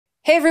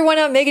Hey everyone,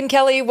 I'm Megyn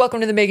Kelly.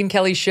 Welcome to the Megyn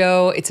Kelly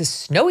Show. It's a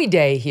snowy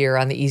day here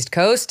on the East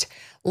Coast.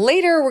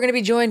 Later, we're going to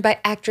be joined by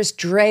actress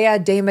Drea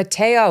de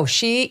Matteo.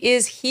 She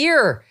is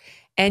here.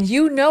 And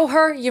you know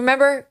her. You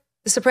remember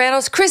The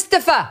Sopranos?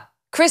 Christopher.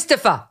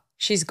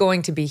 She's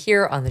going to be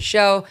here on the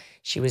show.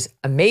 She was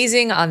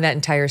amazing on that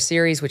entire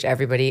series, which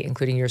everybody,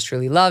 including yours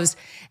truly, loves.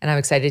 And I'm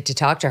excited to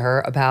talk to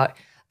her about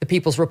the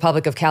People's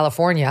Republic of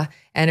California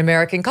and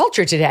American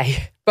culture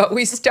today. But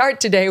we start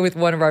today with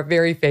one of our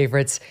very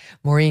favorites,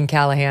 Maureen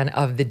Callahan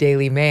of the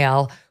Daily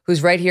Mail,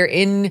 who's right here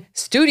in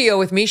studio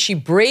with me. She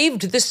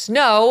braved the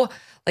snow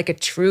like a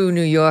true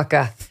New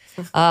Yorker.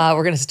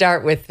 We're going to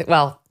start with,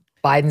 well,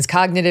 Biden's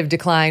cognitive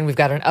decline. We've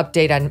got an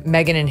update on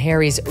Meghan and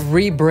Harry's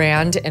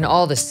rebrand and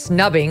all the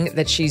snubbing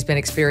that she's been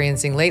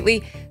experiencing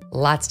lately.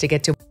 Lots to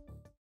get to.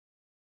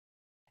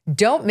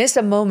 Don't miss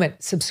a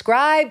moment.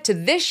 Subscribe to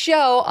this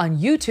show on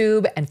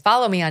YouTube and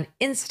follow me on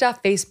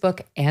Insta,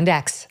 Facebook, and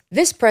X.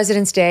 This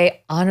President's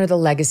Day, honor the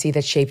legacy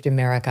that shaped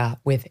America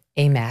with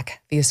AMAC,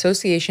 the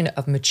Association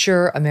of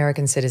Mature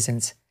American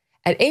Citizens.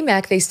 At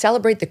AMAC, they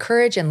celebrate the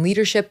courage and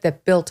leadership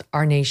that built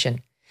our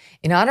nation.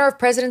 In honor of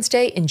President's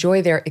Day,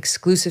 enjoy their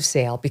exclusive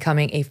sale,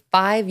 becoming a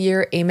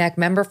 5-year AMAC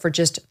member for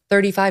just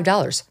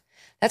 $35.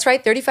 That's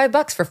right,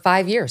 $35 for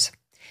 5 years.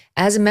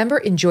 As a member,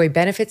 enjoy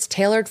benefits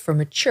tailored for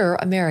mature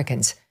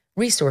Americans.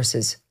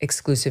 Resources,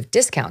 exclusive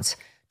discounts,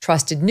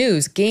 trusted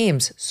news,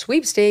 games,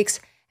 sweepstakes,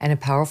 and a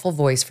powerful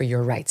voice for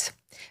your rights.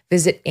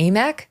 Visit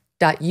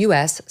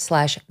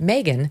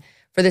amac.us/Megyn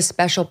for this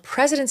special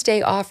President's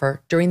Day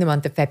offer during the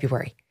month of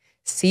February.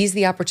 Seize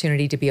the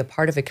opportunity to be a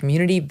part of a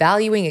community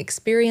valuing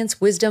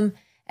experience, wisdom,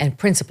 and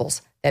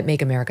principles that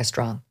make America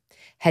strong.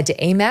 Head to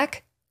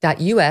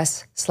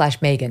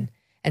amac.us/Megyn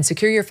and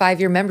secure your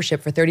 5-year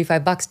membership for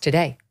 $35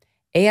 today.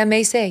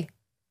 AMA say,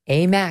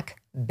 AMAC,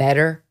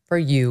 better for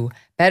you,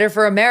 better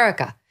for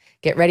America.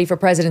 Get ready for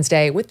President's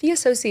Day with the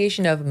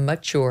Association of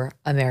Mature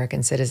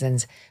American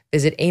Citizens.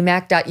 Visit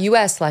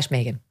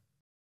amac.us/Megyn.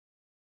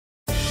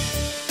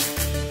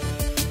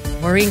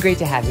 Maureen, great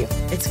to have you.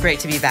 It's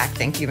great to be back.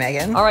 Thank you,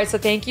 Megyn. All right, so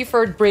thank you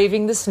for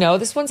braving the snow.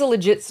 This one's a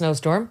legit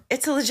snowstorm.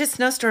 It's a legit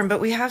snowstorm, but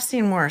we have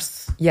seen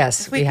worse.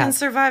 Yes, if we can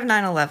survive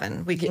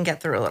 9/11, we can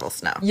get through a little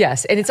snow.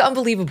 Yes, and it's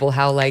unbelievable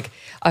how like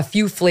a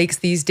few flakes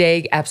these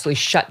days absolutely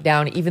shut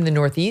down even the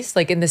Northeast.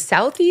 Like in the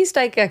Southeast,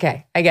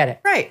 okay, I get it.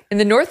 Right. In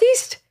the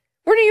Northeast,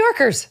 we're New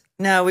Yorkers.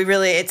 No, we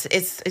really, it's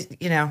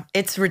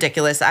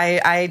ridiculous.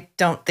 I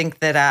don't think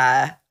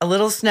that a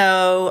little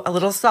snow, a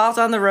little salt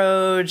on the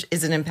road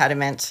is an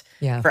impediment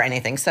for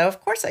anything. So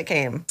of course I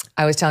came.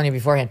 I was telling you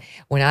beforehand,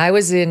 when I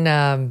was in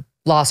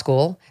law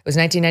school, it was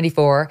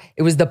 1994.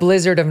 It was the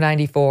blizzard of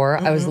 94.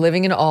 I was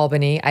living in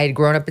Albany. I had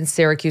grown up in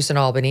Syracuse and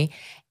Albany.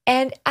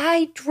 And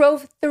I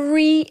drove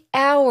 3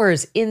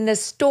 hours in the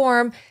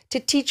storm to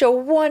teach a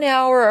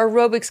 1-hour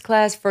aerobics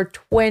class for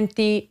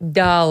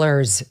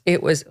 $20.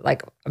 It was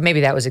like, maybe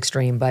that was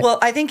extreme, but. Well,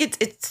 I think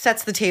it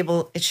sets the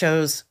table. It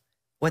shows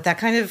what that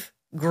kind of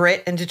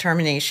grit and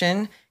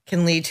determination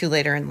can lead to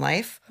later in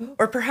life.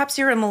 Or perhaps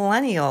you're a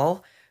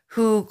millennial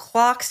who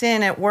clocks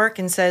in at work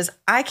and says,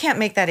 I can't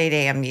make that 8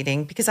 a.m.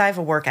 meeting because I have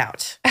a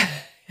workout,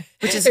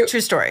 which is a true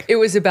story. It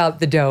was about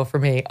the dough for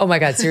me. Oh my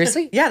God,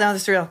 seriously? Yeah, no,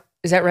 that's real.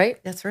 Is that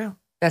right? That's real.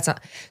 That's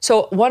not.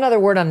 So one other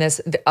word on this,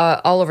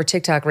 all over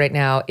TikTok right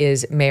now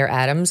is Mayor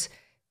Adams,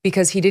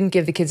 because he didn't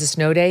give the kids a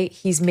snow day.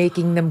 He's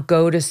making them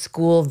go to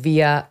school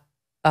via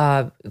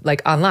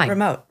like online.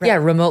 Remote. Right. Yeah,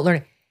 remote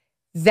learning.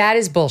 That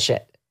is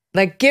bullshit.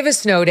 Like give a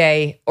snow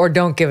day or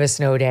don't give a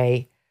snow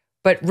day.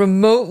 But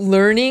remote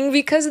learning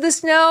because of the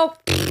snow?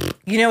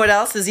 You know what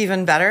else is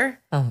even better?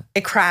 Oh.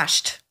 It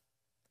crashed.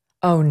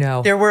 Oh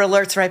no. There were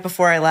alerts right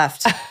before I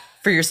left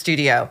for your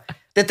studio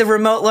that the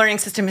remote learning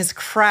system has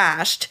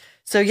crashed.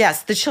 So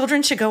yes, the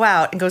children should go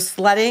out and go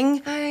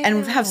sledding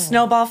and have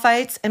snowball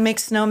fights and make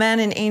snowmen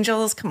and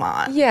angels. Come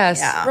on. Yes.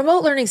 Yeah.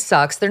 Remote learning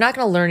sucks. They're not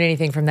going to learn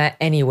anything from that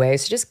anyway.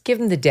 So just give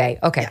them the day.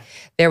 Okay. Yeah.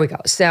 There we go.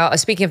 So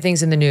speaking of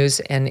things in the news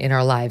and in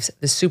our lives,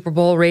 the Super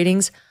Bowl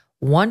ratings,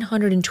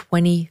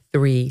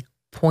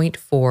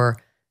 123.4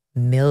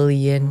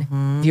 million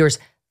viewers.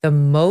 The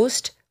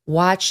most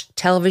watched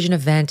television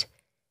event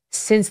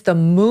since the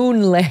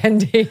moon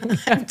landing.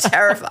 I'm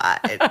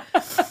terrified.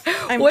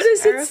 What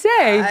does it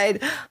say?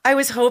 I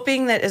was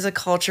hoping that as a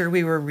culture,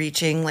 we were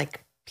reaching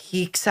like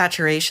peak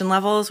saturation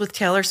levels with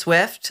Taylor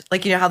Swift.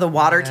 Like, you know how the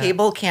water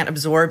table can't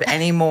absorb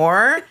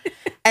anymore.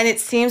 And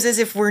it seems as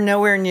if we're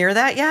nowhere near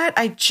that yet.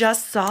 I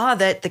just saw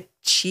that the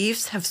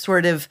Chiefs have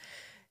sort of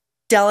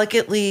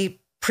delicately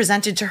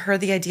presented to her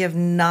the idea of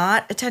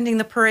not attending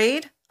the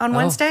parade on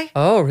Wednesday.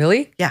 Oh,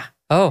 really? Yeah.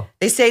 Oh.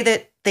 They say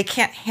that they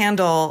can't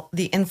handle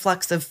the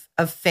influx of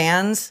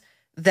fans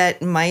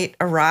that might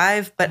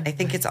arrive, but I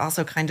think it's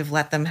also kind of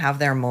let them have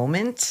their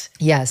moment.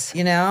 Yes.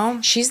 You know?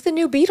 She's the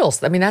new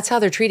Beatles. I mean, that's how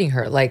they're treating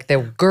her. Like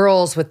the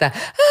girls with the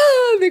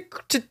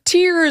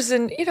tears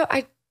and, you know,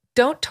 I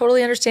don't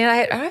totally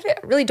understand. I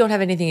really don't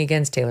have anything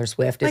against Taylor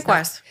Swift.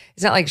 Likewise.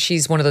 It's not like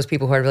she's one of those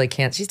people who I really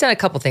can't. She's done a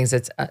couple things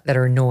that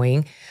are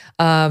annoying,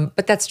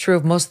 but that's true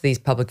of most of these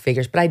public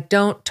figures. But I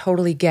don't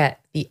totally get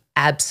the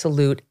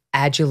absolute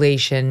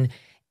adulation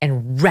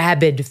and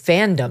rabid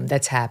fandom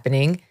that's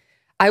happening.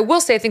 I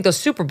will say, I think those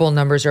Super Bowl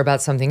numbers are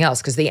about something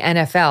else, because the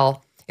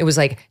NFL, it was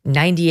like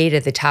 98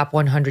 of the top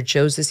 100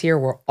 shows this year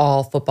were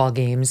all football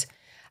games.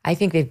 I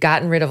think they've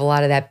gotten rid of a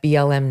lot of that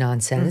BLM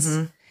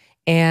nonsense,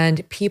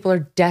 and people are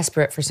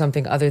desperate for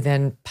something other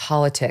than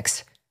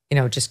politics,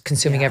 just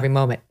consuming every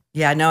moment.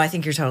 Yeah, no, I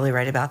think you're totally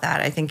right about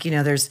that. I think,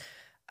 there's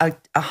a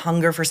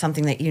hunger for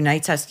something that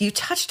unites us. You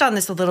touched on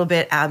this a little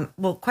bit,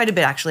 quite a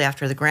bit actually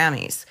after the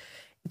Grammys.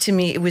 To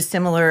me, it was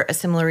a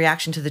similar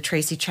reaction to the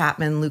Tracy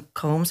Chapman, Luke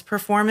Combs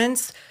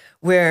performance,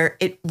 where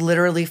it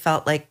literally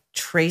felt like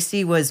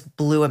Tracy was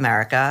blue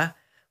America,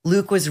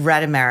 Luke was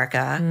red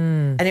America.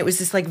 And it was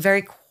this like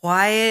very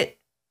quiet,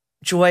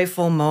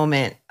 joyful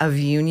moment of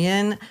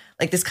union,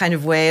 like this kind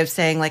of way of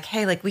saying like,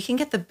 hey, like we can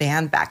get the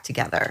band back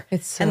together.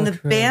 It's so and the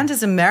true. band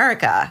is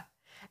America.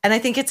 And I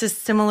think it's a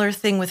similar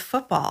thing with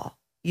football,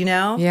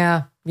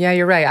 Yeah,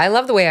 you're right. I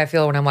love the way I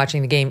feel when I'm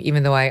watching the game,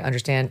 even though I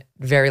understand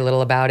very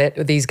little about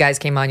it. These guys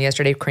came on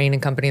yesterday, Crane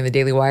and Company in the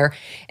Daily Wire,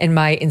 and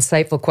my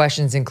insightful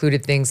questions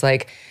included things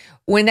like,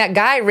 when that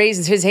guy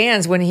raises his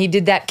hands when he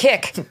did that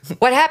kick,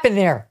 what happened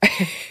there?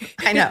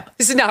 I know.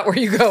 This is not where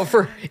you go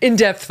for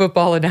in-depth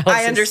football analysis.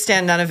 I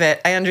understand none of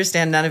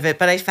it.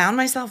 But I found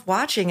myself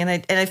watching,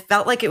 and I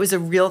felt like it was a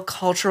real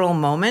cultural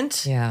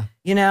moment. Yeah.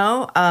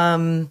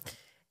 But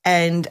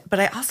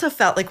I also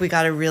felt like we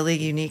got a really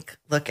unique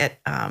look at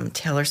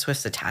Taylor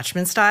Swift's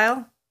attachment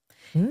style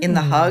in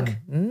the hug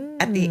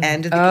at the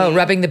end of the game. Oh,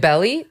 rubbing the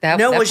belly? That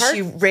part?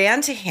 She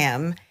ran to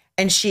him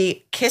and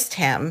she kissed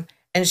him.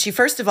 And she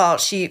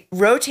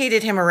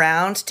rotated him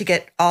around to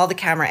get all the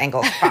camera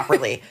angles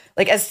properly.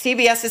 Like as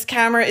CBS's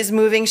camera is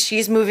moving,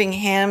 she's moving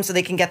him so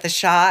they can get the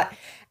shot.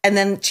 And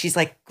then she's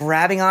like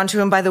grabbing onto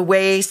him by the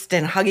waist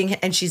and hugging him,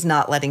 and she's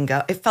not letting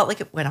go. It felt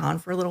like it went on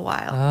for a little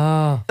while.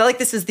 Oh. I felt like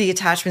this is the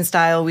attachment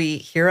style we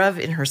hear of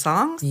in her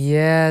songs.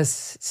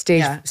 Yes.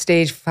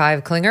 Stage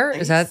 5 clinger?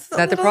 Is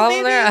that the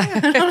problem there? I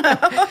don't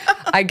know.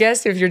 I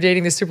guess if you're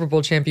dating the Super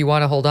Bowl champ, you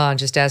want to hold on.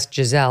 Just ask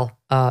Giselle.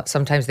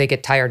 Sometimes they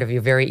get tired of you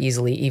very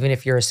easily, even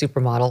if you're a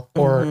supermodel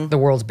or the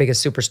world's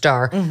biggest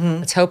superstar.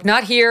 Let's hope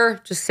not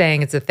here. Just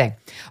saying it's a thing.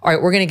 All right,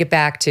 we're going to get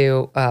back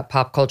to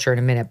pop culture in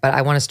a minute, but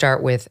I want to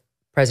start with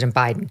President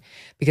Biden,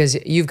 because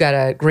you've got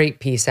a great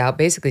piece out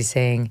basically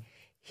saying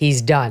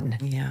he's done.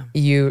 Yeah.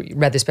 You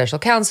read the special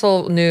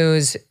counsel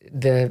news,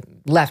 the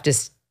left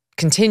is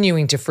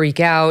continuing to freak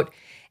out,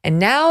 and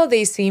now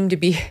they seem to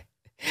be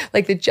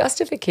like the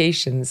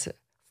justifications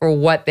for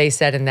what they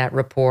said in that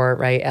report,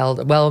 right?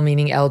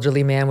 Well-meaning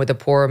elderly man with a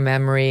poor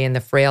memory and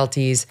the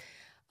frailties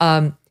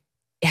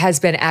has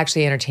been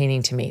actually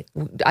entertaining to me.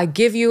 I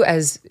give you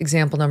as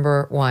example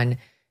number one,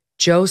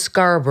 Joe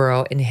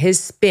Scarborough and his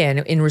spin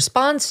in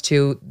response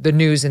to the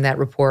news in that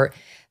report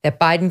that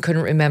Biden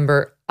couldn't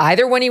remember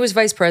either when he was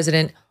vice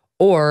president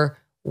or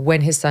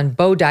when his son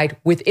Beau died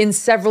within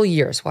several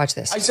years. Watch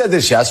this. I said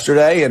this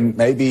yesterday, and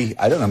maybe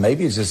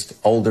it's just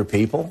older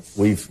people.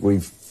 We've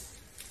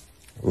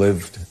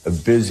lived a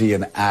busy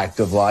and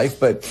active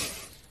life, but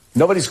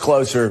nobody's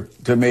closer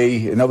to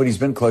me. Nobody's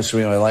been closer to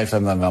me in my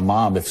lifetime than my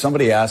mom. If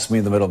somebody asked me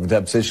in the middle of a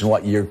deposition,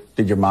 what year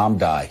did your mom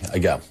die? I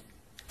go,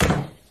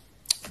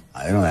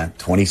 I don't know,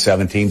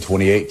 2017,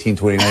 2018,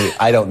 2019.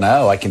 I don't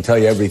know. I can tell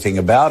you everything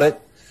about it.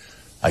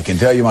 I can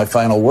tell you my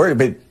final word.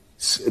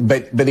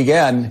 But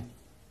again,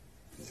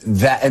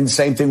 that, and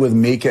same thing with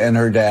Mika and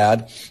her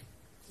dad.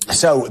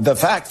 So the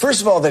fact,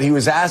 first of all, that he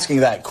was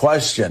asking that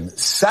question.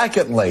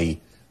 Secondly,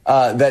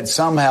 that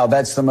somehow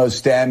that's the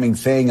most damning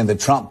thing, and the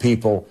Trump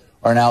people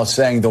are now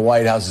saying the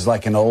White House is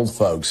like an old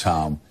folks'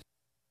 home.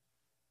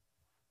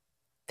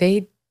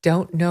 They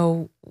don't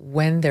know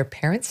when their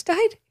parents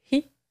died?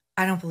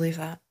 I don't believe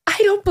that. I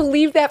don't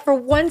believe that for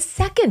 1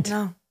 second.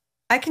 No.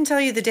 I can tell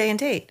you the day and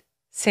date.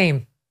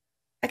 Same.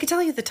 I can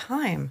tell you the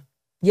time.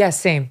 Yes,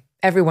 same.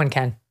 Everyone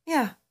can.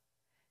 Yeah.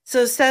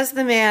 So says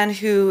the man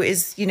who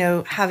is,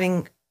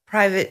 having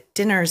private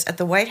dinners at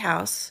the White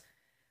House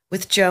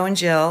with Joe and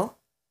Jill.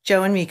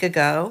 Joe and Mika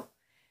go.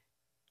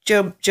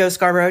 Joe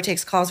Scarborough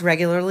takes calls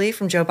regularly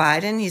from Joe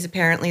Biden. He's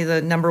apparently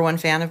the #1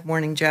 fan of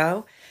Morning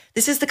Joe.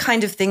 This is the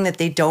kind of thing that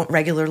they don't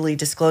regularly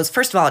disclose.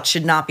 First of all, it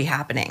should not be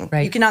happening.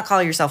 Right. You cannot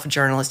call yourself a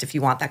journalist if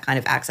you want that kind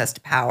of access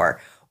to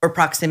power or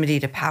proximity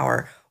to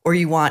power, or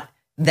you want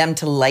them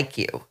to like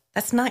you.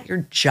 That's not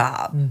your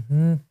job.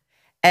 Mm-hmm.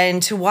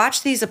 And to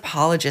watch these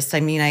apologists,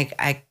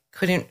 I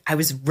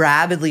was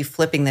rapidly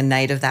flipping the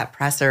night of that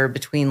presser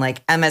between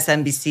like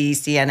MSNBC,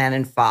 CNN,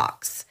 and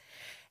Fox.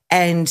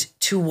 And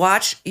to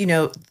watch,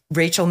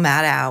 Rachel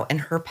Maddow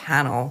and her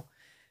panel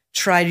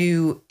try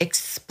to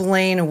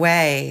explain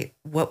away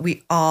what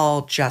we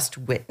all just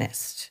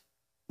witnessed,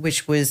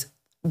 which was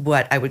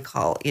what I would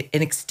call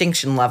an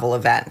extinction level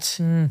event.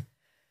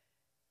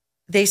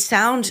 They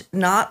sound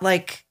not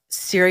like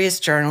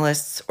serious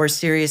journalists or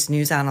serious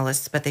news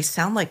analysts, but they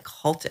sound like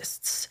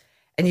cultists.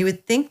 And you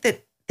would think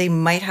that they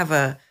might have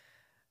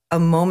a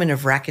moment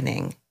of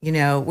reckoning,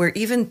 where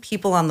even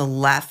people on the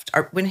left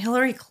are, when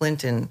Hillary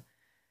Clinton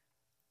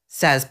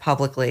says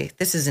publicly,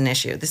 this is an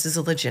issue, this is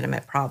a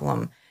legitimate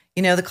problem.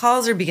 The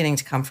calls are beginning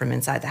to come from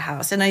inside the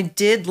house. And I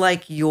did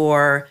like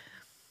your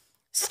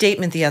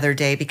statement the other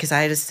day because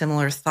I had a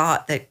similar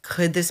thought that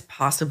could this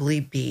possibly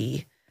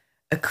be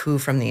a coup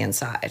from the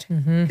inside?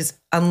 Because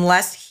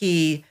unless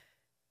he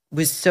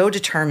was so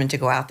determined to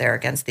go out there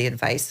against the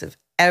advice of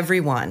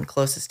everyone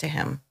closest to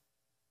him,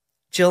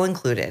 Jill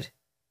included,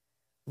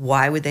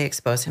 why would they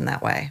expose him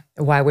that way?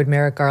 Why would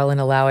Merrick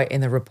Garland allow it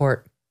in the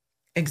report?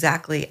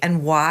 Exactly.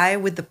 And why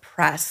would the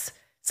press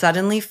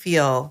suddenly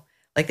feel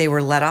like they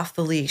were let off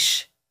the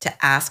leash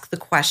to ask the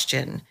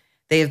question?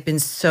 They have been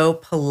so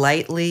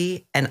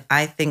politely, and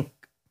I think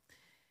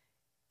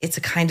it's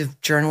a kind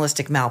of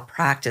journalistic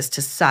malpractice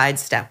to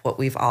sidestep what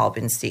we've all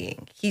been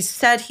seeing. He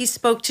said he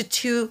spoke to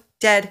 2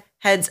 dead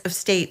heads of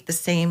state the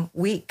same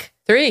week.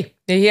 3.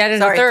 He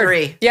added a third.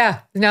 3. Yeah,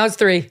 now it's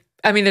 3.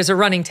 I mean, there's a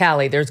running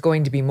tally. There's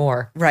going to be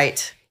more.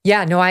 Right.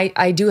 Yeah, no,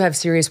 I do have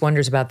serious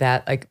wonders about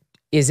that. Like,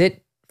 is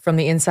it from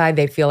the inside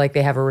they feel like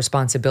they have a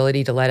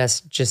responsibility to let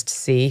us just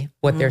see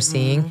what they're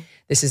seeing?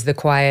 This is the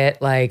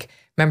quiet, like,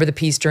 remember the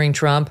piece during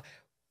Trump?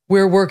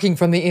 We're working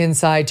from the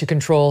inside to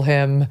control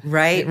him.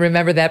 Right.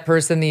 Remember that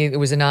person? It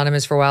was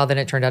anonymous for a while, then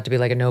it turned out to be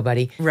like a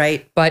nobody.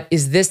 Right. But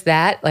is this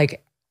that?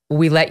 Like,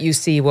 we let you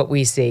see what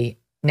we see.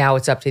 Now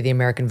it's up to the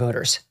American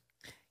voters.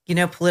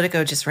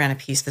 Politico just ran a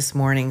piece this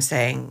morning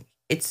saying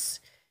it's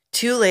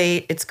too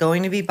late. It's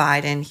going to be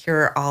Biden. Here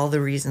are all the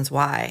reasons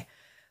why.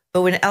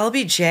 But when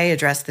LBJ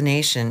addressed the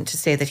nation to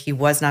say that he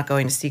was not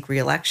going to seek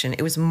re-election,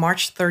 it was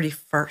March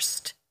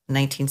 31st,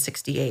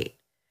 1968.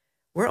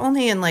 We're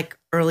only in like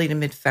early to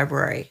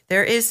mid-February.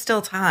 There is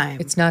still time.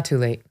 It's not too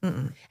late.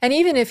 And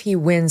even if he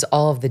wins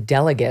all of the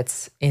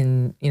delegates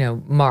in,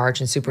 March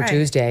and Super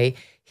Tuesday,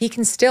 he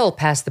can still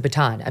pass the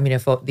baton. I mean,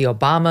 if the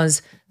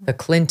Obamas, the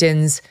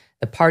Clintons,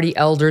 the party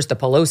elders, the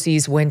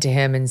Pelosi's went to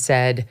him and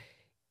said,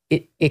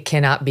 it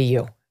cannot be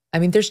you. I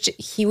mean,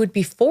 he would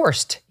be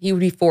forced. He would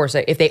be forced.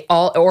 If they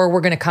all, or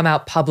we're going to come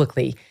out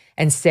publicly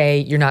and say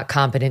you're not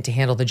competent to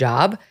handle the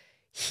job,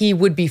 he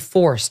would be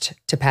forced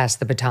to pass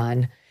the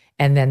baton.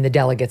 And then the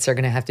delegates are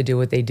going to have to do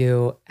what they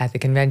do at the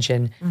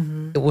convention.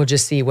 We'll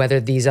just see whether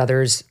these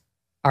others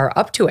are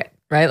up to it,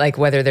 right? Like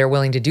whether they're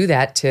willing to do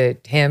that to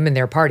him and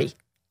their party.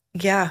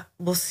 Yeah,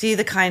 we'll see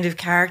the kind of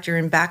character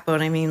and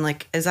backbone. I mean,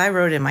 like, as I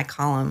wrote in my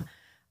column,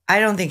 I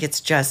don't think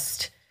it's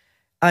just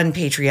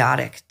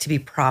unpatriotic to be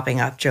propping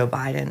up Joe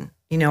Biden.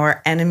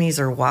 Our enemies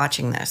are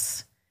watching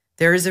this.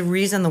 There is a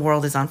reason the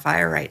world is on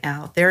fire right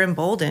now. They're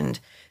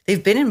emboldened.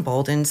 They've been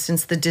emboldened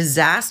since the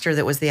disaster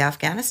that was the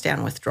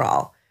Afghanistan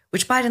withdrawal,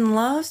 which Biden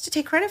loves to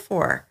take credit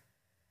for,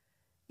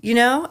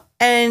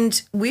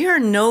 and we are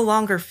no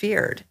longer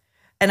feared.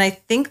 And I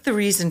think the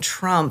reason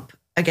Trump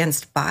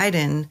against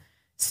Biden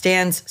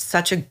stands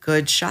such a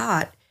good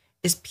shot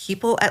is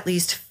people at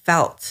least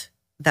felt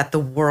that the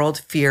world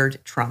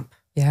feared Trump.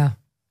 Yeah.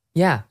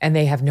 Yeah. And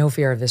they have no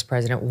fear of this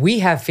president. We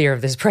have fear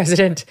of this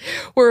president.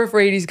 We're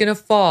afraid he's going to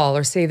fall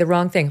or say the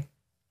wrong thing.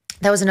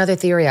 That was another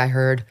theory I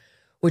heard,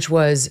 which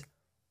was,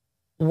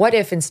 what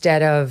if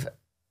instead of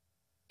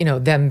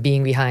them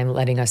being behind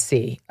letting us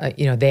see,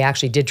 they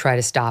actually did try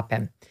to stop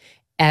him,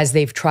 as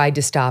they've tried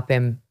to stop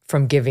him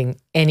from giving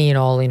any and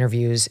all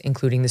interviews,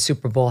 including the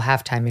Super Bowl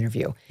halftime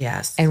interview.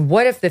 Yes. And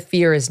what if the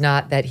fear is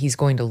not that he's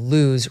going to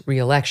lose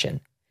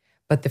re-election,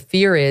 but the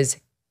fear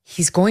is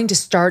he's going to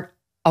start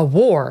a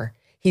war.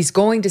 He's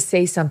going to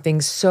say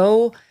something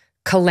so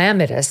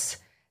calamitous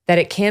that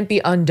it can't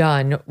be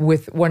undone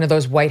with one of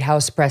those White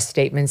House press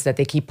statements that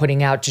they keep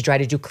putting out to try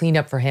to do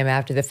cleanup for him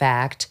after the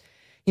fact.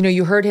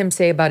 You heard him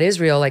say about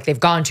Israel, like they've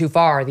gone too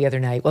far the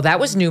other night. Well, that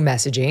was new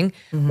messaging.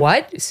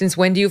 What? Since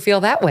when do you feel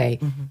that way?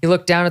 You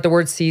look down at the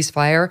word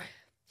ceasefire.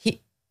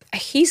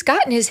 He's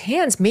got in his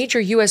hands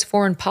major U.S.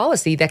 foreign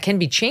policy that can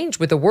be changed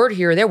with a word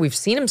here or there. We've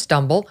seen him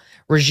stumble.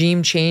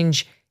 Regime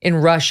change in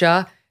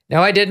Russia.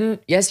 No, I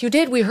didn't. Yes, you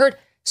did. We heard.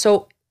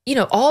 So,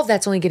 all of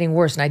that's only getting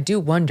worse. And I do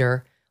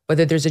wonder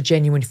whether there's a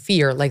genuine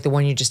fear like the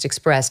one you just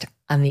expressed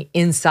on the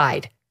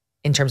inside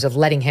in terms of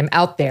letting him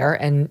out there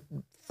and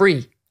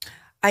free.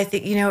 I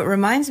think, it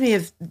reminds me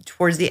of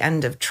towards the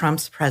end of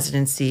Trump's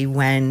presidency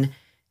when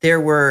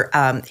there were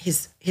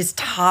his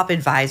top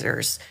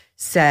advisors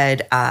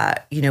said,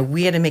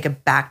 we had to make a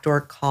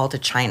backdoor call to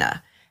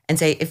China and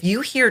say, if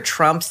you hear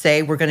Trump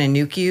say we're going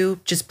to nuke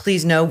you, just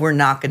please know we're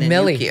not going to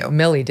nuke you.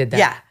 Milley did that.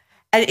 Yeah.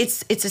 And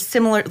it's a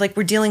similar, like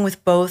we're dealing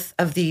with both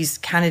of these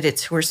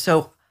candidates who are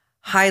so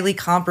highly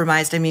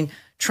compromised. I mean,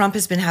 Trump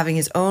has been having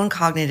his own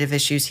cognitive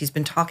issues. He's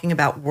been talking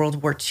about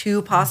World War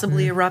II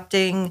possibly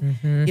erupting.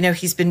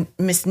 He's been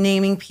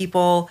misnaming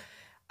people.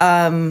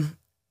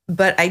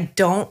 But I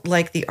don't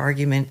like the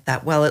argument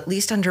that, well, at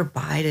least under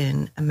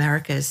Biden,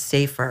 America is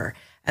safer.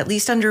 At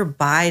least under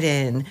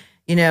Biden,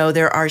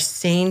 there are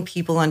sane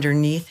people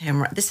underneath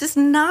him. This is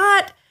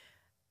not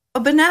a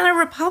banana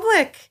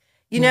republic,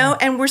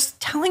 and we're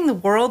telling the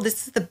world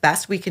this is the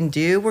best we can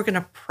do. We're going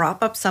to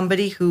prop up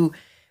somebody who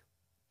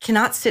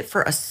cannot sit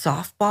for a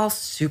softball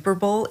Super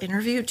Bowl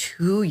interview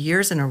 2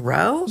 years in a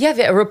row? Yeah,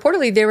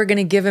 reportedly they were going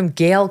to give him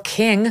Gayle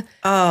King.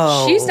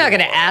 Oh, she's not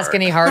going to ask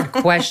any hard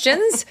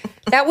questions.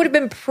 That would have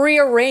been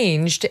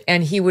prearranged,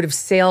 and he would have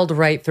sailed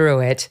right through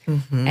it.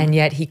 And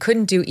yet he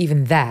couldn't do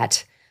even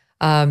that.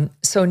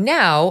 So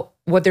now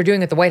what they're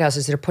doing at the White House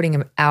is they're putting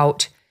him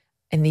out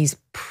in these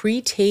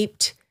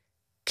pre-taped,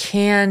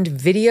 canned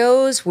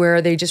videos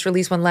where they just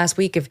released one last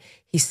week of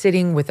he's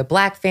sitting with a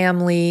black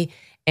family.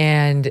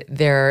 And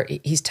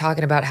he's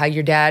talking about how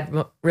your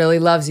dad really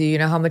loves you. You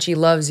know how much he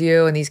loves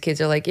you. And these kids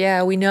are like,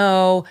 yeah, we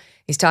know.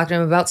 He's talking to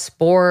them about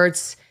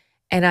sports.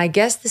 And I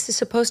guess this is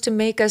supposed to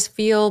make us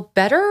feel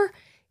better.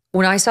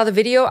 When I saw the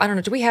video, I don't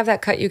know, do we have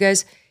that cut, you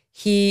guys?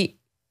 He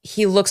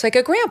looks like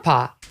a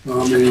grandpa.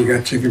 Well, man, you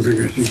got chicken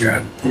fingers, you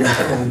got the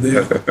whole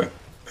deal.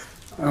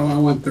 I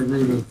went the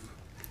route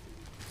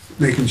of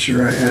making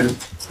sure I had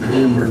a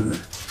hamburger.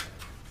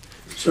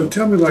 So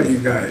tell me about you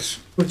guys.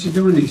 What you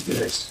doing these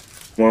days?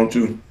 Why don't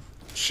you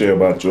share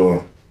about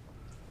your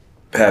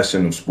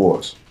passion of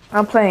sports?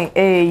 I'm playing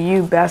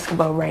AAU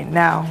basketball right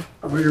now.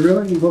 Are you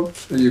really?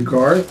 Are you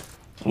guard?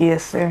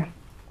 Yes, sir.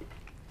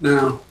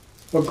 Now,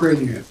 what grade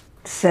are you in?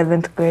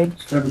 7th grade.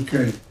 7th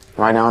grade.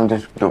 Right now I'm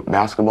just doing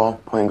basketball,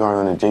 playing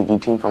guard on the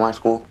JV team for my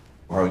school.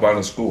 How about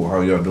in school? How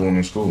y'all doing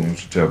in school? You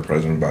should tell the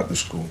president about the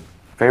school.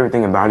 Favorite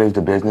thing about it is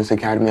the business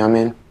academy I'm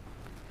in.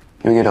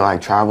 We get to like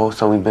travel,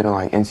 so we've been to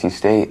like NC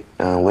State,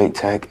 Wake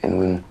Tech,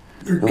 and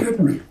You're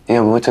kidding me.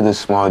 yeah, we went to this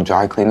small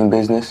dry cleaning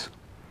business,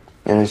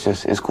 and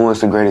it's cool.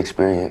 It's a great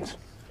experience.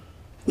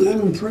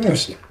 I'm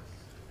impressed.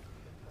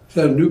 Is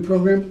that a new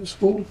program at the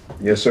school?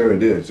 Yes, sir,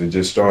 it is. It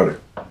just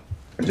started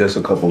just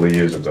a couple of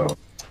years ago.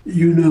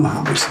 You know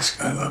how much this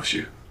guy loves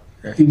you.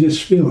 You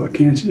just feel it,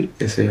 can't you?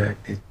 Yes, sir.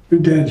 Your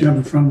dad jumped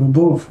in front of a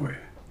bull for you.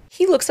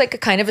 He looks like a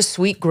kind of a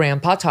sweet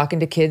grandpa talking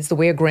to kids the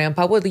way a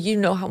grandpa would. You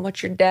know how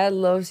much your dad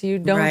loves you,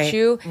 don't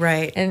you?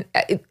 Right. And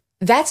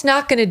that's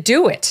not going to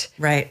do it.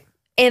 Right.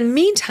 And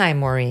meantime,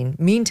 Maureen,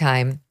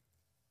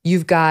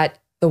 you've got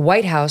the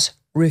White House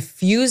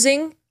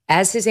refusing,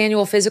 as his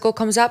annual physical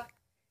comes up,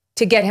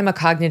 to get him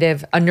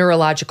a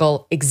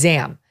neurological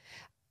exam.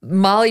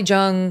 Molly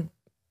Jung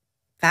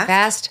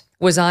Fast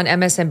was on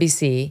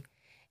MSNBC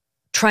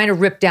trying to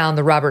rip down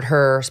the Robert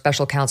Hur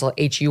special counsel,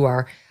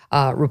 HUR,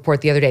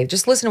 report the other day.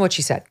 Just listen to what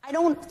she said. I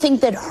don't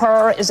think that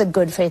Hur is a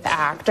good faith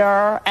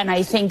actor, and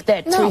I think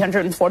that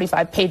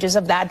 345 pages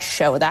of that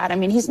show that. I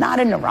mean, he's not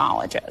a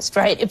neurologist,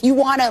 right? If you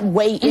want to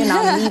weigh in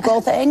on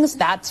legal things,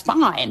 that's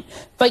fine.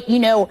 But, you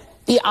know,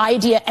 the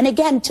idea, and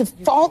again, to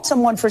fault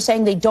someone for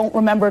saying they don't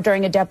remember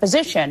during a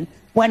deposition,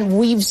 when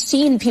we've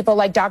seen people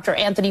like Dr.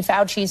 Anthony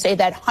Fauci say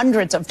that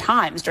hundreds of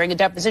times during a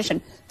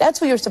deposition, that's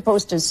what you're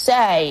supposed to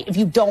say if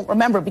you don't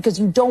remember, because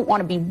you don't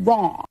want to be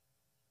wrong.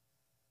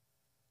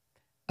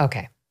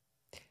 Okay.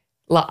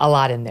 A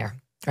lot in there.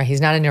 Right?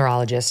 He's not a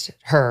neurologist,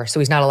 so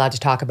he's not allowed to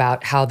talk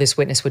about how this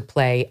witness would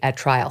play at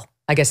trial.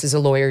 I guess as a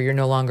lawyer, you're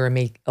no longer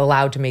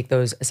allowed to make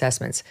those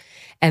assessments.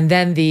 And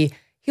then he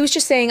was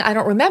just saying, I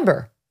don't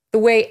remember, the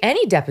way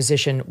any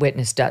deposition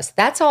witness does.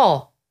 That's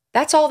all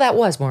that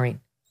was, Maureen.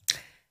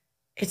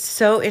 It's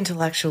so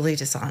intellectually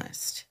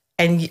dishonest.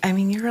 And I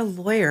mean, you're a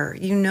lawyer.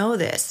 You know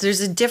this. There's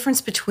a difference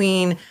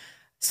between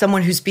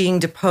someone who's being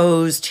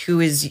deposed, who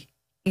is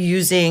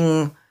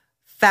using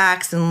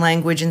facts and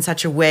language in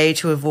such a way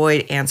to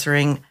avoid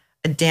answering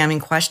a damning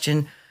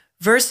question,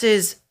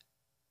 versus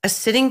a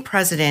sitting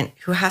president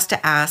who has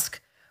to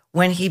ask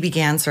when he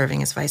began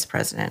serving as vice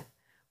president,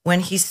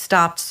 when he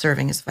stopped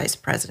serving as vice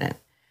president.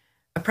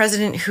 A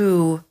president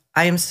who,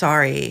 I am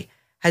sorry,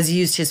 has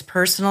used his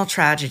personal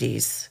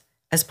tragedies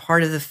as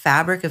part of the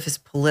fabric of his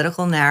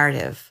political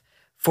narrative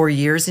for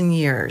years and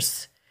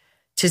years,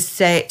 to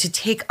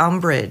take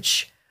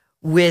umbrage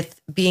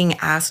with being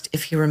asked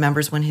if he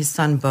remembers when his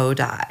son Beau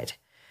died,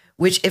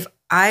 which, if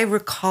I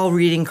recall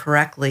reading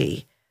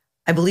correctly,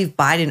 I believe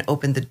Biden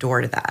opened the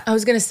door to that. I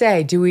was going to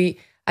say,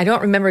 I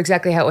don't remember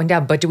exactly how it went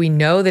down, but do we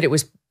know that it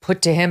was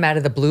put to him out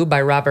of the blue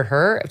by Robert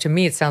Hur? To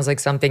me, it sounds like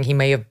something he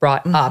may have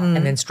brought up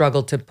and then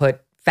struggled to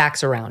put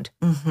facts around.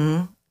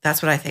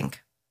 That's what I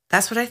think.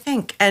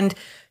 And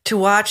to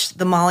watch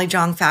the Molly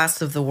Jong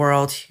Fasts of the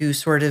world, who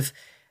sort of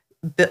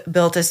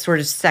built a sort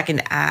of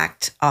second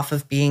act off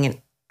of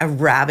being a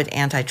rabid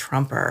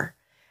anti-Trumper.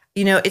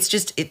 You know, it's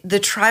just the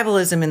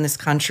tribalism in this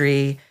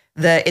country,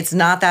 it's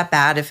not that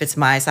bad if it's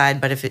my side,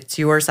 but if it's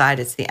your side,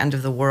 it's the end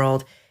of the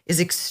world, is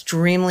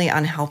extremely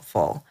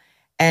unhelpful.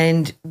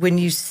 And when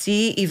you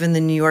see even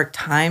the New York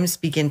Times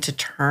begin to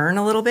turn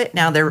a little bit,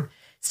 now they're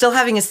still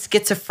having a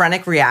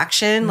schizophrenic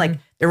reaction. Like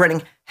they're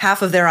running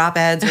half of their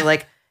op-eds are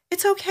like,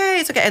 it's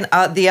okay.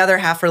 And the other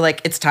half are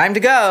like, it's time to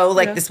go.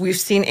 Like this, we've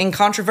seen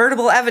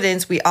incontrovertible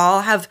evidence. We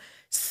all have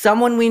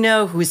someone we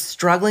know who is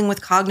struggling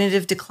with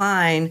cognitive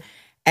decline.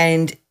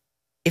 And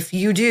if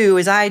you do,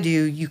 as I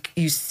do,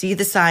 you see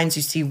the signs,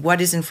 you see what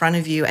is in front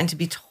of you, and to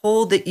be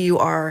told that you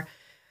are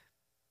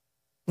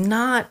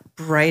not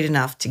bright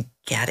enough to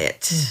get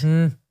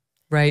it.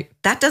 Right.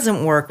 That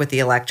doesn't work with the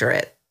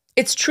electorate.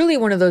 It's truly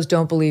one of those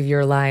don't believe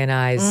your lion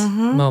eyes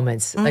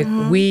moments. Like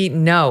we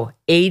know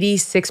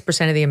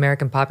 86% of the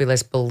American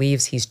populace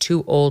believes he's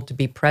too old to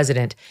be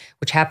president,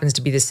 which happens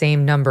to be the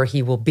same number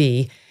he will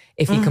be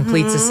if he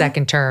completes a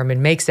second term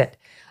and makes it.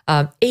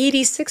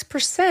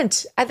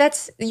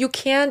 86%. You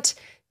can't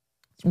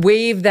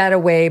wave that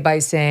away by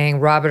saying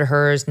Robert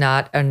Hur's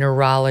not a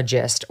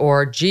neurologist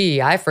or,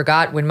 gee, I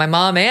forgot when my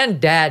mom and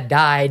dad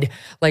died,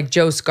 like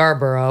Joe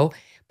Scarborough.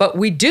 But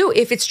we do,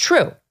 if it's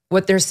true.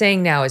 What they're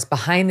saying now is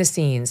behind the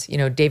scenes,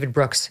 David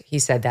Brooks, he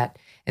said that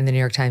in the New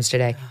York Times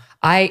today.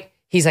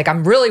 He's like,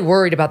 I'm really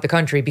worried about the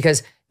country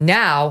because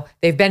now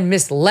they've been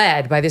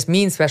misled by this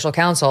mean special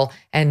counsel.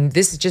 And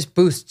this just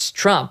boosts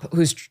Trump,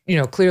 who's,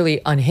 clearly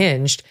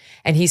unhinged.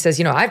 And he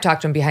says, I've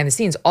talked to him behind the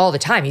scenes all the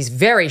time. He's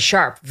very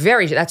sharp,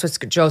 that's what's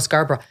Joe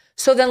Scarborough.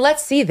 So then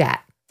let's see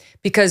that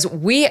because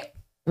we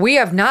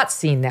have not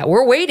seen that.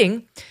 We're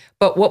waiting.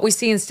 But what we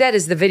see instead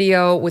is the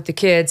video with the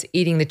kids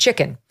eating the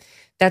chicken.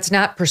 That's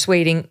not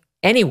persuading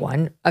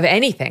anyone of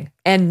anything.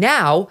 And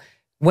now,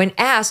 when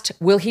asked,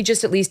 will he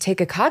just at least take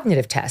a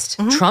cognitive test?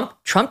 Trump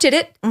did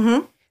it.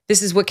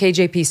 This is what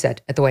KJP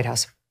said at the White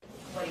House.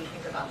 What do you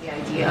think about the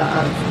idea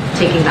of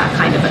taking that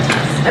kind of a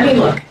test? I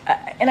mean, look,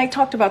 and I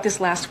talked about this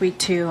last week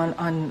too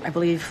on I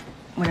believe,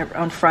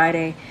 on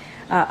Friday.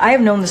 I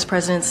have known this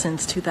president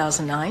since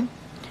 2009.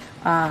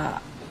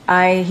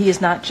 He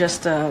is not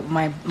just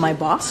my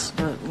boss,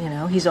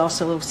 he's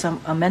also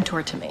a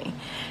mentor to me.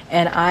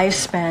 And I've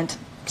spent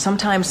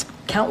sometimes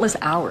countless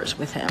hours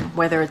with him,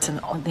 whether it's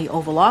in the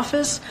Oval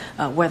Office,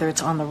 whether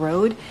it's on the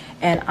road.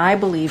 And I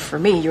believe, for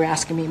me, you're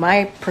asking me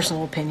my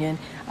personal opinion,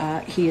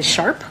 he is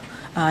sharp.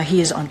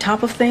 He is on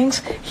top of things.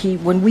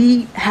 When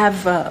we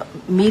have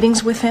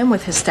meetings with him,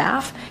 with his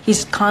staff,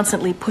 he's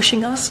constantly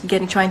pushing us,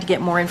 trying to get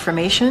more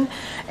information.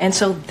 And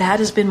so that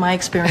has been my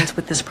experience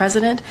with this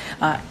president.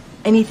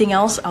 Anything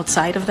else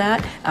outside of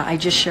that, I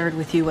just shared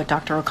with you what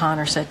Dr.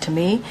 O'Connor said to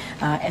me,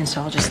 and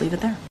so I'll just leave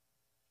it there.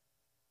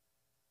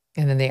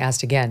 And then they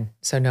asked again,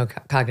 so no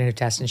cognitive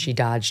test, and she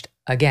dodged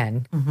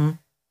again.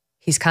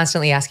 He's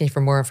constantly asking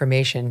for more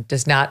information,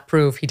 does not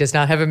prove he does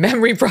not have a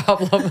memory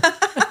problem.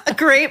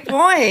 Great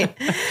point.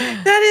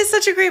 That is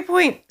such a great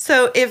point.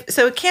 So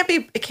it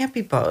can't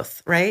be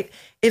both, right?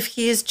 If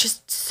he is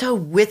just so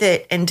with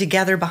it and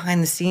together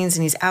behind the scenes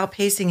and he's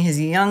outpacing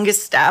his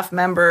youngest staff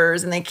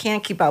members and they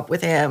can't keep up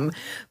with him,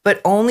 but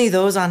only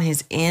those on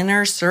his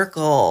inner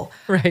circle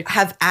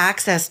have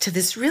access to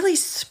this really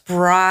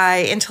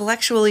spry,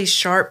 intellectually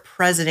sharp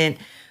president.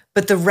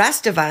 But the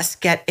rest of us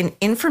get an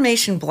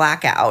information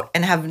blackout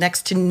and have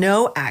next to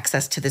no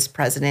access to this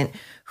president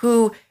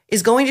who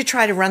is going to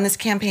try to run this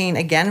campaign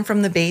again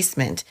from the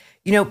basement.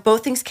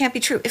 Both things can't be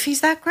true. If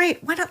he's that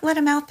great, why not let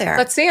him out there?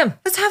 Let's see him.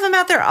 Let's have him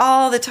out there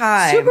all the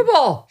time. Super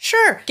Bowl.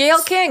 Sure. Gayle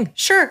King.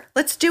 Sure.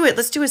 Let's do it.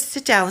 Let's do a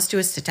sit down. Let's do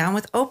a sit down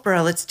with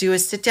Oprah. Let's do a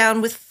sit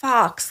down with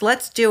Fox.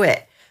 Let's do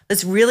it.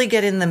 Let's really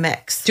get in the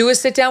mix. Do a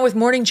sit down with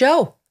Morning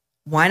Joe.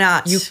 Why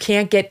not? You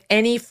can't get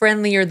any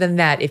friendlier than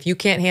that. If you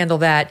can't handle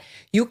that,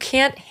 you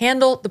can't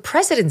handle the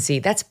presidency.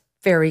 That's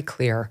very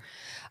clear.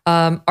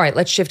 All right,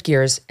 let's shift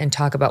gears and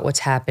talk about what's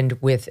happened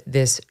with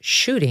this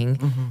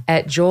shooting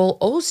at Joel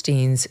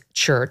Osteen's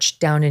church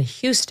down in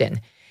Houston.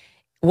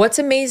 What's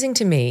amazing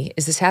to me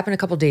is this happened a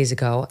couple days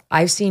ago.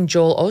 I've seen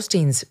Joel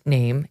Osteen's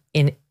name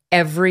in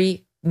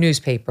every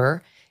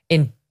newspaper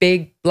in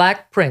big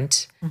black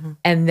print,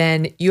 and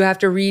then you have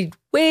to read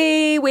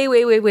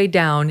way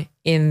down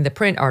in the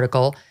print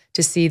article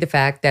to see the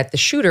fact that the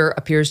shooter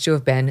appears to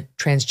have been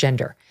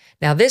transgender.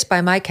 Now, this,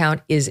 by my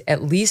count, is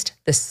at least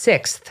the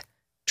sixth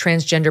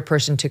transgender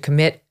person to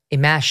commit a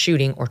mass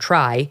shooting or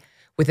try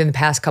within the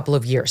past couple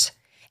of years.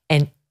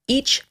 And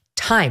each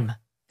time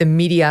the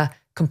media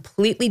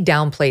completely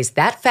downplays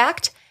that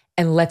fact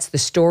and lets the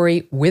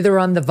story wither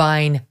on the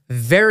vine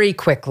very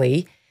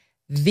quickly.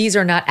 These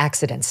are not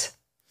accidents.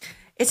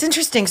 It's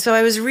interesting. So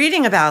I was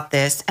reading about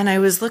this and I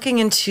was looking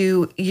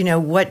into,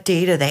 what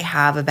data they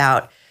have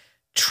about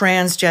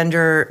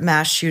transgender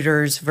mass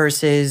shooters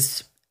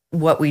versus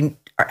what we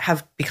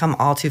have become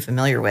all too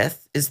familiar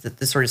with is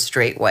the sort of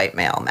straight white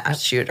male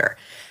mass shooter.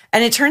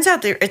 And it turns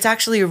out that it's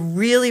actually a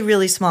really,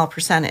 really small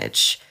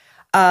percentage.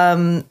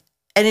 And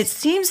it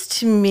seems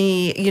to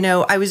me,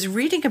 I was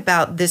reading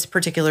about this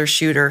particular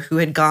shooter who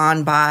had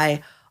gone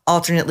by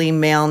alternately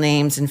male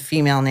names and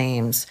female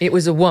names. It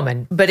was a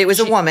woman. But it was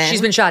a woman.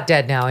 She's been shot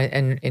dead now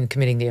in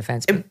committing the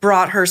offense. It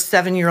brought her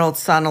 7-year-old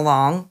son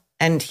along,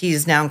 and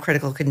he's now in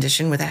critical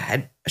condition with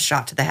a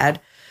shot to the head.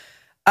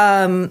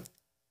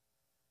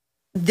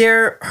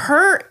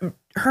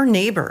 Her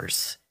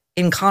neighbors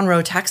in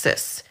Conroe,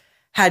 Texas,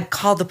 had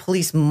called the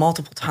police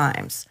multiple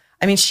times.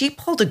 I mean, she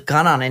pulled a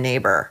gun on a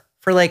neighbor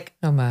for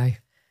oh my,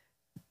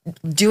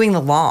 doing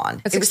the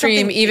lawn. That's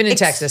extreme, even in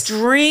Texas.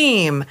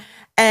 Extreme.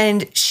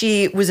 And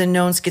she was a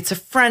known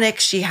schizophrenic.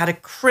 She had a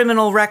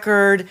criminal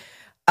record.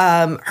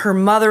 Her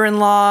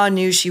mother-in-law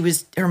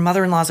her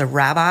mother-in-law's a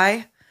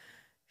rabbi.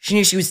 She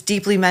knew she was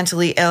deeply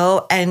mentally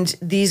ill. And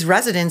these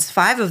residents,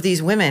 5 of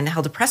these women,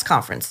 held a press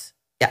conference,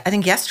 I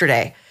think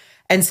yesterday,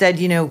 and said,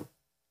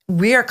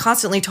 we are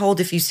constantly told,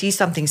 if you see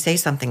something, say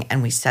something.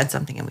 And we said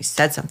something, and we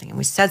said something, and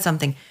we said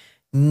something.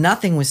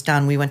 Nothing was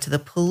done. We went to the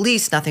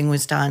police. Nothing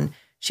was done.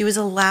 She was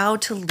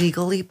allowed to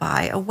legally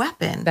buy a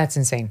weapon. That's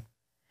insane.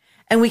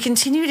 And we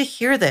continue to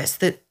hear this,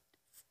 that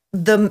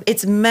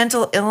it's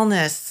mental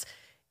illness.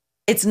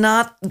 It's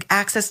not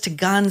access to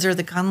guns or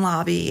the gun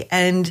lobby.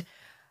 And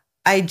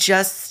I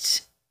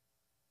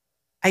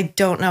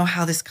don't know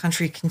how this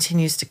country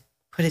continues to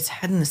put its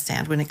head in the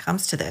sand when it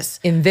comes to this.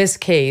 In this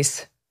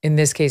case,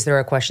 there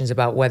are questions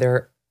about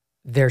whether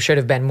there should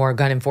have been more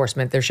gun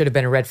enforcement. There should have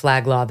been a red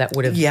flag law that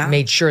would have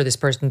made sure this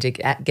person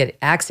did get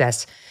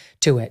access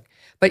to it.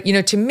 But,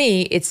 to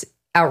me, it's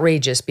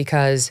outrageous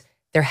because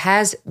there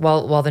has,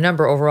 while the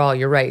number overall,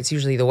 you're right, it's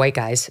usually the white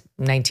guys,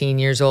 19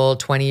 years old,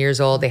 20 years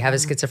old, they have a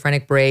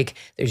schizophrenic break.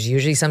 There's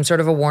usually some sort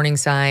of a warning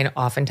sign.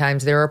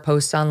 Oftentimes there are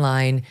posts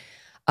online.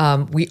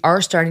 We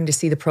are starting to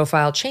see the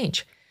profile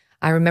change.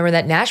 I remember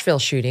that Nashville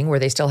shooting where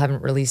they still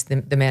haven't released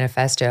the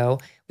manifesto.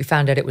 We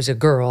found out it was a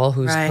girl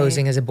who's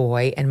posing as a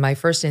boy. And my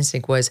first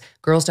instinct was,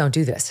 girls don't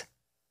do this.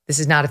 This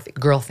is not a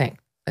girl thing.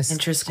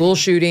 Interesting. School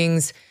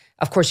shootings,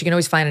 of course, you can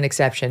always find an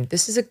exception.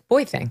 This is a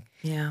boy thing.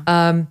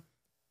 Yeah.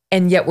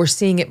 And yet we're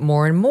seeing it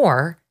more and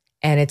more.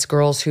 And it's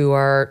girls who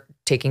are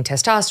taking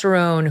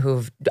testosterone,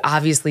 who've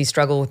obviously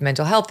struggled with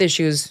mental health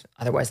issues.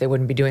 Otherwise, they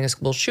wouldn't be doing a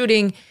school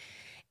shooting.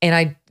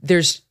 And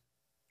there's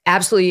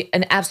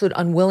an absolute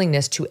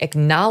unwillingness to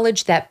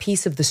acknowledge that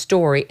piece of the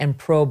story and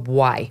probe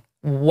why.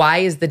 Why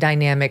is the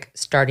dynamic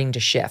starting to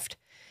shift?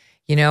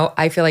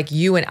 I feel like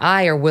you and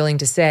I are willing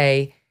to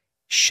say,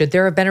 should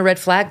there have been a red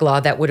flag law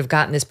that would have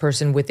gotten this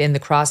person within the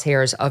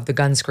crosshairs of the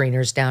gun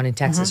screeners down in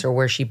Texas or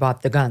where she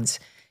bought the guns?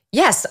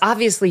 Yes,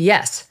 obviously,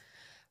 yes.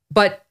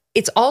 But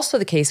it's also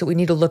the case that we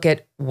need to look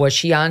at, was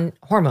she on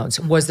hormones?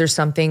 Was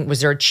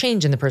there a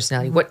change in the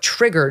personality? What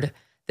triggered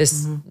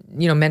this,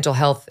 mental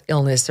health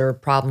illness or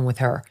problem with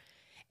her?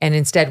 And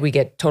instead we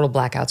get total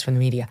blackouts from the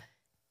media.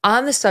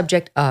 On the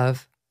subject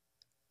of,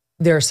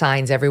 there are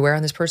signs everywhere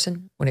on this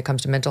person when it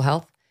comes to mental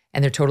health,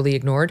 and they're totally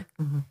ignored.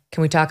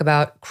 Can we talk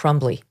about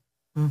Crumbly?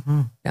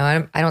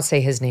 Now, I don't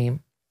say his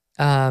name.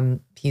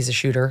 He's a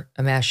shooter,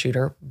 a mass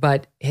shooter,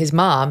 but his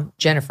mom,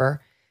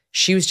 Jennifer,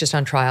 she was just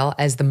on trial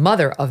as the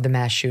mother of the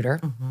mass shooter.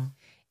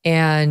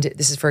 And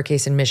this is for a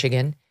case in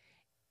Michigan.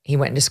 He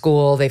went into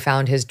school. They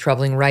found his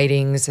troubling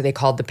writings. So they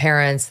called the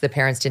parents. The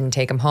parents didn't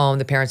take him home.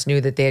 The parents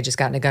knew that they had just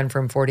gotten a gun for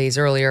him 4 days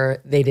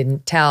earlier. They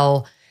didn't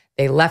tell.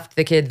 They left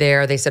the kid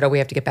there. They said, we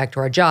have to get back to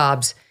our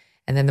jobs.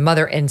 And then the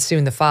mother and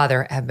soon the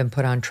father have been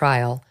put on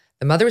trial.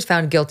 The mother was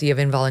found guilty of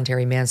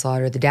involuntary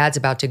manslaughter. The dad's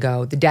about to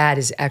go. The dad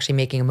is actually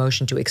making a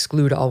motion to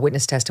exclude all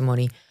witness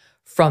testimony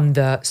from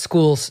the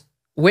school's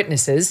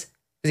witnesses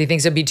because he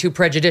thinks it'd be too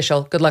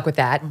prejudicial. Good luck with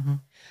that.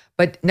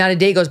 But not a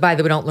day goes by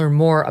that we don't learn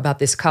more about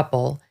this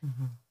couple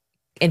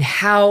and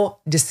how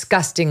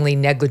disgustingly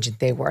negligent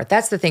they were.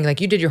 That's the thing. Like,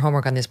 you did your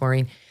homework on this,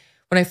 Maureen.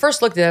 When I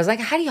first looked at it, I was like,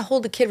 how do you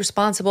hold the kid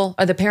responsible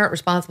or the parent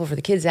responsible for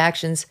the kid's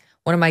actions?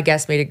 One of my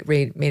guests made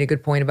a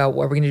good point about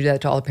what we're going to do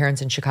that to all the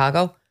parents in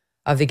Chicago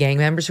of the gang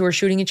members who are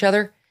shooting each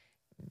other.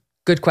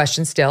 Good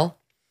question still.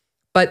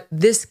 But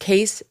this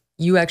case,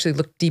 you actually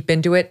looked deep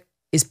into it,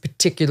 is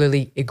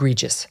particularly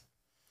egregious.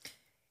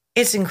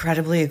 It's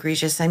incredibly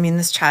egregious. I mean,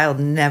 this child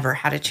never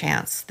had a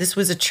chance. This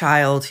was a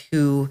child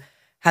who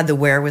had the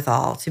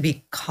wherewithal to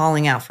be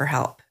calling out for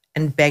help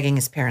and begging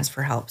his parents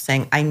for help,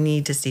 saying, I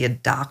need to see a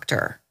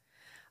doctor.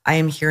 I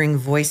am hearing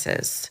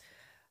voices.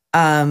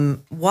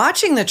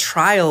 Watching the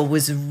trial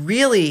was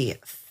really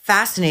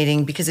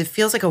fascinating because it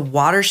feels like a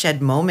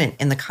watershed moment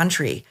in the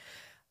country.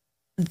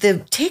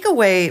 The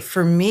takeaway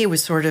for me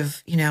was sort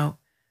of,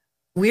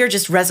 we are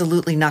just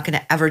resolutely not going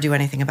to ever do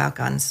anything about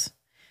guns.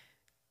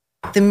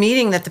 The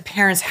meeting that the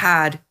parents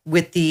had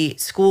with the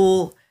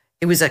school,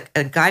 it was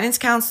a guidance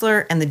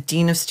counselor and the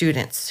dean of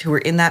students who were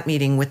in that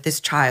meeting with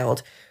this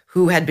child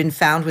who had been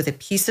found with a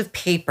piece of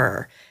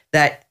paper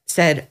that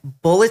said,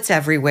 bullets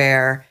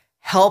everywhere,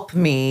 help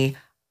me.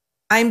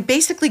 I'm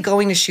basically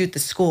going to shoot the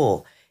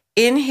school.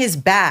 In his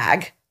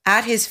bag,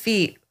 at his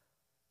feet,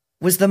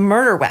 was the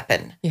murder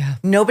weapon. Yeah.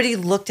 Nobody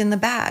looked in the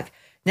bag.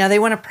 Now they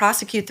want to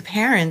prosecute the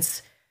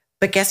parents,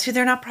 but guess who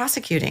they're not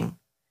prosecuting?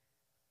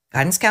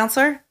 Guidance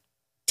counselor,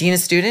 dean of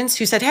students,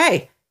 who said,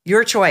 hey,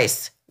 your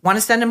choice. Want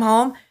to send him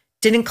home?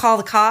 Didn't call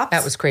the cops.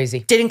 That was crazy.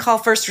 Didn't call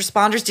first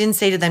responders. Didn't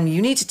say to them,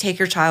 you need to take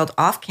your child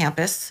off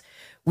campus.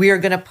 We are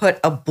going to put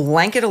a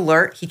blanket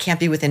alert. He can't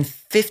be within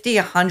 50,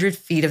 100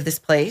 feet of this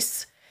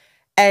place.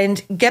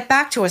 And get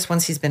back to us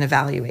once he's been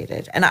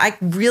evaluated. And I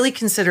really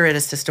consider it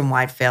a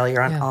system-wide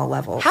failure on all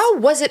levels. How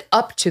was it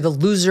up to the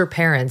loser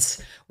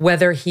parents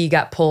whether he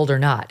got pulled or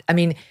not? I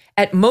mean,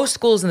 at most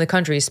schools in the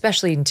country,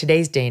 especially in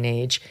today's day and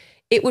age,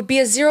 it would be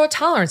a zero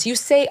tolerance. You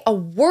say a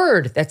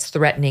word that's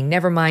threatening,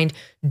 never mind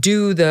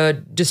do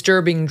the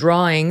disturbing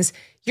drawings,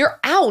 you're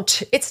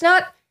out. It's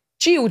not,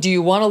 gee, do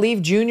you want to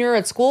leave Junior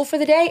at school for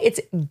the day? It's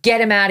get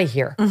him out of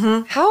here.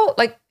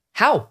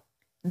 How?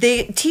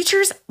 The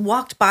teachers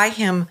walked by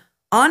him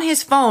on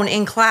his phone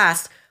in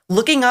class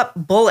looking up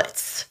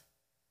bullets.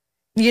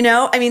 You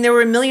know, I mean, there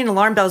were a million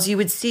alarm bells. You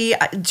would see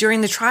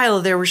during the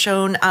trial, there were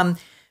shown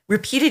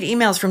repeated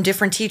emails from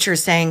different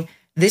teachers saying,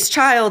 this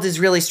child is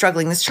really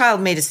struggling. This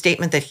child made a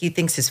statement that he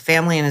thinks his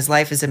family and his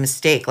life is a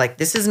mistake. Like,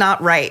 this is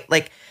not right.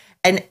 Like,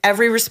 and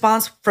every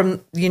response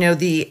from, you know,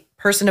 the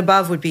person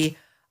above would be,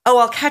 oh,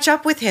 I'll catch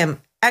up with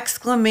him,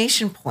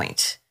 exclamation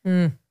point.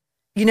 You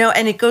know,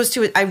 and it goes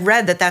to, I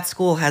read that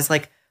school has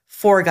like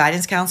 4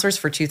 guidance counselors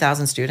for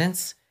 2,000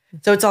 students.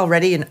 So it's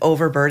already an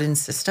overburdened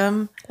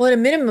system. Well, at a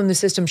minimum, the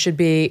system should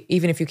be,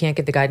 even if you can't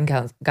get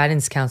the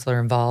guidance counselor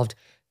involved,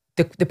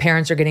 the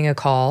parents are getting a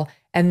call,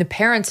 and the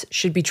parents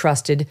should be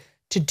trusted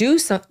to do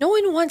something. No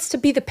one wants to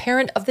be the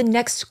parent of the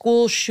next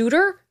school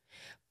shooter,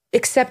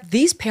 except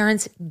these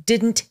parents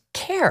didn't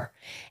care.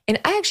 And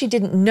I actually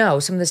didn't know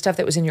some of the stuff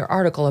that was in your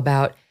article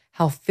about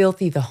how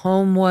filthy the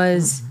home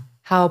was,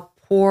 how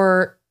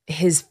poor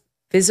his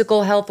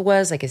physical health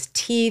was, like his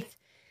teeth.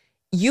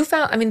 You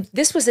found, I mean,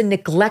 this was a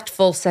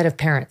neglectful set of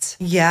parents.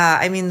 Yeah,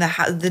 I mean,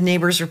 the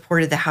neighbors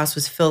reported the house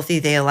was filthy.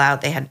 They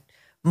had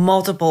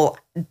multiple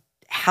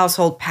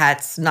household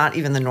pets, not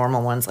even the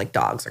normal ones like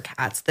dogs or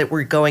cats, that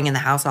were going in the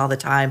house all the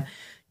time.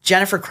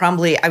 Jennifer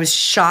Crumbly, I was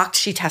shocked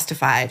she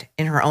testified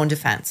in her own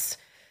defense.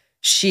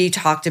 She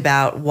talked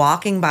about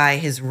walking by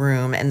his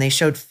room, and they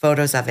showed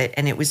photos of it,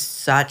 and it was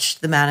such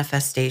the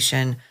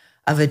manifestation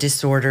of a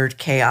disordered,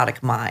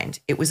 chaotic mind.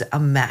 It was a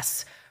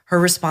mess. Her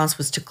response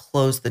was to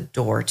close the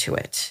door to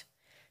it.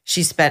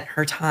 She spent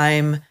her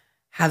time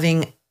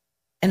having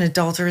an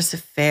adulterous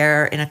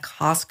affair in a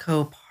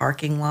Costco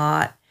parking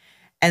lot.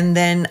 And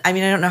then, I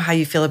mean, I don't know how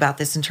you feel about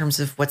this in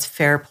terms of what's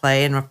fair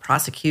play and a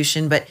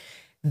prosecution, but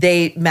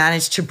they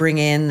managed to bring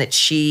in that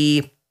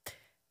she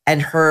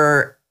and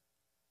her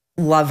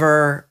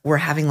lover were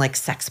having like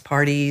sex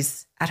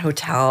parties at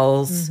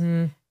hotels.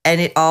 And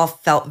it all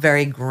felt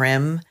very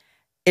grim.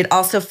 It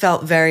also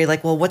felt very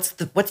like, well, what's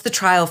the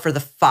trial for the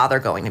father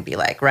going to be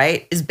like,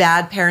 right? Is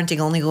bad parenting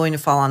only going to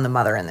fall on the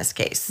mother in this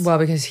case? Well,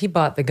 because he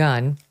bought the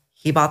gun.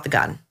 He bought the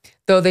gun.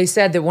 Though they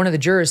said that one of the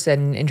jurors said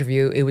in an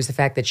interview, it was the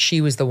fact that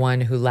she was the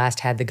one who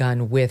last had the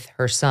gun with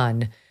her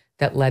son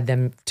that led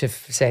them to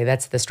say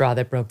that's the straw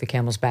that broke the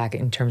camel's back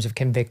in terms of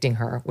convicting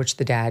her, which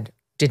the dad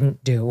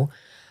didn't do.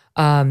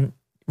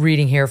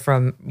 Reading here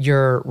from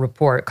your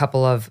report, a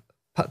couple of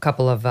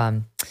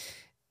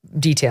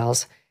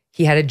details.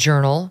 He had a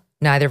journal.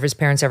 Neither of his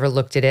parents ever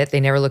looked at it.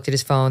 They never looked at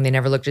his phone. They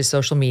never looked at his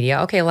social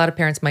media. Okay, a lot of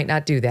parents might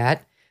not do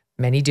that.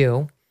 Many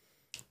do.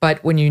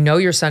 But when you know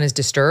your son is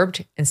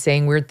disturbed and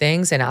saying weird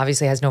things and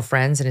obviously has no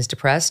friends and is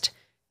depressed,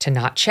 to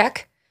not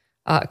check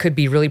could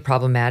be really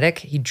problematic.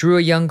 He drew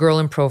a young girl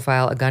in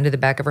profile, a gun to the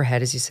back of her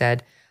head, as you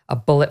said, a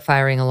bullet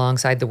firing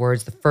alongside the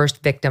words, the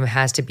first victim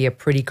has to be a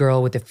pretty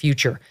girl with a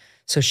future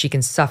so she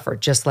can suffer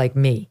just like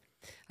me.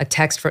 A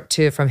text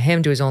from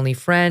him to his only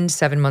friend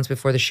 7 months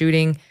before the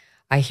shooting.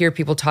 I hear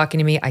people talking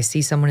to me. I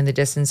see someone in the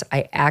distance.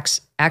 I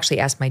actually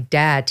asked my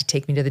dad to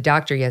take me to the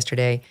doctor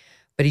yesterday,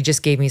 but he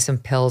just gave me some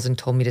pills and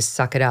told me to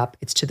suck it up.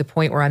 It's to the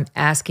point where I'm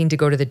asking to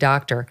go to the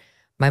doctor.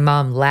 My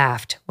mom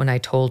laughed when I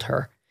told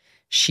her.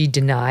 She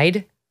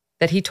denied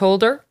that he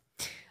told her.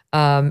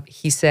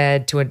 He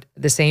said to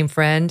the same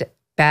friend,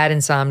 bad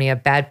insomnia,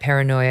 bad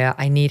paranoia.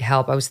 I need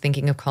help. I was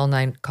thinking of calling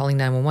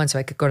 911 so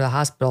I could go to the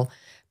hospital,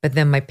 but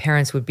then my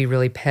parents would be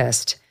really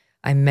pissed.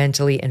 I'm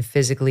mentally and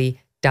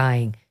physically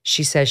dying.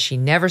 She says she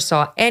never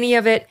saw any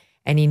of it,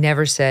 and he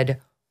never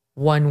said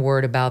one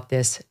word about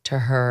this to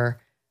her.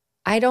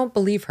 I don't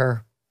believe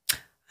her.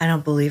 I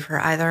don't believe her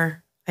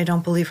either. I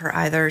don't believe her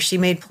either. She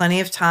made plenty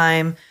of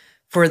time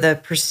for the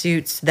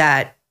pursuits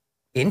that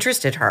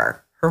interested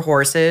her. Her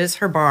horses,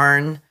 her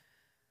barn,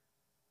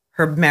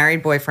 her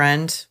married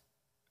boyfriend,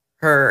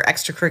 her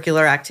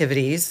extracurricular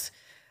activities.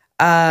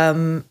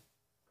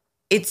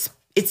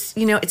 It's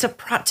you know,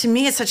 to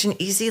me, it's such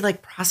an easy,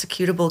 like,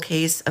 prosecutable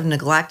case of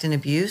neglect and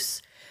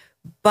abuse.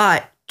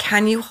 But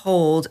can you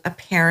hold a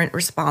parent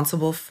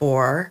responsible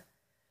for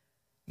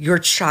your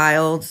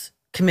child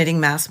committing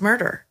mass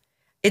murder?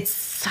 It's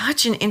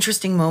such an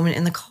interesting moment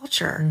in the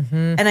culture.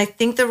 And I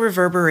think the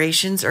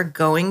reverberations are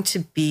going to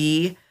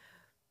be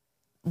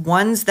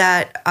ones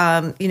that,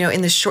 you know,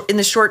 in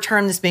the short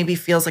term, this maybe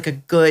feels like a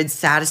good,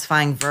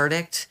 satisfying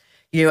verdict.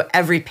 You know,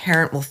 every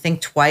parent will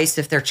think twice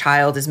if their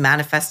child is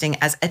manifesting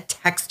as a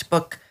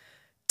textbook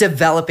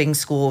developing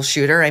school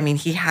shooter. I mean,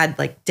 he had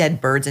like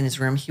dead birds in his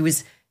room. He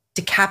was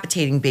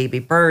decapitating baby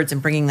birds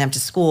and bringing them to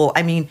school.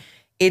 I mean,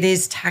 it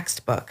is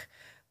textbook.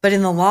 But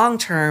in the long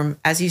term,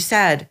 as you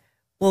said,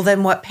 well,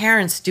 then what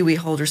parents do we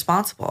hold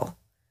responsible?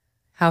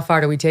 How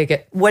far do we take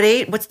it?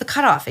 What's the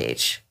cutoff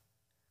age?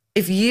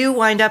 If you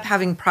wind up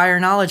having prior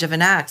knowledge of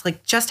an act,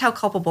 like, just how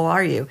culpable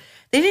are you?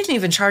 They didn't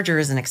even charge her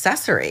as an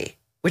accessory,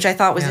 which I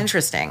thought was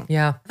interesting.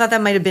 Yeah. I thought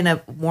that might have been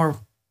a more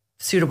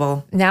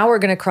suitable. Now we're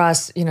going to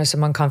cross, you know,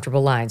 some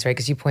uncomfortable lines, right?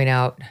 Because you point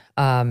out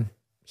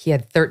he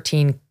had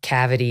 13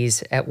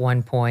 cavities at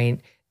one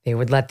point. They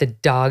would let the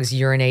dogs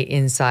urinate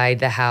inside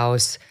the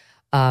house.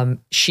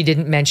 She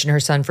didn't mention her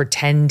son for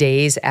 10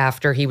 days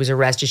after he was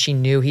arrested. She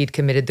knew he'd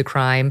committed the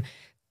crime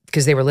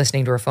because they were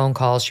listening to her phone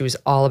calls. She was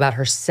all about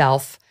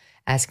herself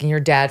asking your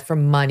dad for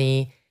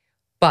money.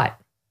 But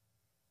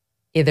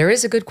there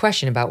is a good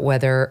question about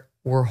whether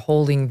we're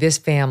holding this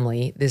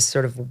family, this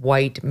sort of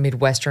white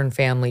Midwestern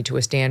family, to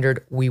a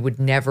standard we would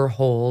never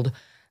hold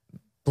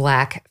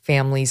Black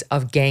families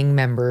of gang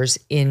members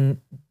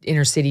in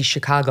inner city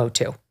Chicago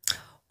to.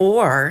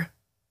 Or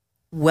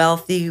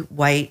wealthy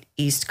white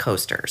East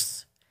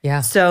Coasters.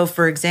 Yeah. So,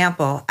 for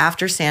example,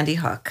 after Sandy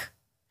Hook,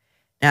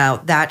 now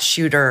that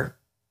shooter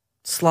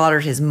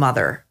slaughtered his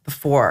mother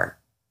before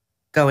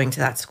going to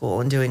that school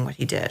and doing what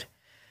he did.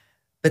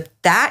 But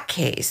that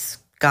case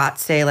got,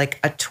 say, like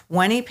a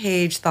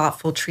 20-page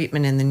thoughtful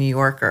treatment in the New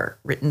Yorker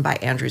written by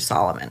Andrew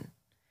Solomon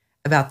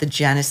about the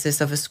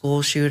genesis of a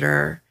school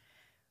shooter,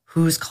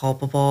 who's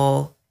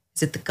culpable,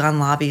 is it the gun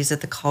lobby, is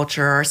it the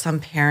culture, are some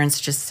parents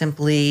just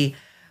simply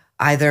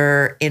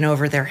either in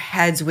over their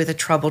heads with a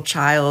troubled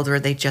child or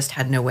they just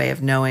had no way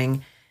of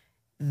knowing.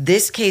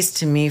 This case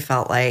to me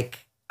felt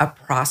like a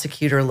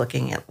prosecutor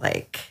looking at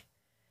like,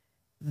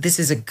 this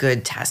is a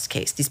good test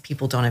case. These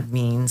people don't have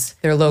means.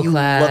 They're low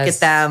class. Look at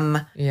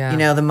them. Yeah. You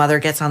know, the mother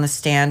gets on the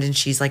stand and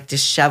she's like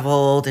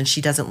disheveled and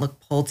she doesn't look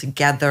pulled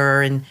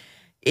together. And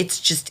it's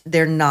just,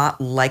 they're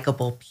not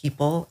likable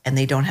people and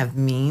they don't have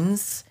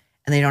means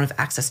and they don't have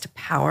access to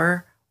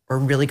power or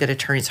really good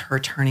attorneys. Her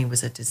attorney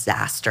was a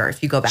disaster.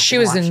 If you go back, she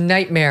was a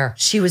nightmare.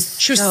 She was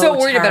so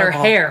worried about her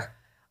hair.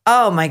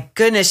 Oh my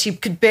goodness. She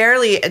could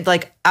barely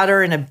like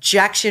utter an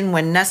objection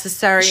when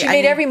necessary. She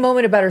made every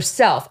moment about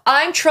herself.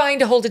 I'm trying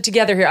to hold it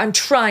together here. I'm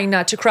trying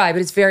not to cry,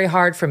 but it's very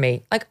hard for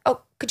me. Like,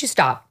 oh, could you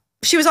stop?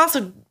 She was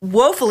also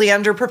woefully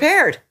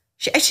underprepared.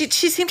 She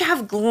seemed to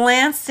have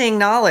glancing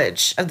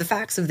knowledge of the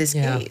facts of this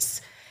case.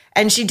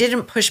 And she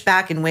didn't push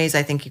back in ways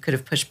I think you could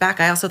have pushed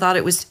back. I also thought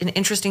it was an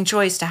interesting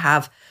choice to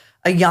have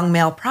a young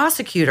male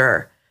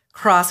prosecutor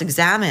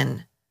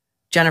cross-examine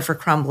Jennifer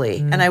Crumbly.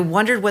 And I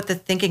wondered what the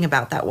thinking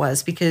about that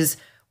was, because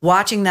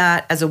watching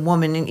that as a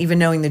woman and even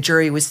knowing the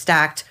jury was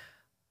stacked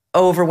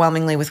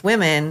overwhelmingly with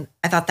women,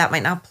 I thought that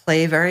might not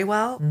play very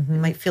well. It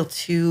might feel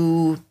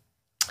too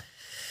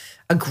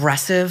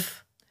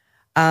aggressive.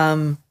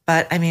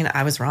 But I mean,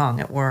 I was wrong.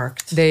 It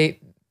worked. They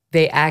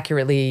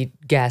accurately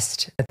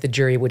guessed that the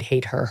jury would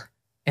hate her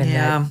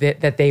and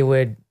that they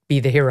would be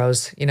the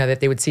heroes, you know,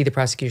 that they would see the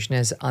prosecution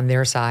as on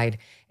their side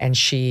and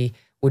she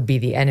would be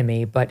the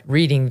enemy. But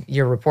reading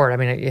your report, I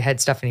mean, it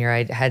had stuff in here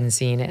I hadn't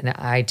seen. And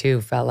I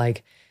too felt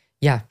like,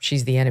 yeah,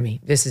 she's the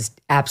enemy. This is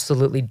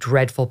absolutely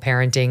dreadful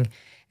parenting.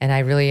 And I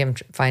really am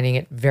finding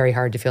it very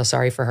hard to feel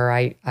sorry for her.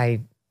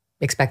 I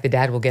expect the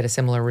dad will get a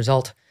similar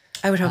result.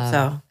 I would hope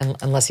so.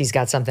 Unless he's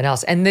got something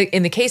else. And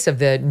in the case of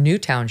the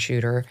Newtown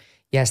shooter,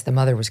 yes, the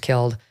mother was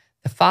killed.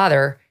 The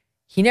father,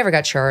 he never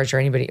got charged or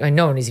anybody,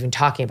 no one was even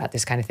talking about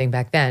this kind of thing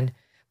back then.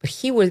 But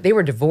they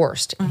were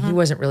divorced and he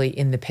wasn't really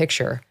in the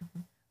picture,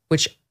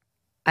 which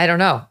I don't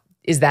know.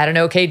 Is that an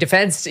okay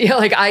defense? You know,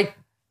 like I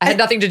had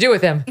nothing to do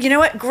with him. You know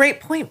what? Great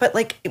point. But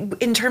like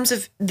in terms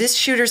of this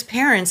shooter's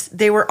parents,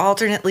 they were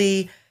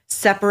alternately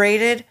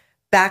separated,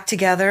 back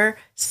together,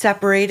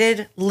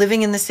 separated,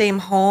 living in the same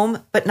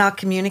home, but not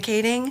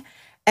communicating.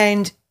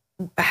 And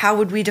how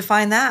would we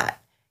define that?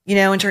 You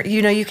know,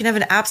 you can have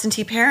an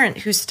absentee parent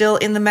who's still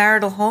in the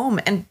marital home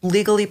and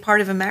legally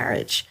part of a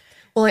marriage.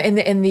 Well, and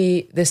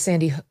the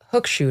Sandy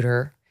Hook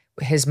shooter,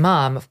 his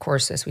mom, of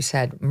course, as we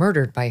said,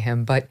 murdered by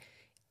him. But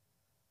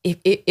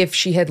if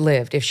she had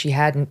lived, if she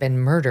hadn't been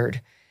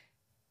murdered,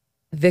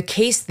 the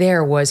case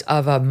there was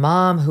of a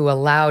mom who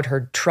allowed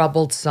her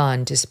troubled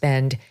son to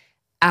spend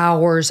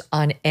hours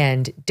on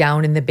end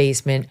down in the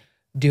basement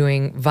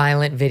doing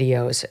violent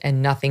videos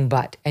and nothing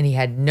but. And he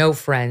had no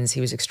friends.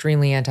 He was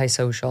extremely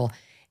antisocial.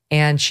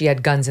 And she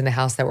had guns in the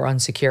house that were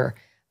unsecure.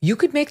 You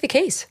could make the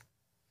case.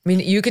 I mean,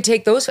 you could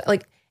take those,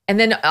 like, and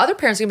then other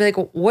parents can be like,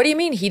 what do you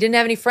mean? He didn't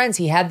have any friends.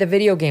 He had the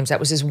video games.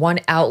 That was his one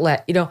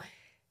outlet. You know,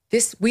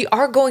 we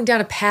are going down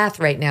a path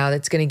right now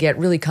that's going to get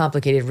really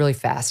complicated really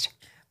fast.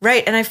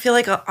 Right. And I feel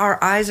like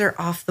our eyes are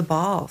off the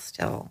ball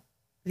still.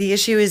 The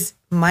issue is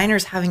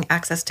minors having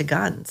access to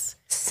guns.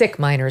 Sick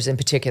minors in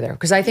particular.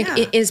 Because I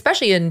think,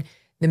 especially in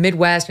the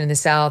Midwest and in the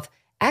South,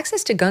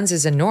 access to guns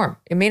is a norm.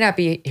 It may not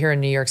be here in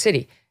New York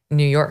City,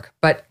 New York,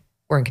 but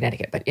we're in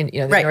Connecticut, but in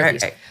the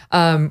Northeast.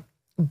 Right.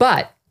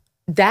 But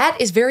that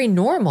is very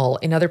normal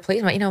in other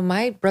places. You know,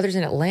 my brother's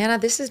in Atlanta.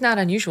 This is not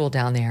unusual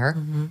down there.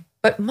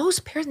 But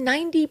most parents,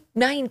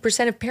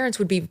 99% of parents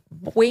would be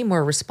way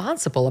more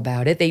responsible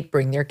about it. They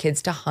bring their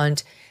kids to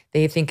hunt.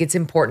 They think it's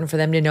important for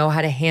them to know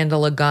how to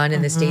handle a gun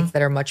in the states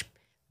that are much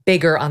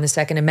bigger on the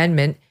Second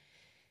Amendment,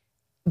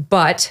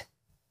 but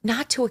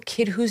not to a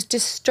kid who's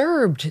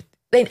disturbed.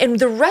 And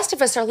the rest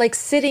of us are like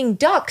sitting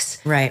ducks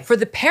for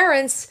the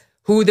parents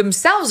who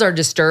themselves are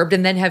disturbed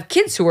and then have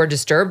kids who are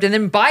disturbed and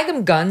then buy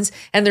them guns,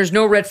 and there's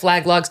no red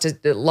flag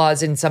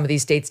laws in some of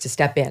these states to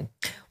step in.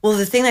 Well,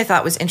 the thing I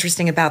thought was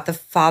interesting about the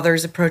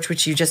father's approach,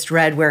 which you just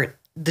read, where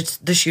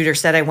the shooter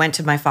said, I went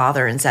to my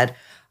father and said,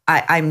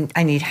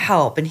 I need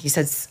help. And he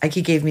said,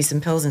 he gave me some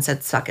pills and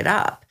said, suck it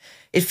up.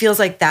 It feels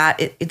like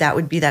that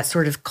would be that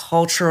sort of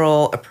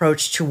cultural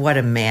approach to what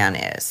a man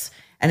is.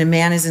 And a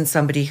man isn't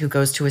somebody who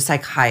goes to a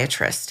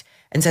psychiatrist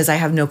and says, I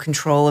have no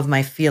control of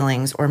my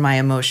feelings or my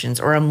emotions,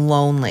 or I'm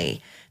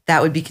lonely,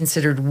 that would be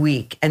considered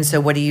weak. And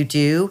so what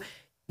do?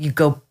 You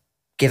go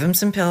give him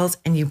some pills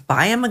and you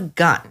buy him a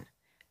gun,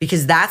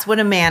 because that's what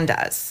a man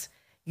does.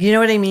 You know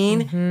what I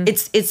mean? Mm-hmm.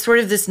 It's sort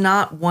of this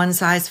not one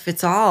size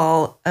fits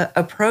all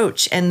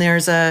approach. And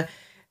there's an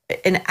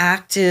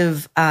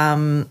active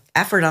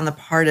effort on the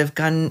part of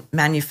gun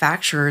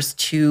manufacturers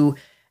to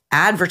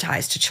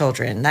advertise to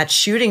children that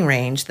shooting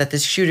range that the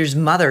shooter's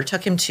mother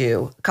took him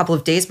to a couple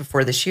of days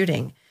before the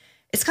shooting.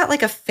 It's got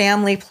like a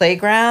family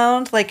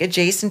playground like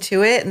adjacent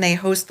to it, and they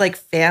host like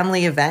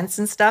family events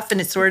and stuff. And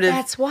it's sort of,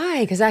 that's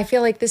why, because I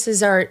feel like this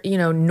is our,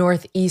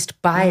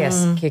 Northeast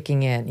bias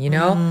kicking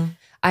in,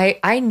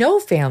 I know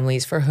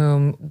families for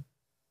whom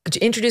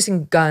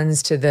introducing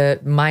guns to the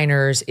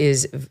minors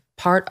is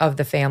part of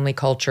the family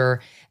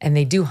culture, and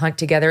they do hunt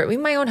together. I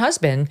mean, my own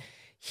husband,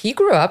 he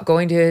grew up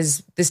going to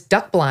this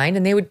duck blind,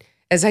 and they would,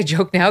 as I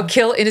joke now,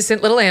 kill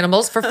innocent little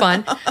animals for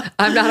fun.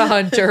 I'm not a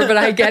hunter, but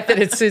I get that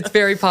it's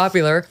very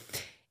popular.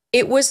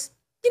 It was,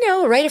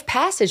 a rite of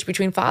passage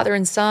between father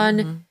and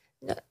son.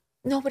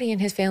 Nobody in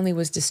his family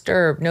was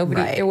disturbed.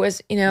 Nobody, there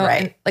was,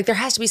 and, like, there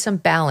has to be some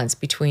balance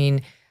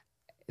between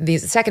the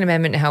Second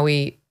Amendment and how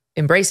we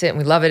embrace it and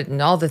we love it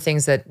and all the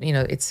things that,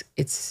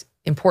 its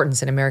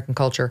importance in American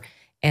culture,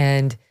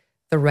 and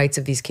the rights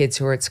of these kids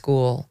who are at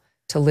school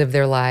to live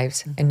their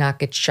lives and not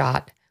get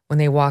shot when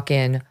they walk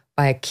in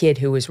by a kid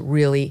who was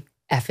really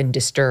effing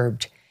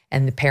disturbed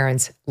and the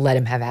parents let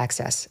him have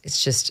access.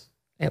 It's just,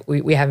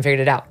 we haven't figured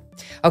it out.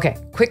 Okay,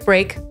 quick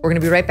break. We're going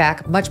to be right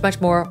back. Much, much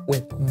more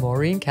with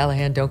Maureen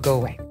Callahan. Don't go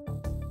away.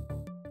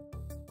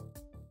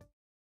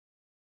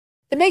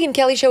 The Megyn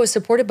Kelly Show is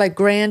supported by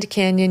Grand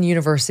Canyon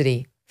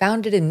University.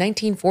 Founded in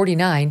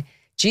 1949,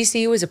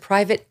 GCU is a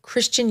private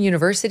Christian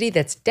university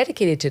that's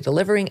dedicated to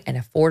delivering an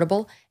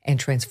affordable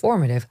and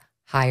transformative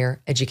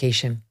higher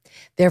education.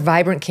 Their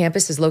vibrant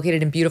campus is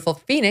located in beautiful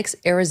Phoenix,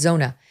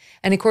 Arizona,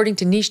 and according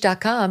to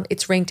niche.com,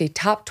 it's ranked a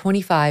top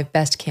 25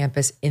 best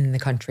campus in the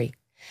country.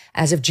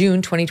 As of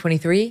June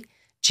 2023,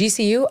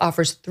 GCU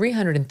offers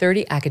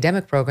 330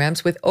 academic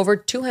programs with over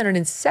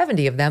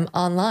 270 of them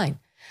online,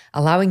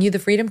 allowing you the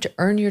freedom to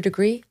earn your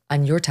degree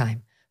on your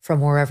time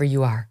from wherever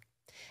you are.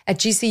 At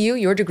GCU,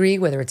 your degree,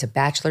 whether it's a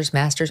bachelor's,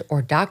 master's,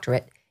 or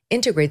doctorate,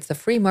 integrates the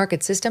free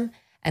market system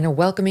and a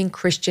welcoming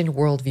Christian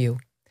worldview.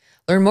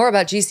 Learn more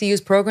about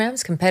GCU's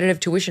programs, competitive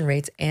tuition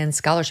rates, and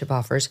scholarship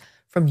offers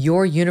from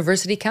your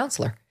university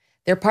counselor.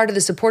 They're part of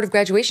the supportive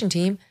graduation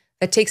team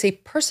that takes a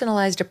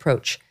personalized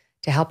approach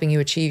to helping you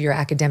achieve your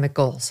academic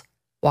goals,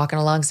 walking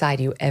alongside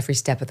you every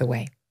step of the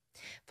way.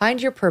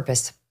 Find your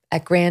purpose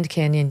at Grand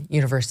Canyon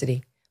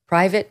University.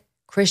 Private,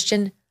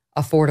 Christian,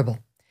 affordable.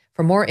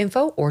 For more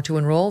info or to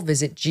enroll,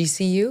 visit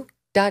gcu.edu.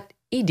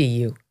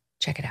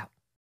 Check it out.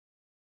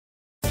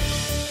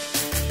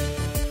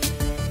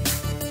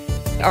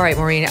 All right,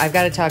 Maureen, I've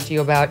got to talk to you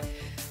about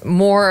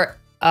more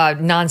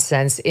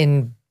nonsense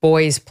in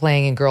boys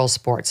playing in girls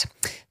sports.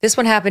 This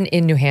one happened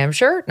in New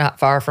Hampshire, not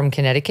far from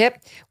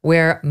Connecticut,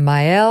 where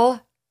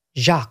Maëlle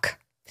Jacques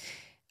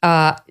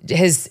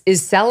is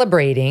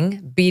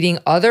celebrating beating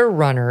other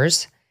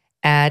runners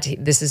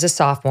this is a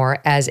sophomore,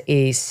 as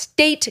a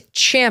state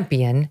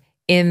champion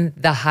in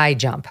the high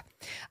jump.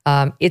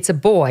 It's a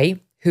boy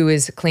who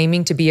is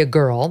claiming to be a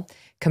girl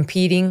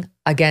competing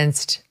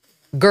against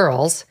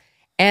girls.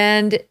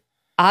 And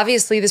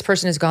obviously this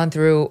person has gone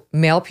through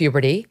male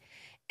puberty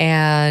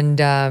and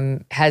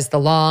has the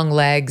long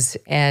legs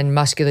and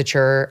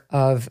musculature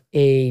of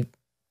a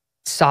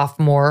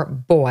sophomore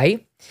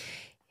boy.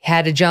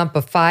 Had a jump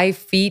of 5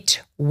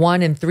 feet,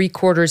 1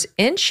 3/4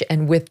 inch.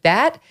 And with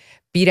that,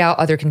 beat out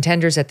other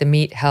contenders at the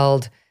meet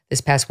held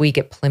this past week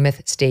at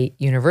Plymouth State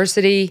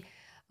University.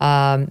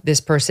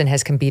 This person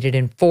has competed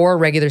in 4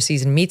 regular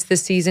season meets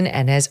this season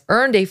and has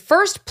earned a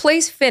first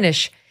place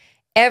finish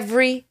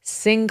every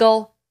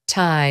single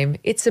time.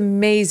 It's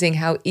amazing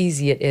how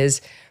easy it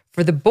is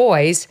for the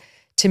boys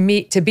to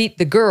beat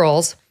the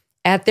girls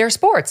at their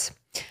sports.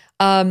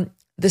 The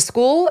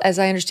school, as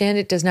I understand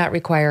it, does not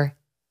require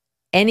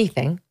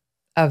anything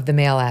of the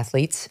male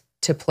athletes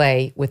to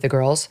play with the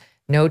girls.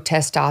 No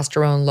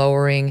testosterone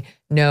lowering.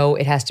 No,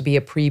 it has to be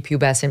a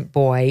prepubescent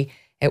boy,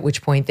 at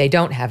which point they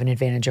don't have an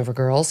advantage over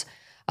girls.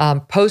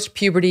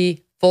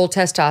 Post-puberty, full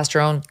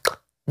testosterone,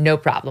 no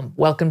problem.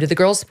 Welcome to the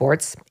girls'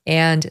 sports.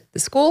 And the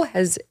school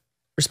has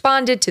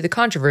responded to the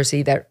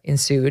controversy that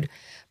ensued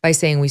by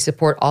saying, we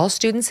support all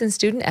students and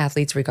student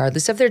athletes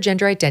regardless of their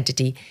gender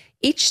identity.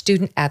 Each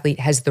student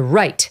athlete has the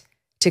right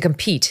to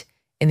compete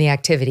in the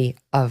activity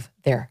of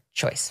their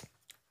choice.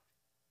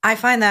 I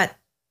find that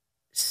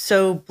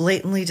so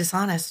blatantly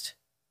dishonest.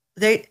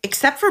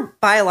 Except for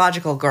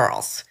biological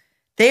girls,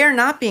 they are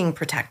not being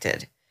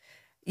protected.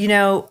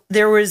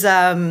 There was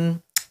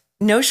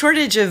no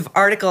shortage of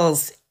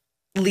articles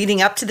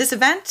leading up to this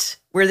event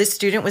where this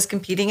student was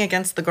competing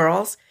against the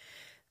girls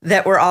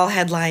that were all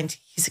headlined,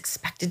 this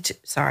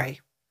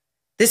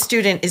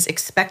student is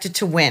expected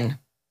to win.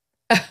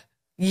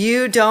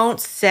 You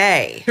don't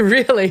say.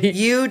 Really?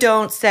 You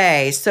don't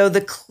say. So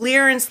the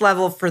clearance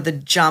level for the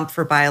jump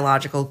for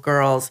biological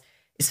girls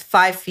is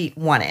 5 feet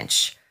 1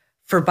 inch.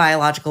 For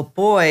biological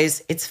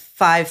boys, it's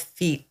 5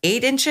 feet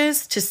 8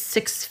 inches to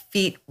 6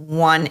 feet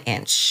 1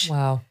 inch.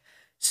 Wow.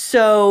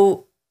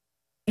 So,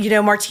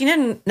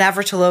 Martina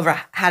Navratilova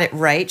had it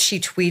right.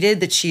 She tweeted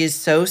that she is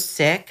so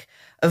sick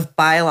of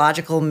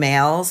biological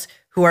males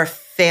who are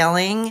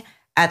failing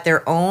at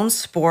their own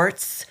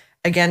sports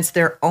against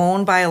their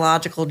own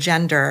biological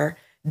gender,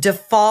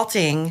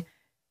 defaulting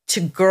to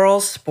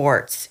girls'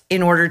 sports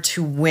in order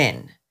to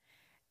win.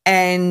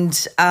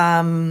 And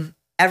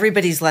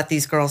everybody's let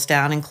these girls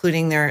down,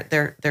 including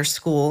their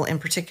school in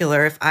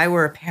particular. If I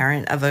were a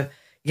parent of a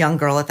young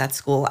girl at that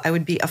school, I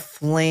would be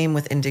aflame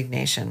with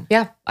indignation.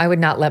 Yeah, I would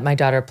not let my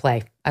daughter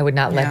play. I would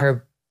not let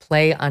her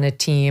play on a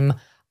team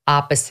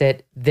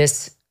opposite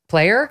this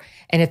player.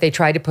 And if they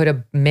tried to put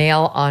a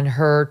male on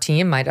her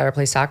team, my daughter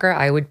plays soccer,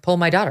 I would pull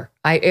my daughter.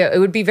 It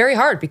would be very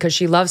hard because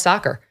she loves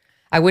soccer.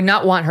 I would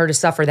not want her to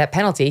suffer that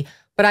penalty,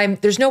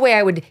 but there's no way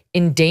I would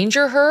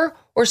endanger her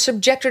or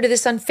subject her to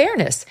this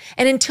unfairness.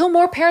 And until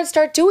more parents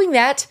start doing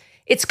that,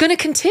 it's going to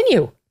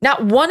continue.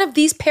 Not one of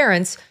these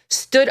parents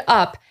stood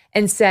up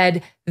and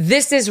said,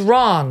 this is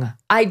wrong.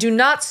 I do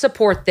not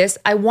support this.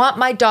 I want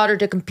my daughter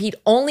to compete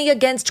only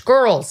against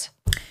girls.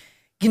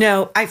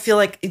 I feel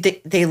like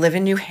they live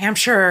in New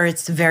Hampshire.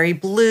 It's very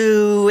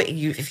blue.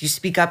 If you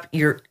speak up,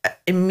 you're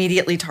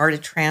immediately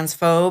targeted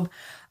transphobe.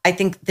 I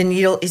think the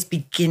needle is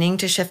beginning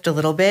to shift a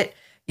little bit.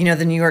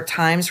 The New York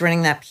Times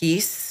running that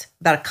piece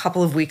about a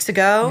couple of weeks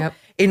ago,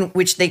 in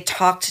which they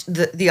talked,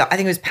 I think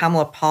it was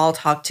Pamela Paul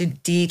talked to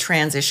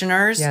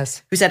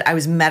detransitioners who said, I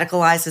was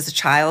medicalized as a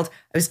child.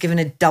 I was given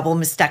a double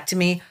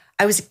mastectomy.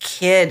 I was a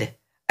kid.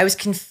 I was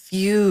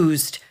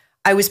confused.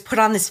 I was put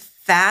on this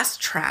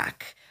fast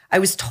track. I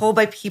was told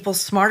by people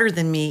smarter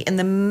than me in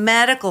the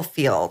medical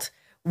field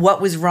what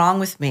was wrong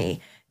with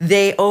me.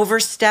 They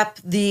overstep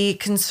the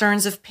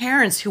concerns of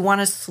parents who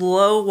want to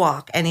slow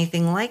walk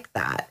anything like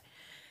that.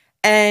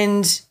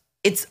 And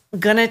it's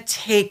going to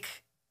take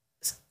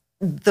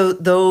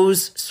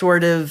those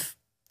sort of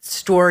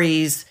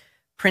stories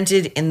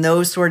printed in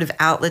those sort of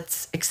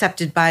outlets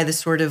accepted by the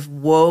sort of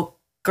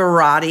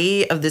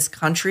wokerati of this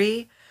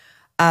country,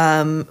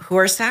 who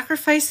are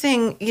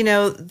sacrificing,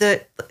 your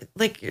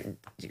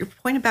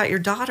point about your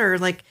daughter,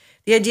 like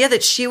the idea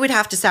that she would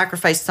have to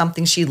sacrifice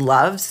something she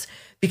loves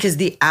because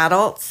the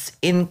adults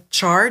in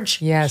charge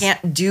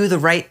can't do the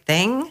right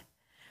thing.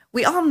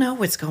 We all know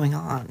what's going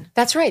on.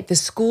 That's right. The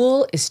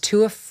school is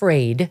too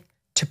afraid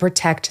to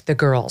protect the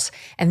girls.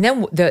 And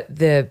then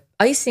the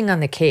icing on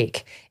the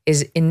cake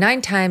is in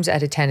 9 times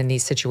out of 10 in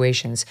these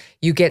situations,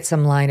 you get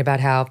some line about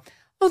how,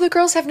 the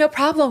girls have no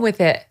problem with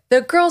it.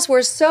 The girls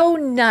were so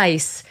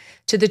nice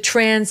to the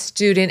trans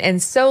student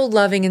and so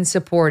loving and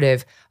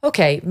supportive.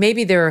 Okay,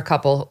 maybe there are a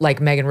couple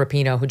like Megan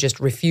Rapinoe who just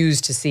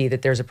refuse to see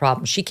that there's a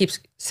problem. She keeps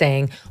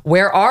saying,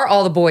 where are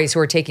all the boys who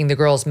are taking the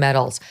girls'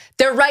 medals?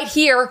 They're right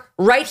here,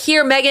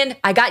 Megan.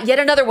 I got yet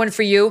another one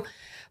for you.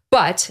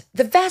 But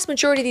the vast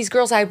majority of these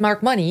girls, I'd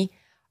mark money,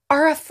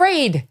 are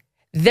afraid.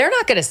 They're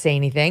not going to say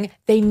anything.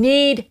 They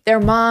need their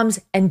moms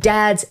and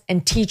dads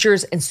and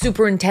teachers and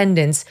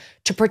superintendents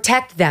to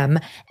protect them.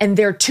 And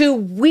they're too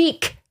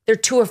weak. They're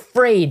too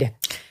afraid.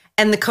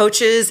 And the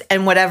coaches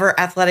and whatever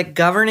athletic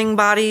governing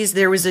bodies,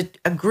 there was a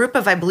group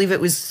of, I believe it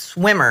was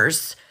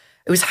swimmers.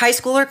 It was high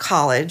school or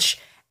college.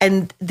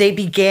 And they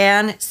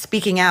began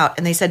speaking out.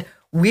 And they said,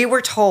 we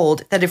were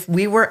told that if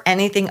we were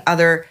anything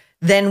other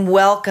than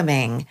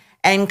welcoming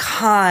and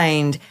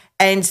kind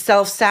and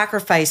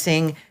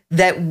self-sacrificing,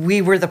 that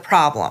we were the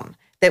problem,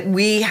 that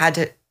we had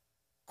to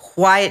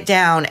quiet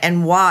down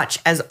and watch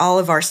as all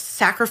of our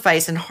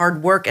sacrifice and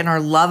hard work and our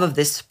love of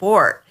this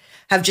sport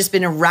have just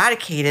been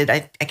eradicated.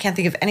 I can't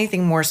think of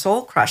anything more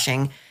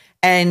soul-crushing.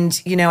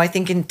 And, I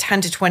think in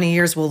 10 to 20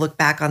 years, we'll look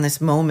back on this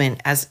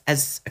moment as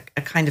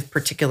a kind of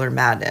particular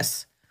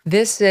madness.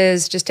 This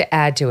is, just to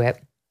add to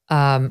it,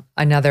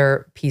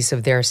 another piece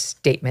of their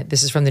statement.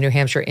 This is from the New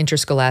Hampshire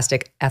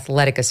Interscholastic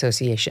Athletic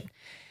Association.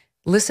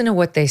 Listen to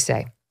what they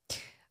say.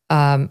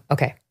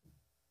 Okay.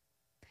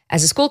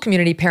 As a school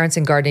community, parents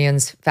and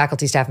guardians,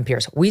 faculty, staff, and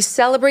peers, we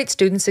celebrate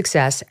student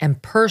success and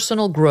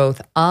personal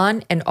growth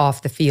on and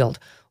off the field.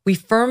 We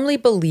firmly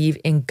believe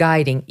in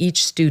guiding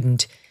each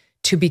student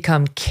to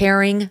become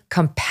caring,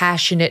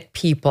 compassionate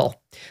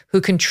people who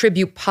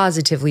contribute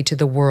positively to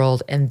the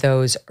world and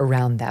those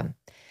around them.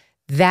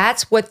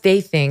 That's what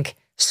they think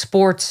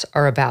sports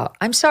are about.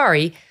 I'm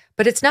sorry,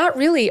 but it's not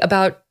really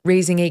about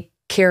raising a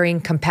caring,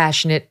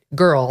 compassionate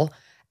girl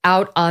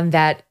out on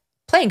that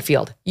playing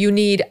field. You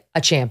need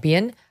a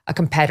champion, a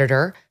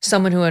competitor,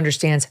 someone who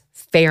understands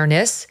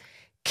fairness.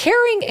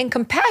 Caring and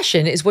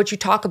compassion is what you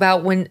talk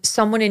about when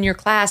someone in your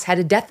class had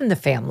a death in the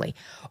family,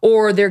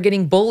 or they're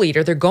getting bullied,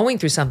 or they're going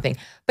through something.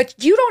 But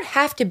you don't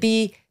have to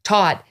be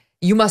taught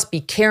you must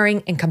be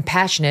caring and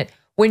compassionate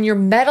when your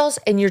medals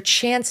and your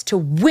chance to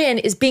win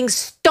is being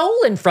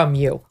stolen from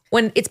you,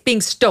 when it's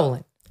being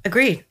stolen.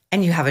 Agreed.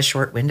 And you have a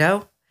short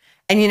window.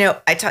 And, you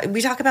know,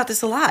 we talk about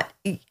this a lot.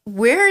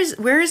 Where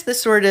is the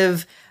sort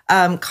of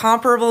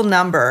comparable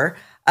number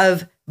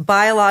of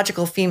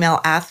biological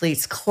female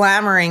athletes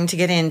clamoring to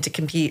get in to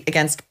compete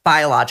against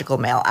biological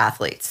male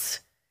athletes?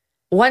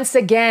 Once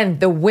again,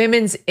 the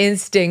women's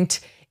instinct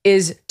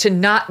is to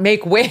not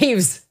make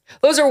waves.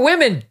 Those are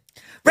women.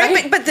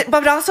 Right,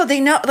 but also they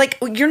know, like,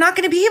 you're not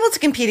going to be able to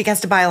compete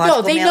against a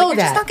biological male. No, they know You're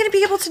that. just not going to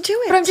be able to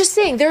do it. But I'm just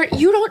saying,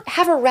 you don't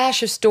have a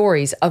rash of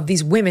stories of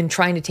these women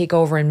trying to take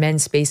over in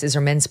men's spaces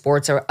or men's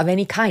sports or of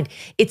any kind.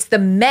 It's the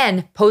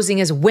men posing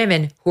as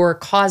women who are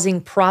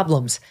causing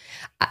problems.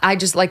 I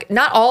just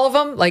not all of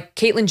them. Like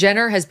Caitlyn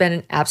Jenner has been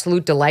an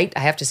absolute delight,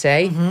 I have to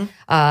say. Mm-hmm.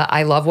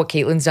 I love what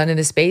Caitlyn's done in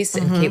this space,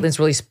 and Caitlyn's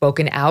really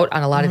spoken out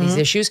on a lot of these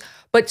issues.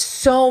 But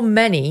so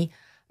many.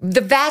 The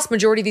vast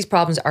majority of these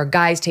problems are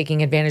guys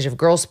taking advantage of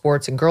girls'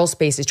 sports and girls'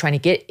 spaces, trying to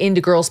get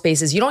into girls'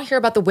 spaces. You don't hear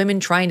about the women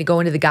trying to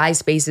go into the guys'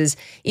 spaces,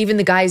 even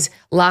the guys'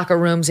 locker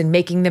rooms, and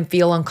making them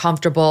feel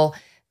uncomfortable.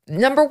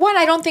 Number one,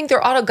 I don't think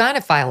they're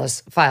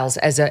autogynephiles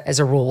as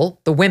a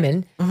rule. The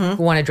women who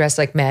want to dress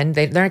like men,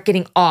 they're not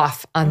getting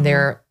off on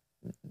their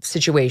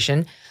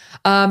situation.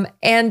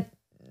 And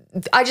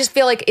I just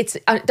feel like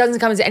it doesn't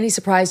come as any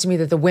surprise to me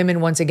that the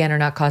women, once again, are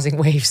not causing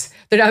waves.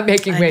 They're not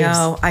making waves.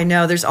 I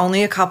know. There's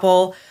only a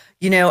couple.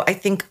 You know, I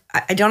think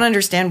I don't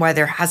understand why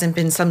there hasn't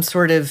been some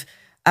sort of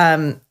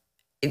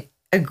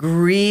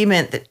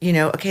agreement that, you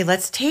know, okay,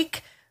 let's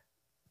take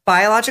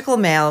biological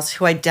males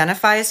who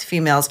identify as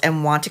females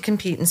and want to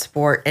compete in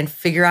sport and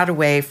figure out a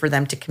way for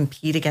them to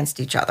compete against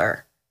each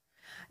other.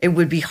 It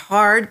would be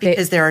hard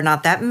because there are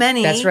not that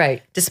many. That's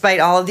right. Despite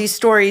all of these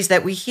stories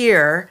that we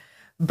hear.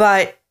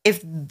 But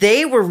if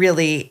they were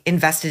really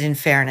invested in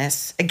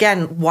fairness,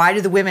 again, why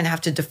do the women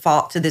have to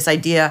default to this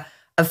idea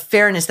of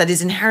fairness that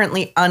is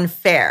inherently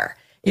unfair?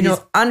 It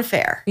is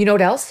unfair. You know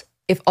what else?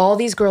 If all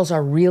these girls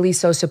are really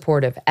so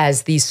supportive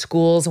as these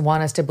schools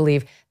want us to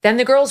believe, then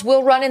the girls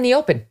will run in the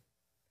open.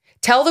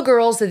 Tell the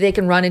girls that they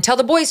can run, and tell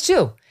the boys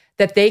too,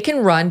 that they can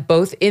run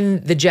both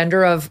in the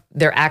gender of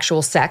their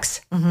actual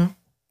sex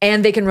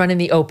and they can run in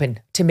the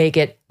open to make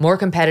it more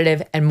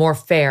competitive and more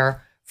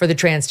fair for the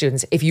trans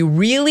students. If you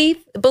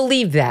really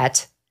believe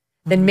that,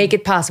 then make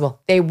it possible.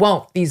 They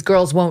won't. These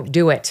girls won't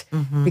do it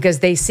because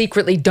they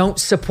secretly don't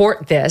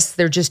support this.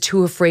 They're just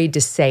too afraid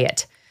to say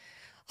it.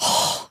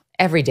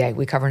 Every day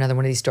we cover another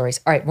one of these stories.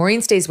 All right,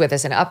 Maureen stays with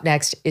us, and up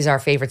next is our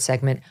favorite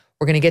segment.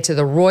 We're going to get to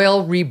the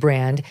royal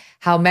rebrand,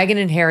 how Meghan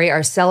and Harry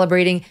are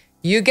celebrating,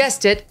 you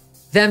guessed it,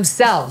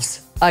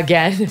 themselves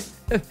again.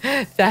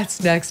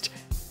 That's next.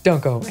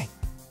 Don't go away.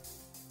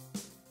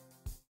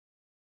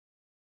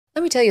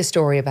 Let me tell you a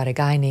story about a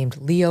guy named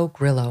Leo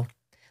Grillo.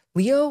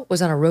 Leo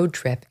was on a road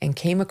trip and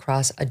came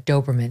across a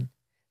Doberman.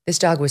 This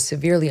dog was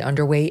severely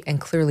underweight and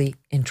clearly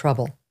in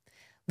trouble.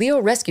 Leo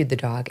rescued the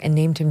dog and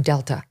named him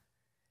Delta.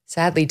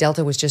 Sadly,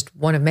 Delta was just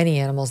one of many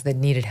animals that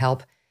needed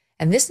help,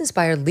 and this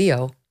inspired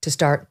Leo to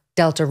start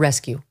Delta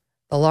Rescue,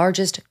 the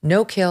largest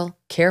no-kill,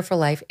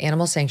 care-for-life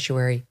animal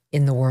sanctuary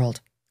in the world.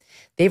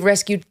 They've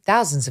rescued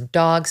thousands of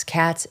dogs,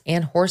 cats,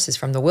 and horses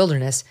from the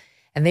wilderness,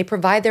 and they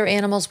provide their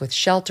animals with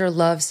shelter,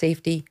 love,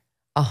 safety,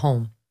 a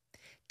home.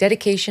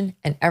 Dedication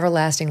and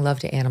everlasting love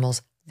to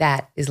animals,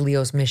 that is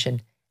Leo's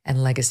mission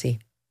and legacy.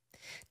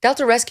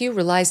 Delta Rescue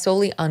relies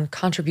solely on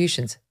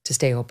contributions to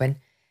stay open,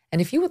 and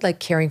if you would like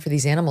caring for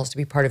these animals to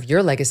be part of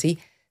your legacy,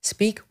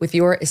 speak with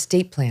your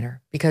estate planner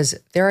because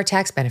there are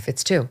tax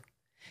benefits too.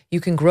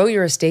 You can grow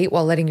your estate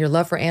while letting your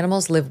love for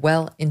animals live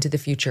well into the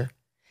future.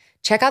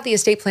 Check out the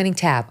estate planning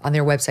tab on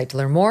their website to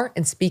learn more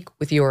and speak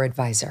with your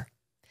advisor.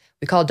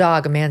 We call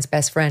dog a man's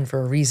best friend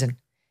for a reason.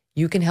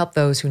 You can help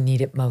those who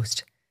need it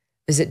most.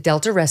 Visit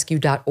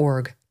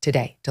deltarescue.org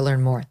today to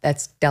learn more.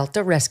 That's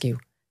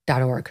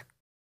deltarescue.org.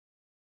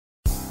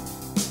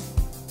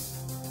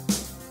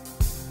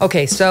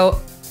 Okay,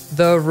 so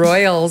the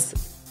royals,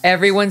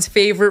 everyone's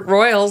favorite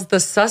royals, the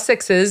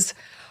Sussexes,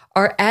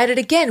 are at it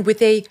again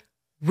with a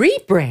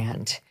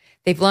rebrand.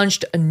 They've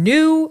launched a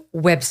new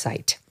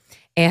website.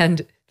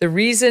 And the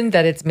reason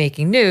that it's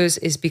making news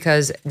is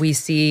because we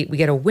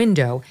get a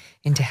window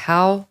into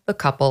how the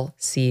couple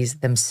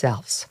sees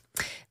themselves.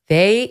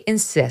 They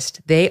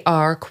insist they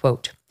are,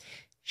 quote,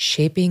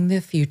 shaping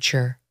the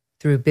future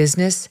through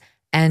business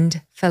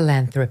and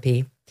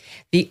philanthropy.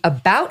 The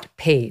About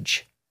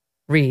page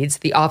reads,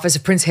 the office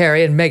of Prince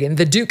Harry and Meghan,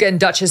 the Duke and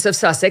Duchess of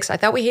Sussex. I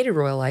thought we hated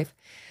royal life.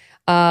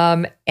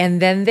 And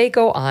then they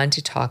go on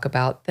to talk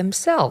about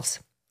themselves.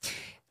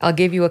 I'll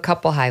give you a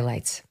couple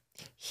highlights.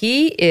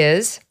 He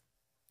is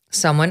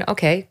someone,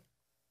 okay,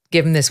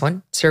 give him this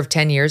one, served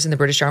 10 years in the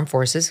British Armed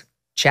Forces,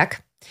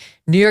 check.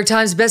 New York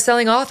Times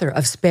bestselling author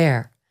of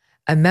Spare,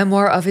 a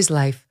memoir of his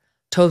life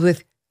told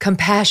with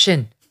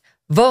compassion,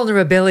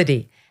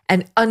 vulnerability,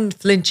 and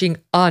unflinching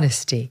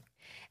honesty.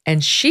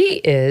 And she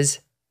is,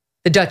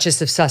 the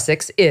Duchess of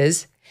Sussex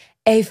is,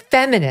 a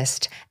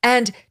feminist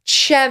and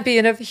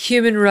champion of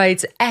human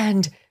rights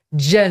and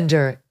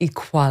gender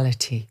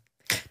equality.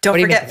 Don't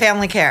forget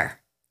family care.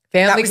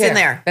 Family that was care. in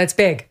there. That's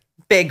big.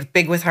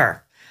 Big with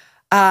her.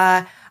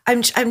 I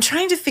I'm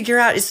trying to figure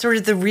out, it's sort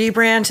of the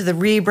rebrand to the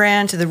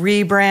rebrand to the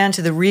rebrand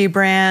to the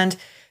rebrand.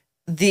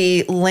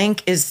 The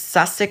link is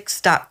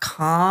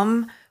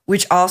sussex.com,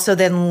 which also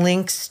then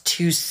links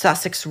to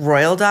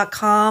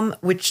sussexroyal.com,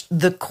 which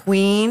the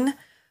Queen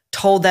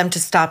told them to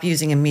stop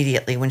using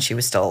immediately when she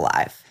was still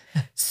alive.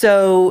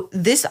 So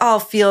this all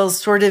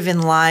feels sort of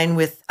in line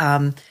with,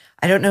 I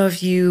don't know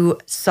if you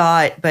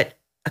saw it, but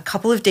a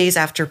couple of days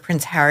after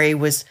Prince Harry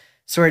was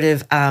sort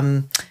of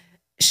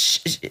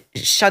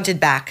shunted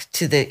back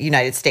to the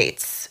United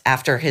States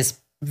after his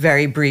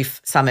very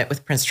brief summit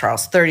with Prince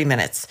Charles, 30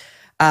 minutes,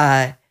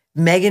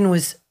 Meghan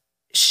was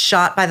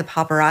shot by the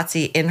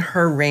paparazzi in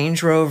her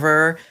Range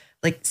Rover,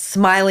 like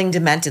smiling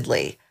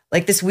dementedly.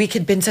 Like this week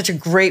had been such a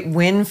great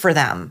win for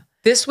them.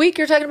 This week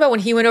you're talking about when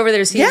he went over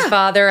there to see his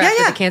father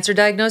after the cancer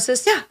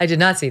diagnosis? Yeah. I did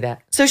not see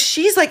that. So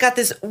she's like got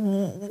this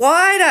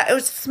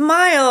wide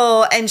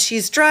smile and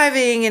she's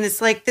driving and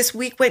it's like this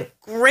week went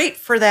great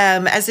for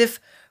them, as if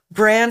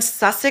Brand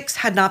Sussex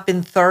had not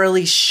been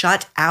thoroughly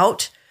shut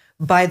out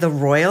by the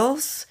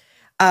royals.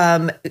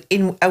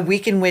 In a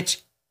week in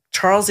which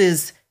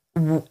Charles's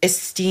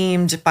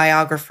esteemed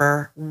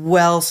biographer,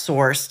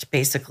 well-sourced,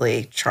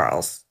 basically,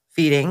 Charles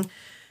Feeding,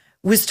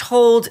 was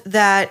told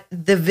that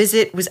the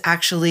visit was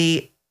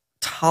actually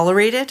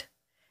tolerated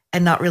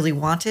and not really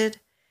wanted,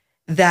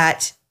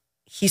 that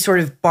he sort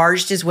of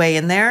barged his way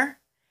in there,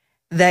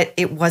 that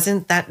it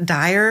wasn't that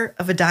dire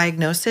of a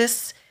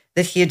diagnosis,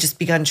 that he had just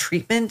begun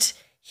treatment.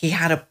 He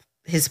had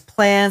his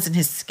plans and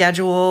his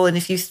schedule. And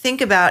if you think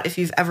about, if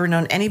you've ever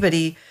known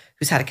anybody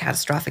who's had a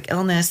catastrophic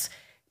illness,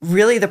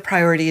 really the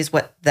priority is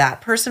what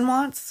that person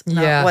wants,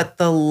 not what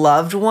the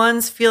loved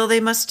ones feel they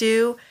must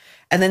do.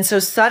 And then so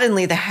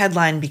suddenly the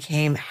headline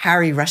became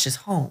Harry rushes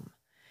home.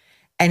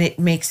 And it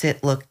makes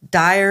it look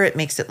dire. It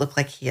makes it look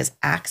like he has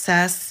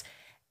access.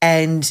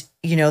 And,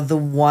 you know, the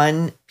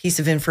one piece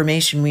of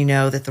information we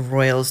know that the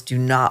royals do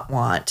not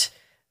want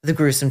the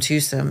gruesome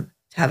twosome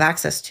to have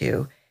access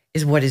to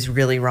is what is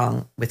really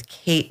wrong with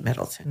Kate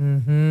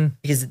Middleton.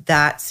 Because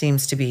that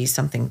seems to be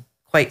something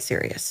quite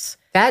serious.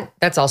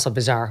 That's also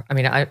bizarre. I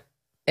mean,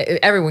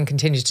 everyone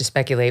continues to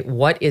speculate.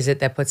 What is it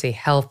that puts a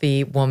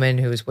healthy woman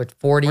who's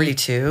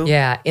 42?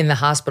 Yeah, in the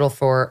hospital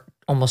for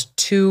almost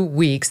 2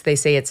 weeks. They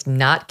say it's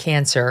not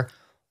cancer.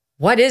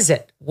 What is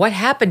it? What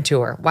happened to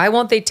her? Why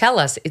won't they tell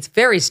us? It's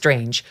very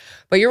strange.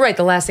 But you're right.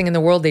 The last thing in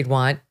the world they'd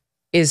want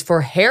is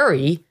for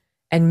Harry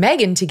and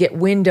Meghan to get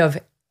wind of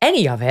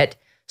any of it.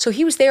 So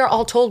he was there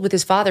all told with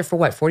his father for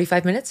what,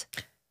 45 minutes?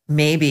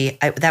 Maybe.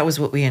 That was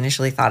what we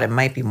initially thought. It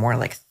might be more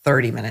like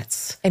 30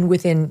 minutes. And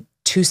within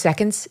 2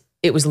 seconds,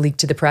 it was leaked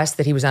to the press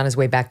that he was on his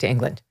way back to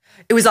England.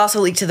 It was also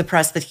leaked to the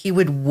press that he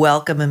would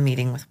welcome a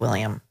meeting with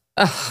William.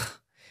 Ugh,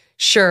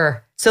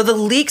 sure. So the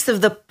leaks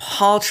of the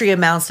paltry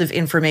amounts of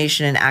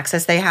information and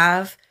access they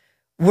have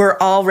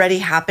were already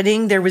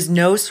happening. There was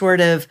no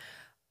sort of,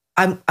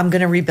 I'm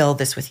going to rebuild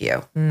this with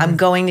you.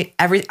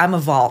 I'm a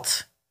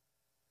vault.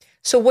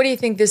 So what do you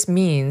think this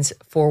means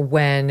for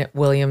when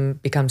William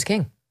becomes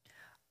king?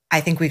 I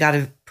think we got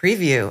a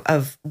preview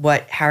of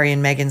what Harry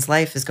and Meghan's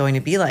life is going to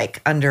be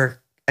like under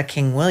a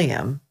King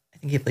William. I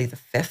think he'll be the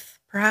 5th,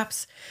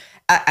 perhaps.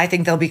 I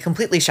think they'll be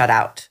completely shut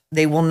out.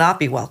 They will not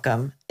be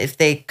welcome. If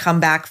they come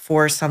back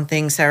for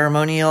something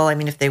ceremonial, I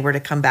mean, if they were to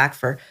come back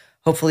for,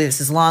 hopefully this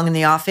is long in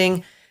the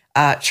offing,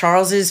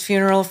 Charles's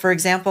funeral, for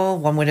example,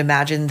 one would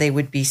imagine they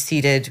would be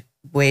seated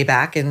way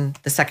back in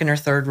the 2nd or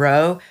 3rd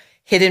row,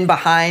 hidden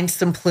behind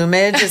some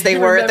plumage as they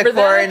were at the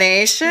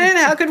coronation.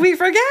 How could we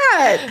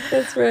forget?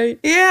 That's right.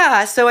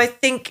 Yeah. So I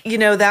think, you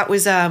know, that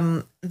was,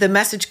 the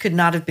message could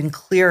not have been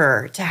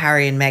clearer to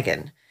Harry and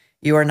Meghan.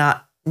 You are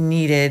not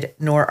needed,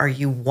 nor are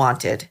you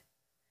wanted.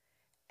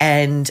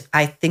 And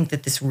I think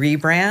that this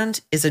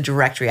rebrand is a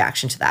direct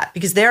reaction to that,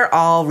 because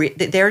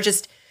they're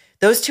just,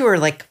 those two are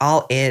like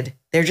all id.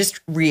 They're just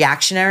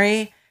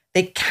reactionary.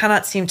 They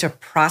cannot seem to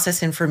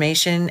process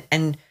information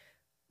and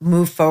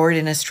move forward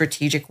in a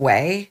strategic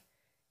way.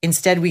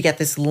 Instead, we get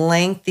this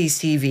lengthy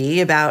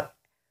CV about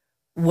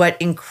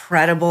what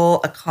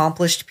incredible,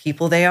 accomplished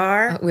people they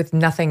are. With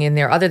nothing in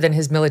there other than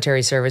his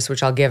military service,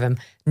 which I'll give him.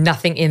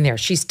 Nothing in there.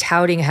 She's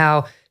touting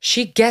how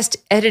she guest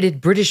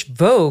edited British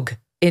Vogue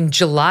in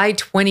July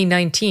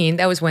 2019.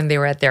 That was when they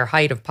were at their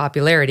height of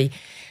popularity,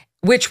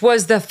 which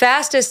was the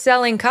fastest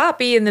selling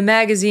copy in the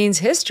magazine's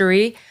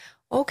history.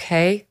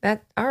 Okay,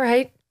 all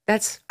right.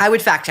 I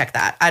would fact check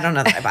that. I don't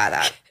know that I buy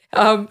that.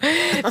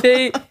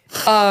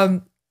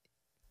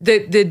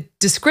 The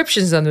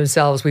descriptions on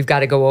themselves we've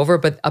got to go over,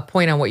 but a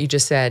point on what you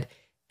just said.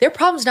 Their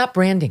problem's not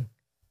branding.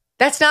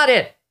 That's not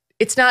it.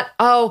 It's not,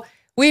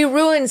 we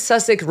ruined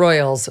Sussex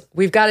Royals.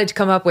 We've got to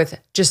come up with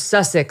just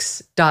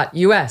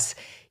sussex.us.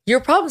 Your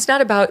problem's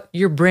not about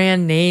your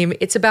brand name.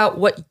 It's about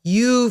what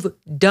you've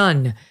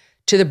done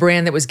to the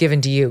brand that was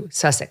given to you,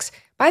 Sussex.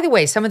 By the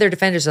way, some of their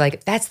defenders are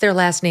like, that's their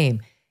last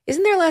name.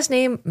 Isn't their last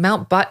name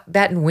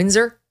Mountbatten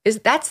Windsor?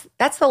 That's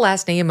the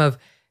last name of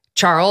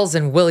Charles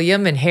and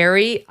William and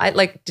Harry.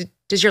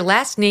 Does your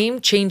last name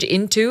change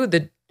into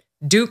the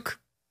Duke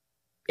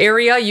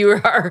area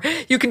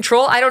you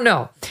control? I don't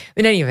know.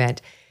 In any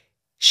event,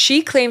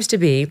 She claims to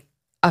be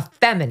a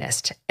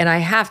feminist. And I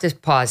have to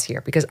pause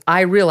here because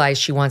I realize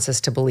she wants us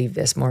to believe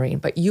this, Maureen,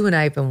 but you and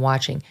I have been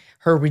watching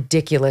her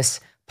ridiculous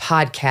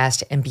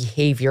podcast and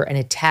behavior and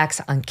attacks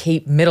on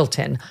Kate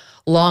Middleton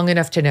long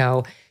enough to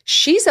know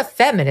she's a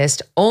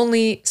feminist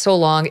only so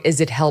long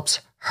as it helps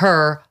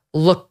her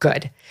look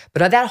good.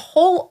 But that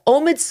whole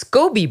Omid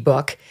Scobie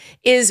book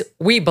is,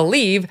 we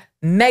believe,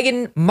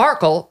 Meghan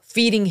Markle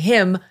feeding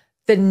him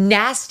the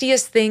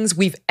nastiest things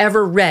we've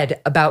ever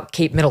read about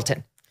Kate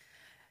Middleton.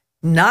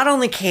 Not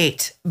only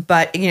Kate,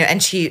 but, you know,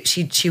 and she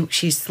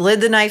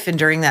slid the knife in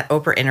during that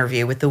Oprah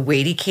interview with the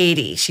weighty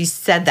Katie. She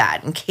said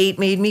that, and Kate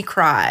made me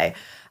cry.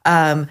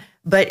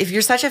 But if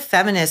you're such a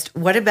feminist,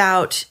 what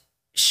about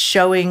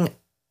showing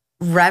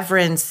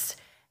reverence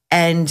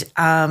and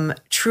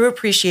true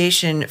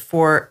appreciation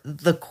for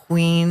the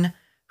queen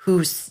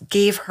who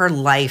gave her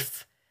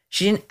life?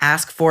 She didn't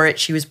ask for it.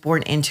 She was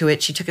born into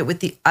it. She took it with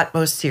the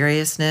utmost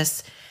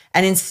seriousness.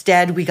 And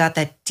instead, we got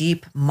that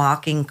deep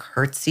mocking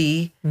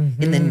curtsy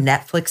in the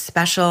Netflix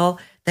special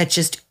that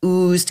just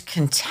oozed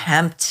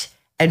contempt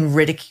and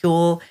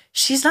ridicule.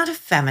 She's not a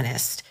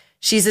feminist.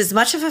 She's as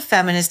much of a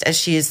feminist as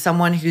she is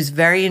someone who's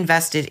very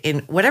invested in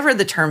whatever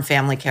the term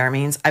family care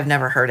means. I've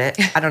never heard it.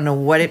 I don't know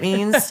what it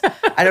means.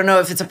 I don't know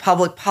if it's a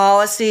public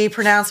policy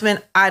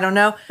pronouncement. I don't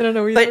know. I don't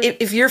know either. But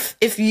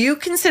if you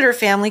consider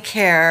family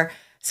care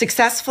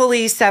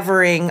successfully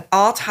severing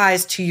all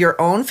ties to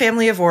your own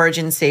family of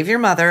origin, save your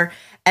mother,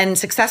 and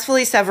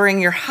successfully severing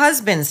your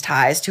husband's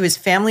ties to his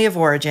family of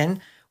origin,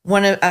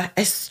 a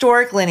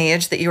historic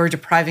lineage that you are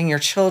depriving your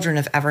children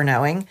of ever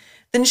knowing,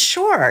 then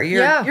sure,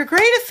 you're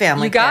great at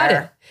family care. You got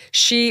it.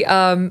 She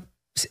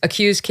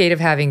accused Kate of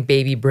having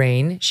baby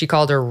brain. She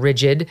called her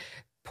rigid,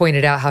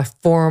 pointed out how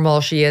formal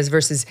she is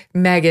versus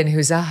Meghan,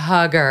 who's a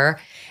hugger.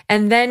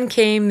 And then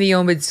came the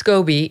Omid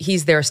Scobie,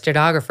 he's their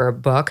stenographer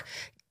book,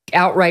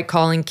 outright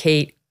calling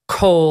Kate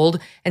cold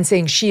and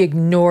saying she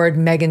ignored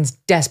Meghan's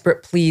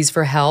desperate pleas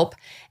for help.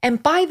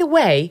 And by the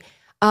way,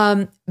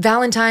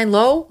 Valentine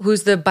Lowe,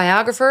 who's the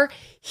biographer,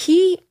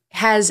 he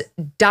has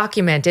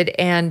documented,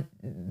 and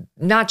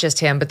not just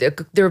him, but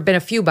there have been a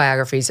few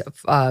biographies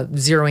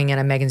zeroing in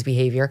on Meghan's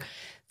behavior,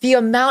 the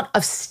amount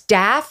of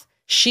staff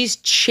she's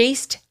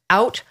chased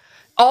out,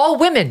 all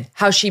women,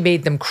 how she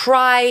made them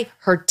cry,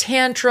 her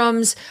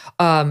tantrums,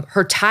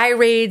 her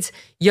tirades,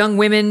 young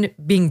women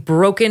being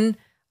broken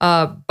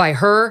by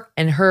her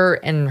and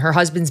her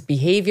husband's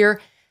behavior.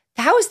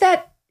 How is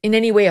that in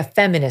any way a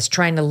feminist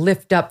trying to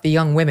lift up the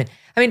young women?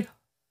 I mean,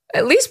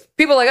 at least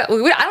people like,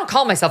 I don't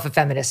call myself a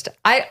feminist.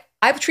 I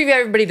treat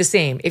everybody the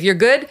same. If you're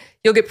good,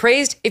 you'll get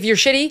praised. If you're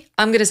shitty,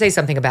 I'm going to say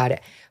something about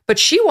it. But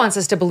she wants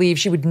us to believe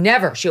she would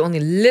never. She only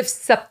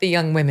lifts up the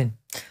young women.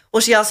 Well,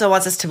 she also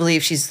wants us to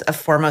believe she's a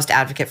foremost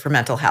advocate for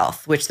mental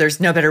health, which there's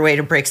no better way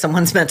to break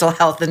someone's mental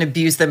health than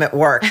abuse them at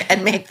work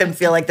and make them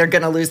feel like they're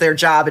going to lose their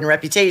job and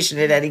reputation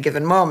at any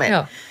given moment.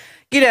 Yeah.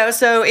 You know,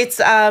 so it's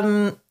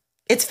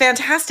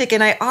fantastic.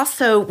 And I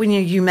also, when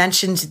you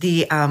mentioned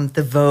the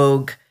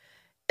Vogue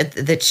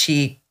that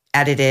she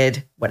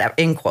edited, whatever,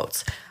 in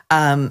quotes,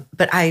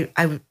 but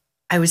I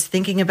was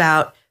thinking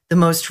about the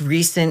most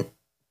recent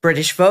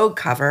British Vogue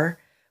cover,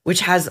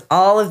 which has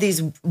all of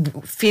these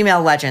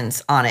female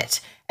legends on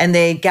it. And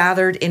they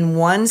gathered in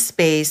one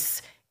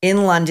space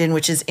in London,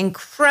 which is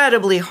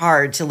incredibly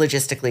hard to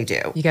logistically do.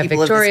 You got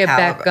Victoria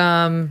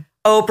Beckham,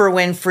 Oprah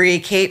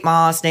Winfrey, Kate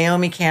Moss,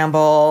 Naomi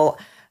Campbell.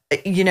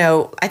 You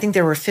know, I think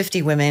there were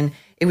 50 women.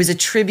 It was a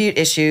tribute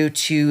issue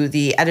to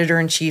the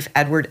editor-in-chief,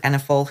 Edward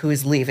Enninful, who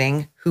is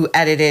leaving, who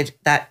edited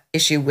that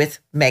issue with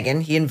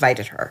Meghan. He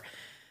invited her.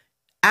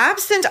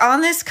 Absent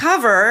on this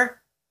cover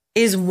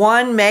is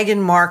one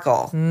Meghan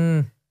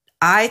Markle.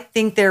 I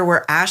think there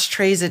were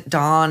ashtrays at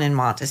dawn in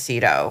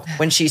Montecito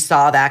when she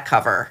saw that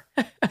cover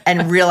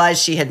and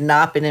realized she had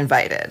not been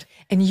invited.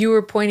 And you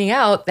were pointing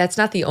out that's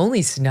not the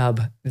only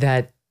snub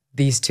that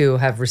these two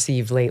have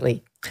received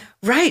lately.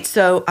 Right.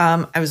 So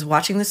I was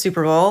watching the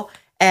Super Bowl,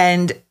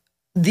 and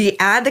the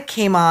ad that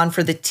came on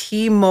for the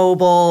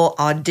T-Mobile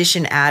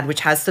audition ad, which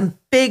has some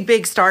big,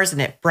 big stars in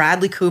it,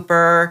 Bradley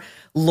Cooper,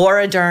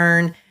 Laura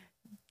Dern,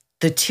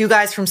 the two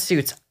guys from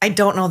Suits. I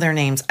don't know their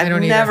names.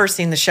 I've never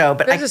seen the show,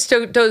 but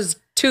those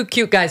two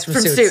cute guys from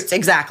Suits.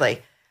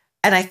 Exactly.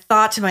 And I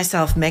thought to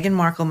myself, Meghan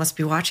Markle must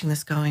be watching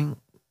this going,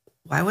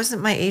 why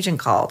wasn't my agent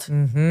called?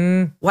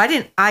 Why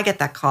didn't I get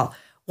that call?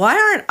 Why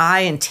aren't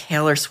I in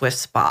Taylor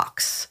Swift's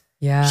box?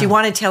 Yeah. She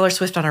wanted Taylor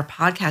Swift on her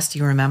podcast. Do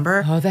you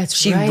remember? Oh, that's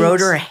She right. wrote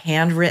her a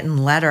handwritten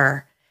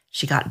letter.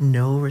 She got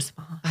no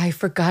response. I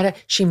forgot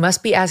it. She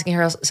must be asking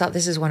herself,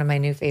 this is one of my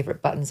new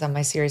favorite buttons on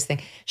my series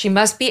thing. She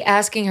must be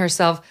asking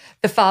herself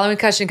the following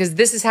question, because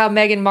this is how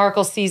Meghan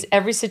Markle sees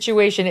every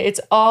situation. It's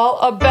all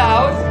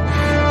about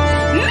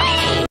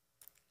me.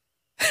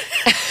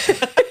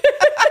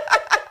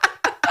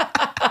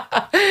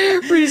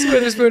 Reese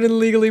Witherspoon and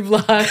Legally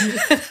Blonde.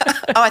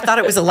 Oh, I thought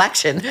it was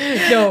election.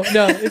 No,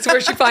 it's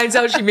where she finds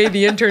out she made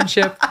the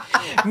internship.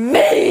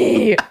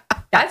 Me.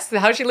 That's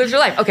how she lives her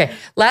life. Okay,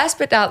 last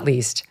but not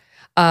least,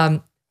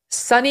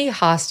 Sunny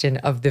Hostin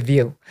of The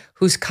View,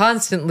 who's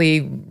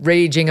constantly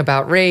raging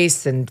about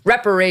race and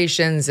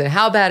reparations and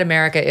how bad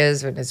America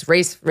is and its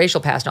racial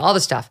past and all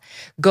this stuff,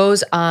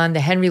 goes on the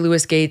Henry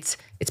Louis Gates,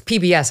 it's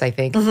PBS, I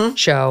think,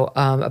 show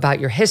about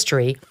your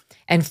history,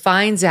 and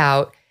finds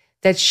out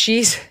that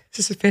this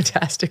is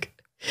fantastic,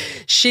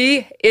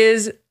 she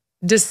is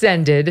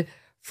descended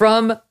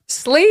from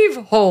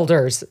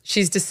slaveholders.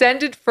 She's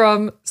descended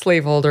from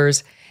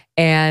slaveholders,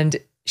 and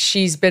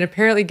she's been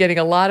apparently getting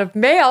a lot of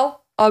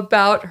mail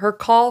about her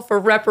call for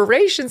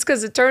reparations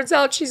because it turns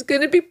out she's going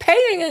to be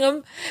paying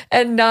them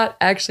and not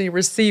actually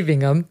receiving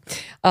them.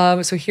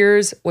 So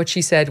here's what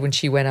she said when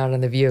she went out on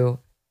The View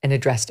and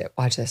addressed it.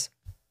 Watch this.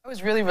 I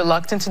was really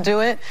reluctant to do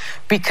it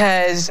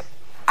because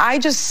I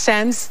just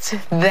sensed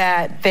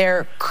that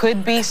there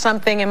could be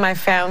something in my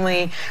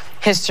family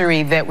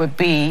history that would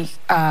be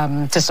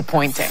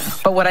disappointing.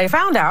 But what I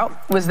found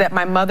out was that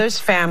my mother's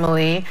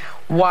family,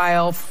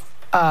 while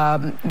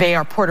they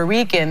are Puerto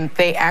Rican,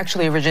 they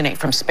actually originate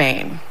from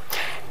Spain.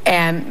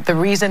 And the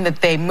reason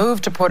that they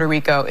moved to Puerto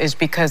Rico is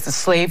because the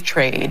slave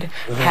trade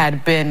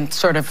had been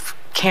sort of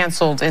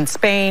canceled in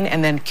Spain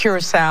and then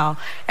Curacao,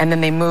 and then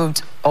they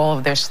moved all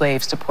of their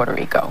slaves to Puerto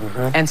Rico.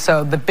 And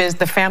so the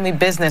family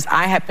business,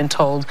 I had been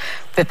told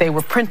that they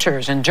were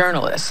printers and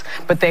journalists,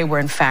 but they were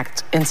in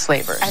fact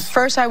enslavers. At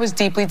first I was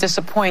deeply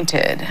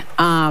disappointed.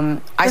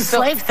 The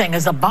slave thing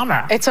is a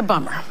bummer. It's a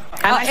bummer.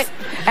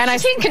 I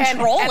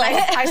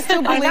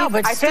still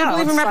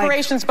believe in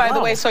reparations, by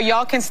the way, so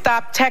y'all can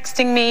stop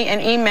texting me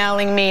and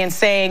emailing me and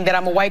saying that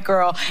I'm a white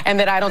girl and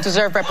that I don't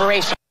deserve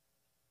reparations.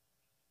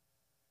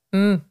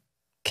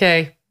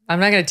 Okay, I'm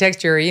not going to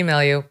text you or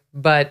email you,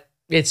 but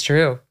it's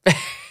true.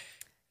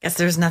 Guess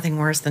there's nothing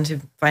worse than to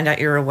find out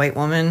you're a white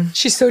woman.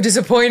 She's so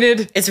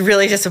disappointed. It's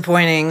really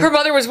disappointing. Her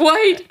mother was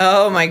white.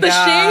 Oh my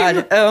God.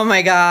 Shame. Oh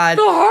my God.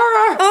 The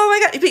horror. Oh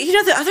my God. But you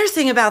know, the other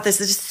thing about this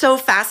is just so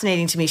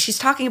fascinating to me. She's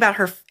talking about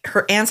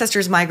her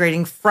ancestors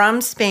migrating from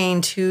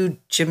Spain to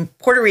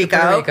Puerto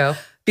Rico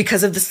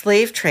because of the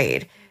slave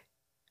trade.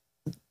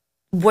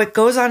 What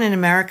goes on in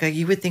America,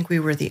 you would think we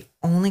were the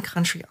only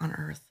country on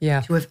earth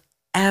to have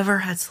ever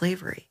had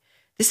slavery.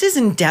 This is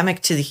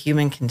endemic to the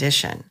human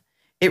condition.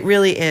 It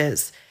really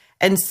is.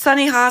 And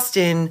Sunny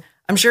Hostin,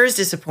 I'm sure, is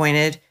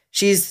disappointed.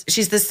 She's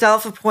the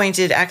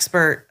self-appointed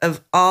expert of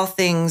all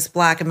things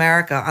Black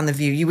America on The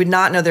View. You would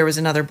not know there was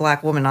another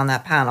Black woman on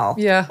that panel.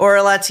 Or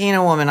a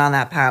Latina woman on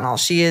that panel.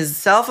 She is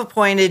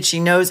self-appointed. She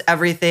knows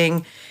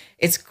everything.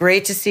 It's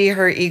great to see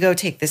her ego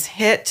take this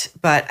hit,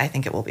 but I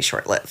think it will be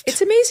short-lived.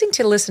 It's amazing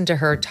to listen to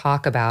her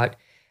talk about,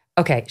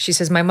 okay, she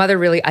says, my mother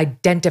really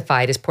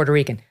identified as Puerto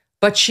Rican,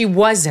 but she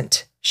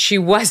wasn't. She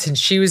wasn't.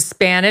 She was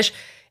Spanish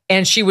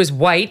and she was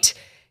white.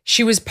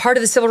 She was part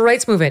of the civil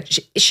rights movement.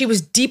 She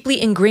was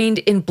deeply ingrained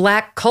in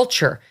Black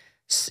culture.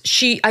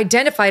 She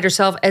identified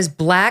herself as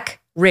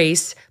Black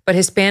race, but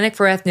Hispanic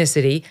for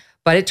ethnicity.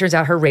 But it turns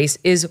out her race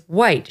is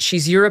white.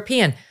 She's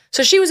European.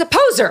 So she was a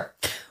poser.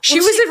 She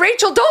was a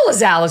Rachel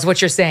Dolezal is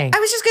what you're saying. I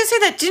was just going to say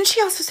that. Didn't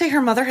she also say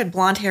her mother had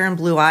blonde hair and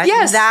blue eyes?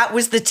 Yes. And that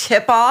was the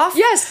tip-off?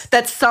 Yes.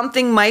 That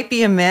something might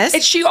be amiss?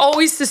 And she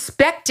always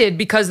suspected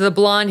because of the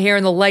blonde hair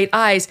and the light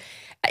eyes.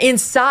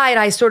 Inside,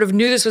 I sort of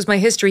knew this was my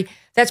history.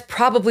 That's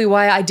probably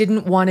why I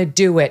didn't want to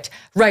do it.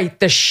 Right,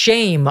 the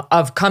shame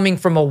of coming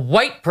from a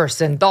white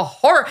person, the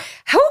horror.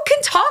 Who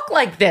can talk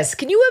like this?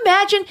 Can you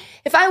imagine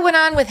if I went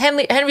on with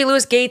Henry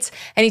Louis Gates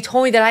and he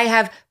told me that I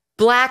have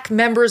Black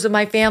members of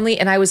my family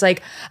and I was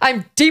like,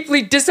 I'm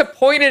deeply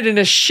disappointed and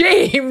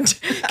ashamed.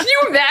 Can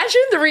you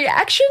imagine the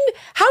reaction?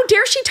 How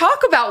dare she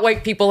talk about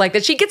white people like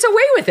that? She gets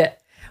away with it.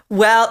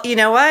 Well, you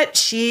know what?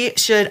 She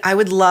should. I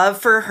would love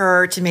for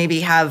her to maybe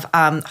have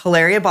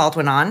Hilaria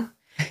Baldwin on,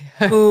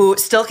 who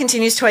still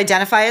continues to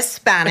identify as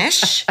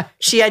Spanish.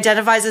 She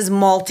identifies as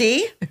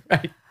multi.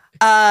 Right.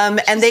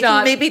 And they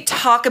can maybe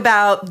talk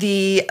about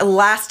the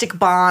elastic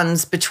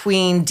bonds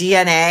between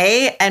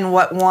DNA and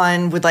what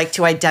one would like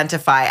to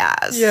identify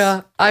as.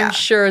 Yeah, I'm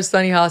sure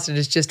Sunny Hostin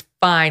is just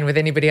fine with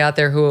anybody out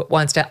there who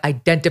wants to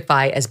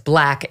identify as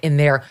Black in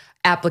their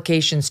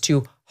applications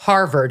to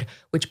Harvard,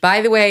 which,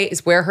 by the way,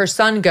 is where her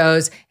son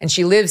goes, and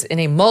she lives in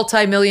a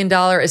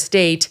multi-million-dollar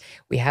estate.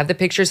 We have the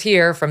pictures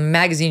here from a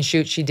magazine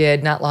shoot she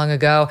did not long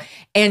ago,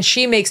 and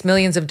she makes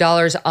millions of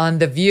dollars on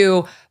The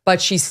View, but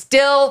she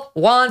still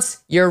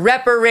wants your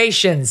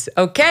reparations,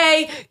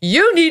 okay?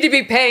 You need to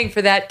be paying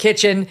for that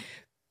kitchen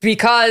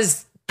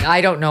because I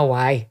don't know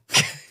why.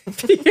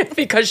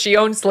 Because she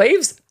owned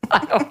slaves?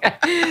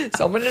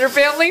 Someone in her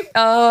family?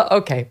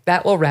 Okay,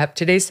 that will wrap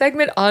today's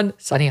segment on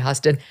Sunny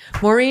Hostin.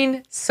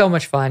 Maureen, so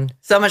much fun.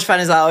 So much fun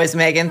as always,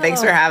 Megyn.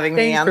 Thanks for having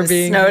me on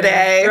this snow here.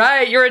 day.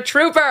 Right, you're a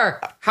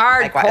trooper.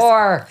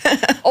 Hardcore.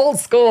 Old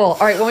school. All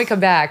right, when we come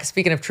back,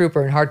 speaking of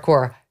trooper and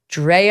hardcore,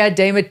 Drea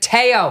de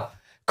Matteo,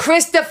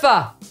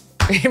 Christopher.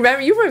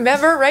 You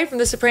remember, right, from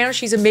The Sopranos?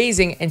 She's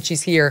amazing, and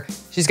she's here.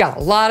 She's got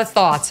a lot of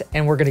thoughts,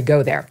 and we're going to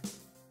go there.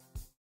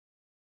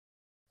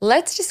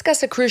 Let's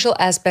discuss a crucial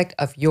aspect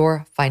of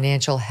your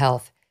financial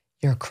health,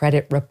 your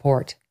credit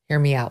report. Hear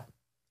me out.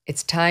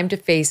 It's time to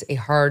face a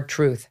hard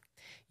truth.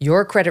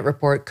 Your credit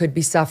report could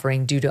be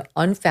suffering due to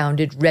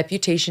unfounded,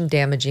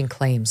 reputation-damaging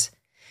claims.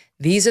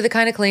 These are the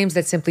kind of claims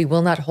that simply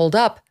will not hold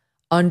up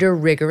under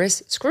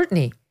rigorous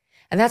scrutiny.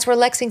 And that's where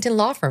Lexington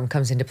Law Firm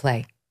comes into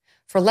play.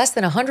 For less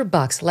than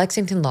 $100,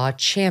 Lexington Law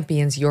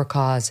champions your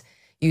cause,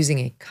 using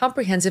a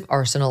comprehensive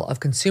arsenal of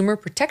consumer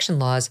protection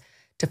laws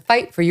to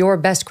fight for your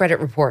best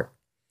credit report.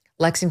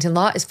 Lexington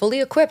Law is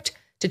fully equipped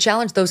to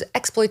challenge those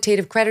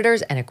exploitative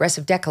creditors and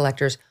aggressive debt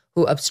collectors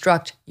who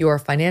obstruct your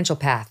financial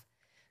path.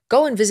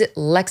 Go and visit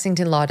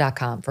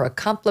lexingtonlaw.com for a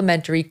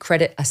complimentary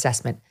credit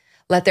assessment.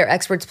 Let their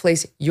experts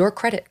place your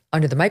credit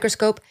under the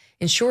microscope,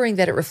 ensuring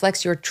that it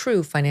reflects your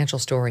true financial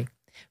story.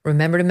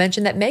 Remember to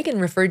mention that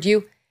Megyn referred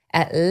you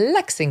at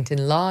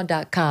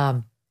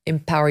lexingtonlaw.com.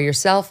 Empower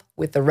yourself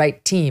with the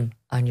right team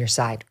on your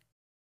side.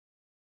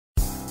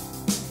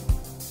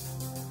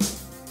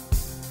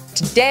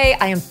 Today,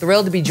 I am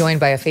thrilled to be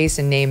joined by a face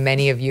and name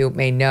many of you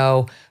may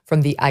know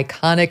from the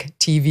iconic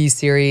TV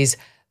series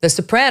The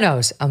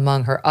Sopranos,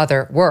 among her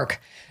other work.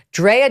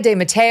 Drea de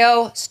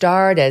Matteo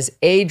starred as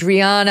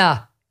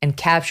Adriana and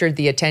captured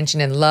the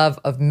attention and love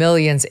of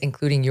millions,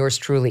 including yours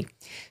truly.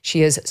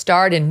 She has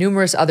starred in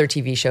numerous other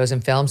TV shows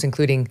and films,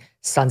 including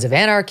Sons of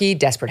Anarchy,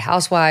 Desperate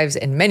Housewives,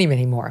 and many,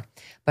 many more.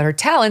 But her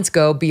talents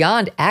go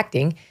beyond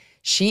acting.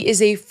 She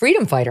is a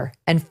freedom fighter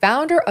and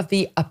founder of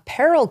the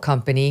apparel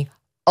company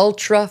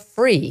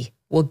ULTRAFREE.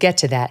 We'll get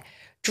to that.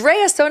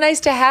 Drea, so nice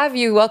to have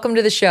you. Welcome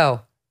to the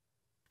show.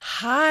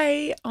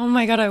 Hi. Oh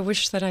my God, I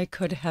wish that I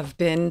could have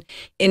been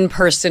in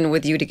person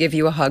with you to give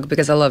you a hug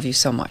because I love you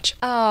so much.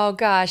 Oh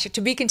gosh,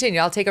 to be continued.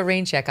 I'll take a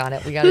rain check on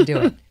it. We got to do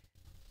it.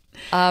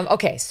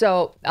 Okay,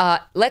 so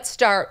let's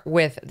start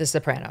with The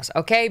Sopranos,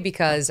 okay?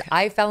 Because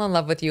I fell in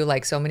love with you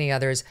like so many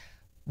others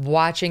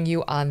watching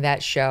you on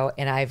that show,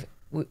 and I've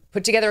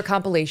put together a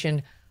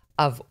compilation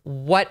of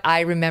what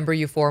I remember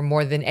you for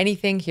more than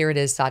anything. Here it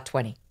is, SOT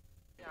 20.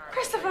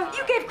 Christopher,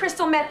 you gave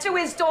crystal meth to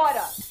his daughter.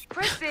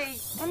 Chrissy,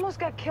 almost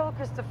got killed,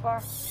 Christopher.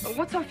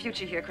 What's our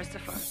future here,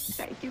 Christopher?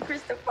 Thank you,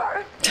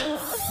 Christopher.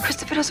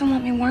 Christopher doesn't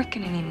want me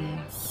working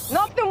anymore.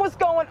 Nothing was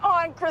going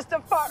on,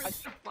 Christopher.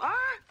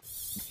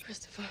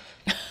 Christopher,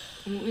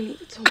 we need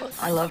to talk.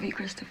 I love you,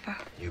 Christopher.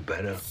 You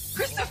better.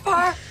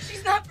 Christopher,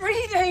 she's not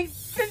breathing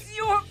because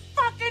you were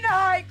fucking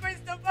high,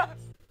 Christopher.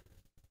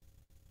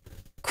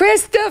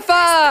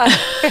 Christopher!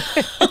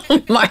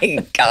 Oh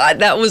my God,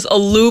 that was a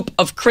loop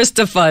of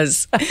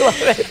Christophers. I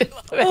love it.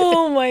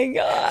 Oh my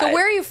God. So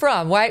where are you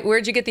from?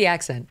 Where'd you get the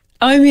accent?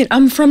 I mean,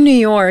 I'm from New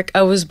York.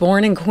 I was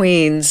born in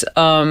Queens.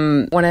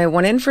 When I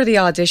went in for the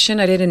audition,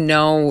 I didn't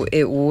know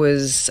it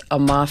was a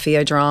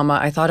mafia drama.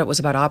 I thought it was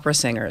about opera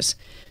singers.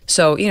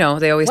 So, you know,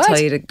 they always tell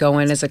you to go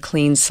in as a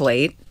clean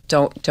slate.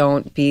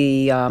 Don't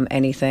be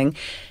anything.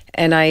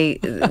 And I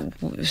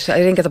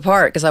didn't get the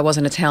part because I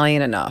wasn't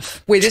Italian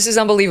enough. Wait, this is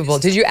unbelievable.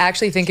 Did you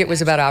actually think it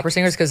was about opera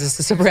singers because it's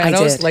The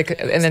Sopranos? I did.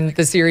 And then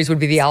the series would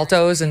be the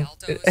altos and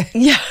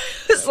yeah,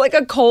 it's like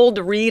a cold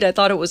read. I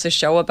thought it was a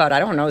show about, I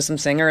don't know, some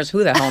singers.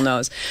 Who the hell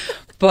knows?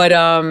 But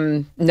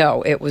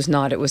no, it was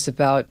not. It was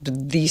about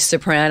The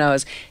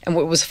Sopranos. And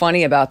what was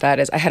funny about that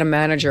is I had a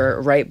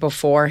manager right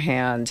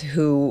beforehand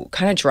who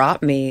kind of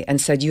dropped me and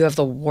said, "You have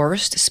the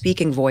worst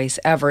speaking voice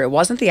ever." It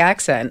wasn't the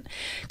accent.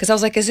 Because I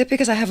was like, is it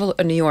because I have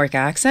a New York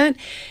accent?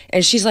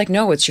 And she's like,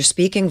 no, it's your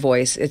speaking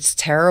voice. It's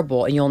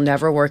terrible and you'll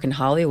never work in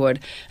Hollywood.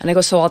 And I go,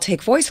 so I'll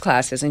take voice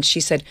classes. And she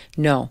said,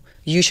 no,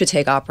 you should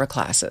take opera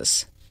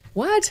classes.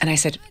 What? And I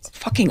said,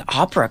 fucking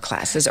opera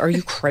classes? Are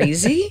you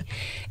crazy?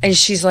 And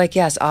she's like,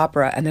 yes,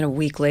 opera. And then a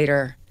week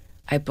later,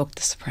 I booked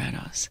The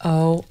Sopranos.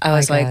 Oh, I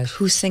was like,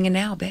 who's singing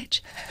now,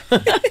 bitch?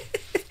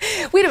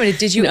 Wait a minute.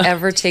 Did you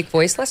ever take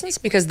voice lessons?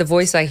 Because the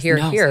voice I hear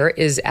here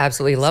is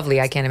absolutely lovely.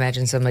 I can't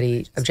imagine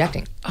somebody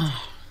objecting.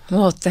 Oh,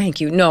 well, thank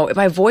you. No,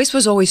 my voice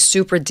was always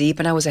super deep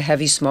and I was a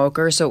heavy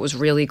smoker, so it was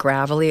really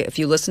gravelly. If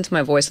you listen to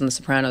my voice on The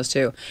Sopranos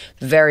too,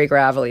 very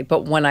gravelly.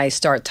 But when I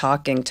start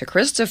talking to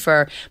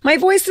Christopher, my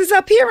voice is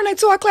up here and I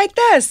talk like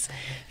this.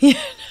 You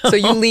know? So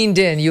you leaned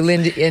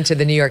into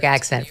the New York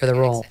accent for the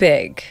role.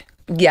 Big.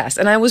 Yes,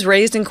 and I was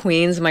raised in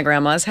Queens, my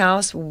grandma's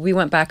house. We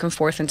went back and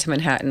forth into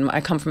Manhattan.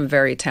 I come from a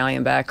very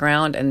Italian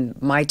background,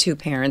 and my two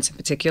parents in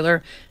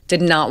particular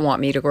did not want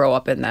me to grow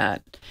up in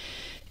that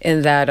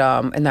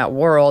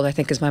world. I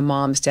think because my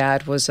mom's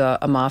dad was a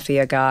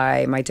mafia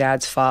guy, my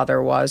dad's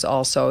father was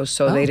also,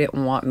 so they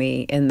didn't want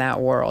me in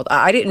that world.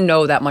 I didn't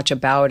know that much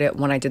about it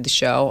when I did the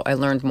show. I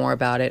learned more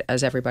about it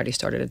as everybody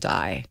started to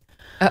die.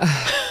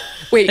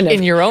 Wait,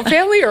 in your own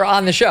family or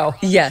on the show?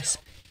 Yes,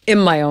 in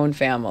my own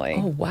family.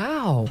 Oh,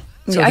 wow.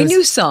 So I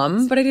knew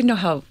some, but I didn't know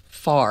how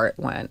far it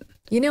went.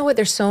 You know what?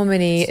 There's so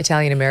many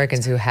Italian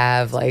Americans who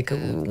have like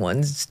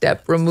one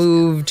step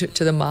removed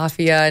to the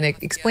mafia, and it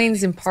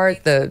explains in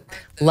part the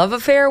love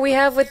affair we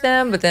have with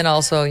them, but then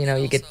also, you know,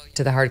 you get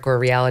to the hardcore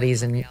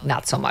realities and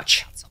not so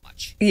much.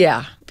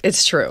 Yeah,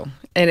 it's true.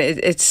 And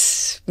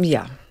it's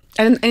yeah.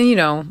 And you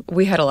know,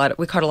 we caught a lot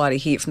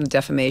of heat from the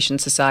defamation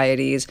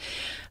societies,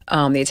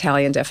 the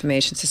Italian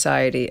Defamation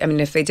Society. I mean,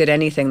 if they did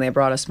anything, they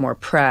brought us more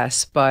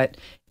press, but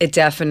it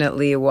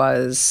definitely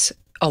was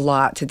a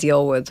lot to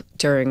deal with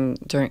during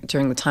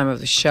the time of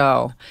the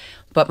show.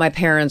 But my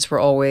parents were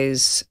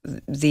always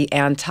the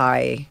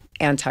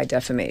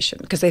anti-defamation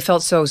because they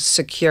felt so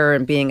secure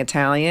in being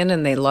Italian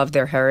and they loved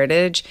their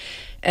heritage.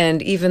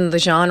 And even the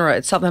genre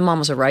itself, my mom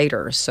was a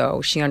writer,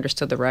 so she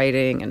understood the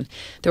writing. And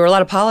there were a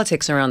lot of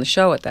politics around the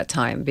show at that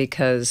time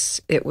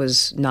because it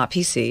was not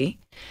PC.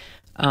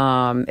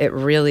 It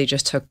really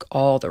just took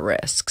all the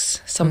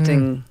risks,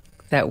 something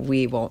that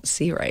we won't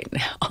see right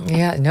now.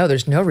 Yeah, no,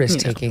 there's no risk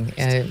taking.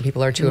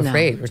 People are too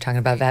afraid. We're talking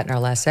about that in our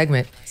last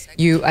segment.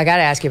 I got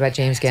to ask you about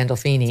James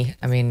Gandolfini.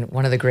 I mean,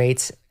 one of the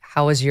greats.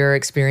 How was your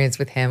experience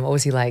with him? What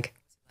was he like?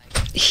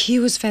 He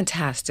was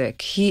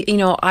fantastic.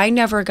 I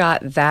never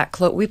got that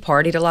close. We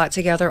partied a lot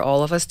together,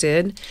 all of us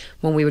did,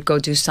 when we would go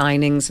do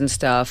signings and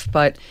stuff.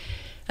 But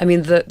I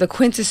mean, the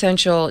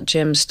quintessential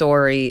Jim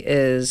story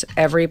is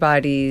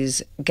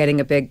everybody's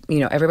getting a big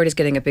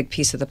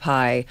piece of the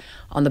pie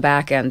on the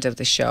back end of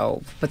the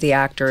show, but the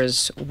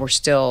actors were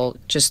still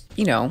just,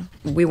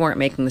 we weren't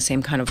making the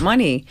same kind of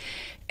money.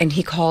 And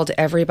he called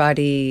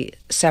everybody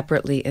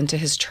separately into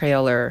his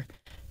trailer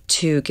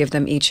to give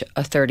them each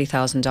a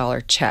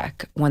 $30,000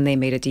 check when they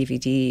made a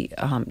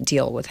DVD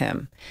deal with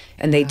him.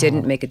 And they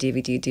didn't make a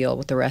DVD deal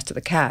with the rest of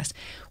the cast.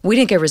 We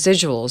didn't get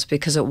residuals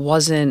because it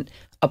wasn't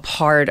a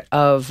part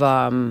of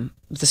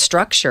the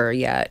structure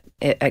yet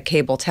at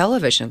cable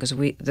television because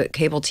the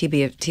cable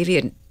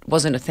TV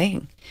wasn't a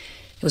thing.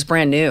 It was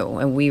brand new,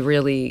 and we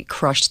really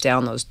crushed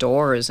down those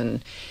doors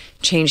and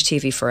changed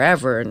TV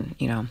forever.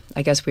 And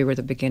I guess we were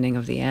the beginning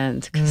of the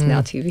end because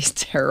now TV's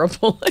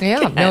terrible.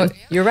 Yeah, no,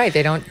 you're right.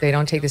 They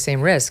don't take the same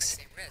risks.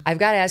 I've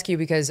got to ask you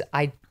because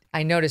I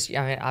noticed.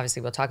 I mean,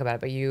 obviously we'll talk about it,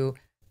 but you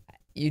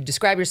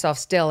describe yourself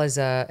still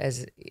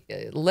as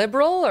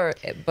liberal,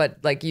 but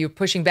like you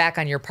pushing back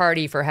on your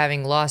party for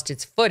having lost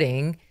its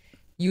footing.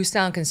 You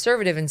sound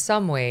conservative in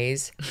some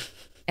ways,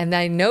 and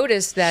I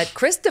noticed that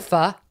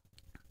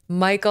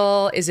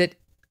Michael, is it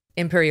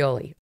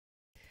Imperioli?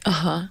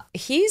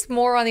 He's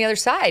more on the other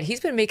side.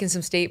 He's been making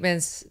some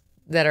statements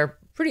that are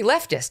pretty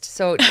leftist.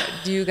 So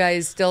do you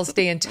guys still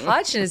stay in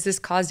touch? And has this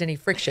caused any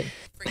friction?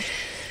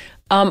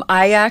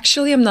 I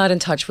actually am not in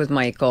touch with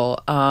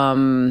Michael.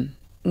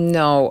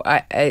 No,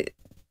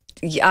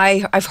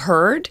 I've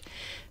heard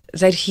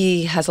that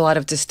he has a lot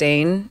of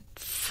disdain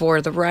for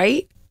the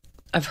right.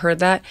 I've heard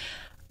that.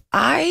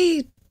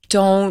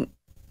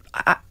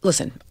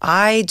 Listen,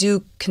 I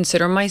do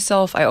consider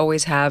myself, I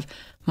always have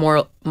more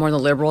on the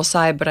liberal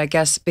side, but I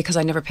guess because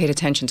I never paid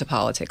attention to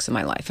politics in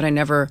my life. And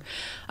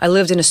I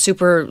lived in a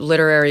super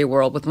literary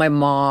world with my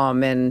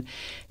mom and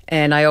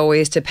I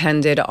always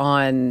depended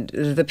on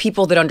the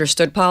people that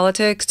understood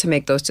politics to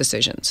make those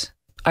decisions.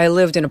 I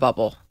lived in a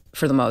bubble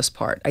for the most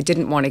part. I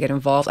didn't want to get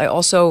involved. I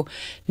also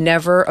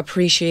never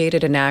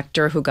appreciated an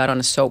actor who got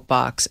on a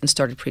soapbox and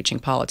started preaching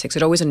politics.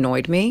 It always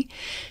annoyed me.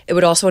 It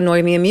would also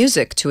annoy me in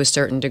music to a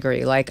certain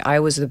degree. Like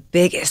I was the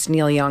biggest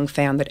Neil Young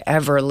fan that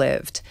ever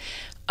lived.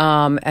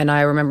 And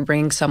I remember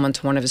bringing someone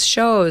to one of his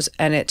shows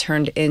and it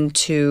turned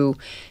into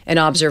an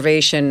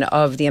observation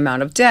of the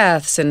amount of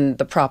deaths and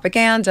the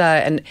propaganda.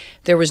 And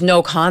there was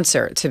no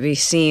concert to be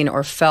seen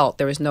or felt.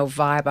 There was no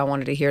vibe. I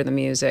wanted to hear the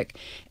music.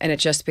 And it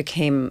just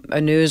became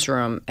a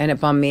newsroom and it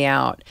bummed me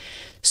out.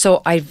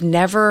 So I've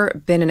never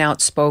been an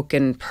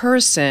outspoken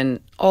person,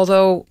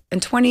 although in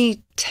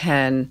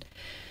 2010,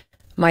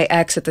 my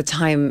ex at the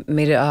time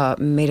made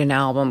an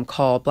album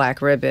called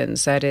Black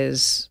Ribbons. That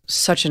is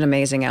such an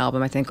amazing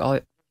album. I think all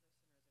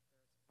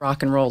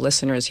rock and roll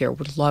listeners here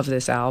would love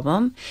this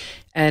album.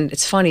 And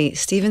it's funny,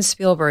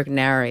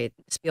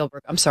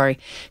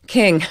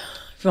 King,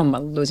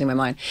 I'm losing my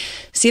mind.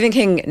 Stephen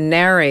King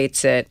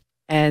narrates it,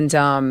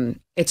 and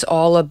it's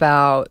all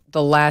about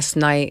the last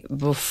night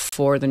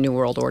before the New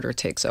World Order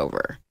takes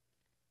over.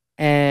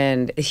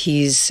 And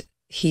he's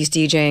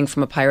DJing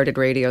from a pirated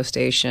radio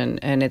station,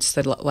 and it's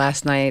the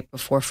last night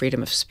before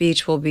freedom of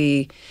speech will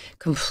be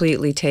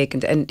completely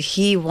taken. And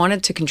he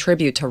wanted to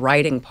contribute to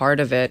writing part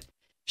of it.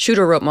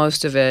 Shooter wrote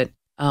most of it,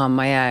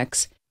 my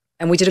ex,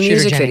 and we did a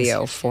music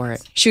video for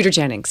it. Shooter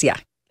Jennings, yeah.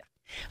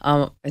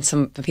 And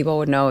some people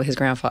would know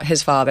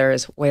his father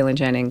is Waylon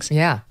Jennings.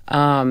 Yeah.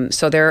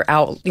 So they're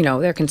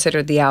they're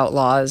considered the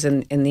outlaws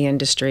in the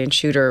industry, and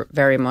Shooter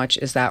very much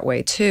is that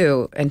way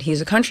too. And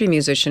he's a country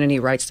musician, and he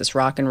writes this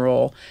rock and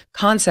roll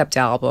concept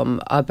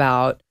album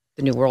about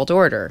the New World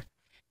Order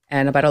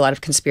and about a lot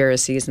of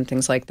conspiracies and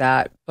things like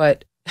that.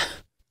 But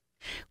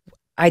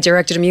I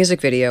directed a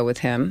music video with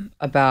him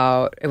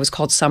it was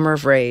called Summer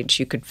of Rage.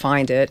 You could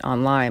find it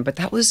online, but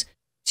that was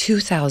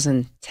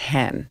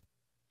 2010.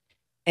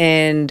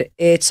 And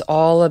it's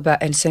all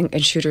about, and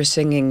Shooter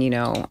singing,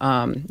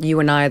 you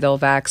and I, they'll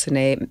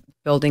vaccinate,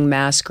 building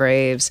mass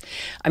graves.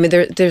 I mean,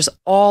 there's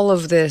all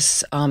of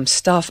this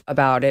stuff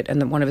about it.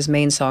 And one of his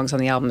main songs on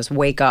the album is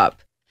Wake Up.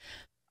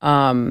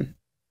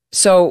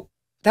 So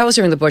that was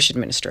during the Bush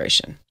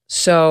administration.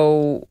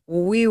 So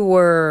we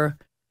were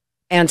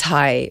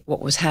anti what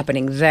was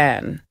happening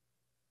then.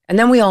 And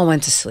then we all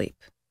went to sleep.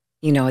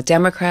 A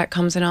Democrat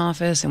comes in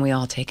office and we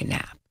all take a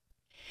nap.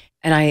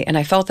 And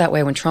I felt that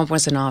way when Trump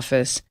was in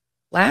office.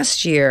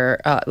 last year,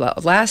 the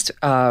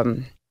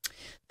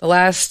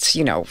last,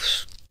 you know,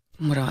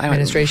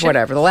 Administration?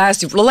 whatever, the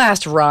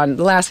last run,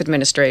 the last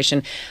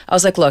administration, I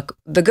was like, look,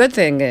 the good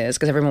thing is,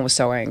 because everyone was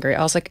so angry,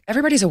 I was like,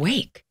 everybody's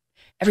awake.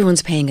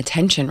 Everyone's paying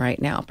attention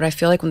right now. But I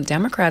feel like when the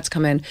Democrats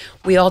come in,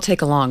 we all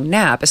take a long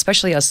nap,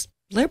 especially us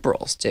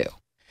liberals do.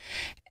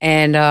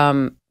 And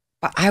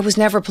I was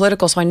never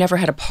political, so I never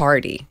had a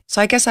party.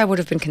 So I guess I would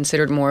have been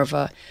considered more of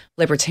a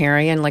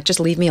libertarian, like just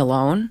leave me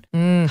alone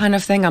kind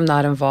of thing. I'm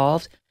not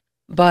involved.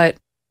 But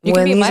you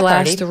when can be these my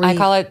last party. three, I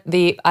call it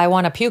the I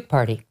want to puke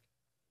party.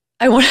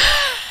 I want.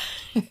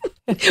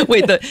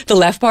 Wait, the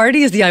left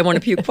party is the I want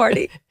to puke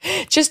party.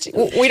 Just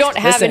we don't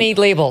have any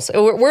labels.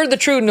 We're the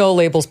true no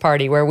labels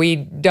party, where we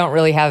don't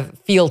really have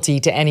fealty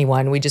to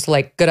anyone. We just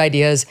like good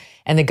ideas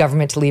and the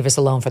government to leave us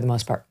alone for the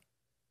most part.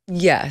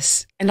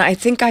 Yes, and I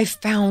think I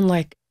found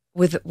like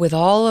with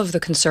all of the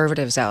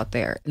conservatives out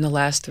there in the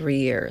last 3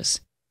 years,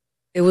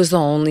 it was the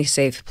only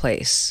safe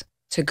place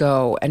to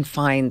go and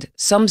find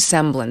some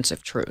semblance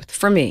of truth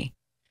for me.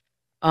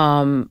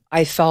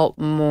 I felt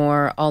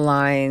more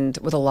aligned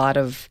with a lot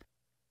of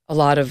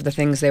the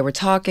things they were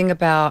talking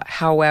about.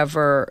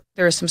 However,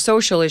 there are some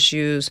social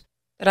issues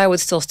that I would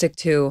still stick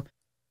to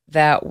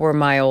that were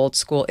my old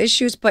school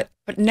issues, but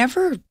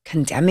never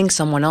condemning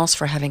someone else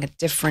for having a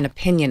different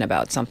opinion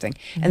about something.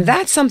 And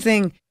that's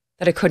something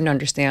that I couldn't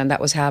understand that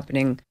was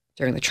happening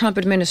during the Trump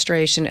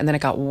administration. And then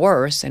it got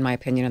worse, in my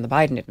opinion, in the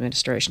Biden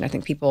administration. I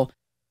think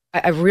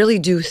I really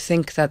do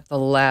think that the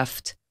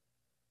left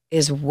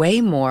is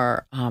way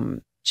more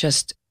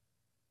just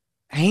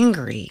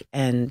angry.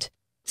 And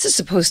this is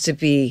supposed to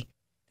be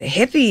the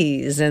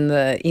hippies and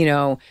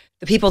the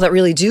people that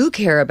really do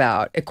care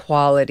about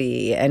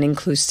equality and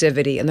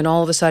inclusivity. And then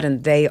all of a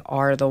sudden they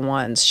are the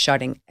ones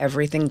shutting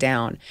everything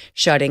down,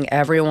 shutting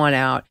everyone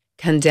out,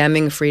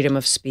 condemning freedom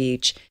of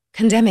speech,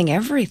 condemning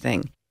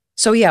everything.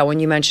 So yeah, when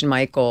you mentioned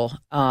Michael,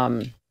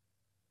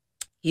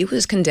 he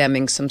was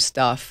condemning some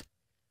stuff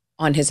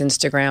on his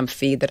Instagram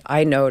feed that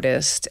I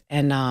noticed,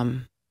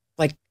 and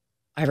like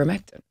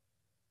ivermectin.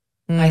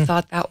 I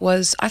thought that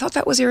was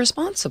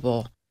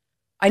irresponsible.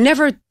 I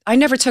never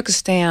took a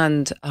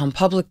stand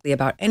publicly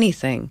about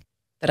anything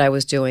that I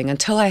was doing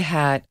until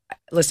I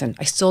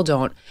still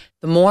don't.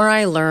 The more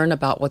I learn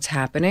about what's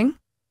happening,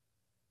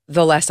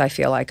 the less I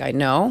feel like I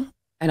know,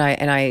 and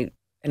I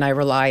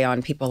rely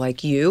on people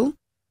like you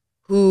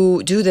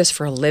who do this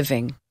for a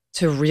living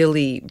to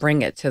really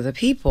bring it to the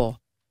people.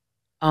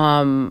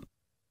 I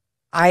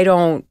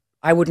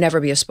would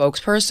never be a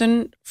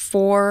spokesperson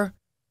for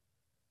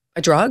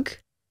a drug.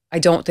 I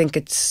think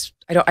it's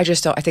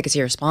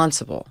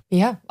irresponsible.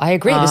 Yeah, I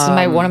agree. This is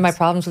one of my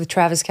problems with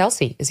Travis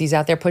Kelce is he's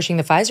out there pushing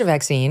the Pfizer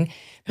vaccine.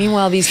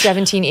 Meanwhile, these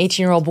 17,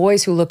 18-year-old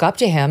boys who look up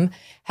to him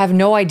have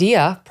no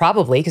idea,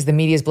 probably because the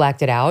media's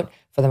blacked it out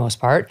for the most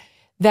part,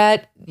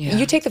 that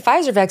you take the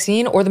Pfizer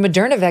vaccine or the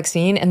Moderna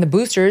vaccine and the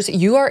boosters,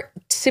 you are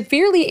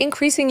severely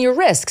increasing your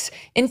risks,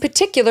 in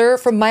particular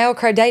from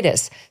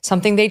myocarditis,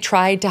 something they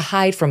tried to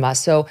hide from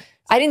us. So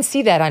I didn't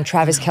see that on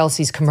Travis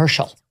Kelce's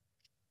commercial.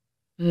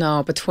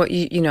 No, but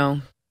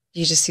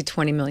you just see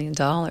 $20 million.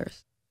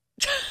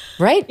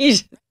 Right?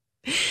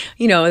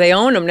 They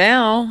own him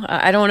now.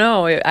 I don't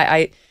know.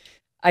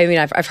 I mean,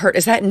 I've heard,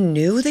 is that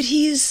new that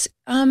he's,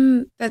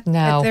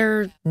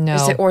 No.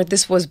 Or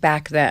this was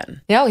back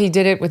then? No, he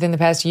did it within the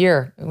past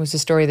year. It was the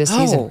story this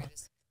season.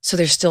 So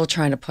they're still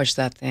trying to push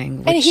that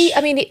thing.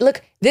 And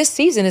look, this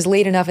season is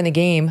late enough in the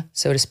game,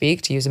 so to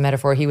speak, to use a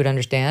metaphor he would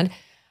understand,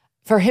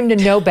 for him to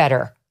know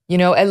better.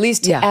 At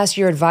least to ask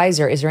your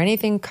advisor, is there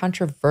anything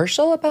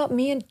controversial about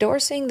me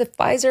endorsing the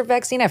Pfizer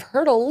vaccine? I've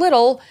heard a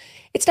little.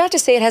 It's not to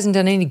say it hasn't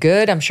done any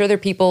good. I'm sure there are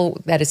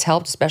people that it's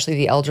helped, especially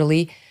the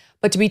elderly.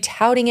 But to be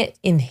touting it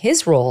in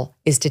his role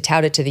is to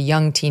tout it to the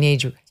young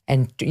teenage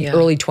and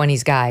early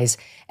 20s guys.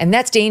 And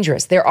that's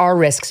dangerous. There are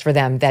risks for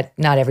them that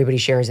not everybody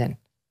shares in.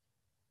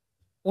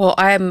 Well,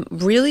 I'm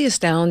really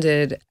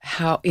astounded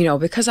how,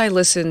 because I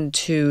listen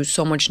to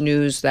so much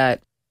news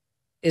that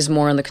is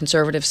more on the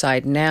conservative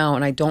side now,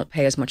 and I don't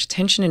pay as much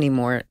attention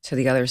anymore to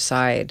the other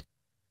side.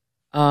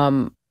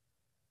 I'm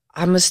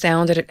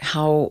astounded at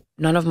how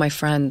none of my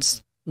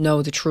friends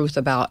know the truth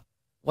about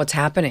what's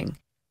happening.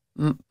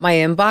 My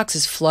inbox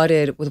is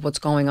flooded with what's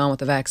going on with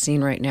the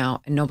vaccine right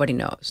now, and nobody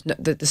knows.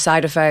 The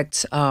side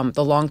effects,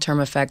 the long-term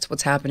effects,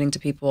 what's happening to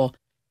people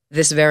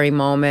this very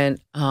moment,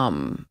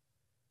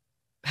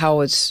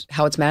 how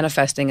it's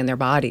manifesting in their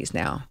bodies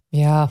now.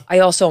 Yeah. I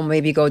also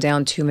maybe go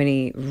down too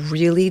many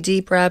really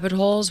deep rabbit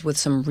holes with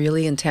some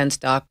really intense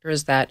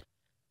doctors that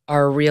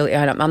are really,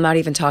 I'm not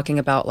even talking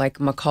about like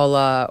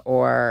McCullough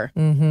or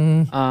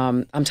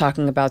I'm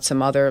talking about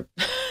some other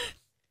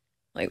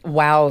like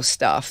wow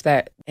stuff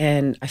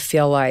and I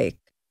feel like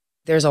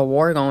there's a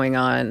war going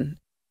on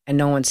and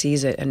no one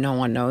sees it and no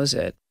one knows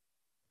it.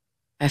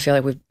 I feel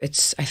like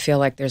I feel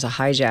like there's a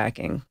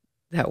hijacking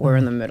that we're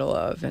in the middle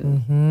of,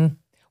 and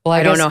well,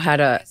 I don't know how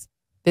to.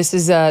 This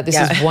is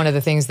one of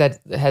the things that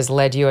has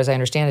led you, as I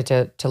understand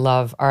it, to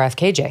love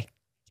RFKJ.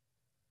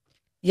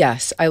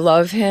 Yes, I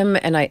love him,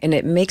 and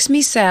it makes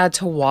me sad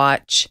to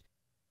watch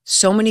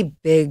so many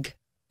big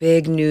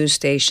news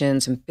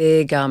stations and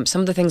big,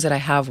 some of the things that I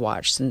have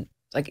watched. And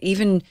like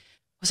even,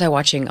 I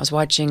was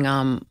watching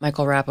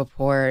Michael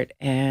Rappaport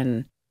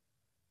and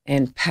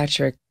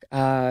Patrick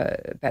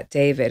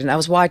Bet-David. And I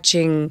was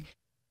watching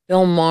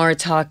Bill Maher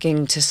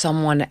talking to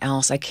someone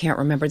else. I can't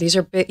remember. These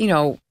are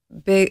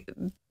big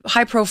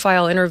high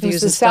profile interviews.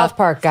 Who's the and stuff. South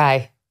Park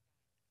guy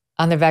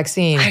on the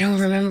vaccine? I don't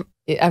remember.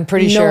 I'm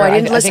pretty sure. I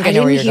didn't listen. I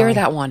didn't hear going.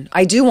 that one.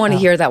 I do want to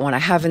hear that one. I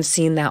haven't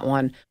seen that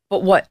one.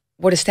 But what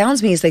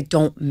astounds me is they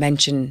don't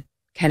mention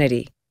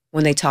Kennedy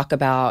when they talk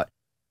about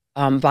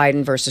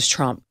Biden versus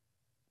Trump.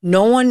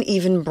 No one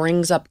even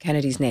brings up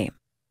Kennedy's name,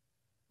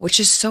 which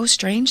is so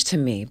strange to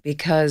me,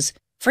 because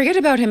forget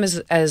about him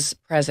as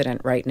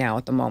president right now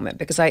at the moment,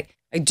 because I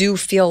do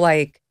feel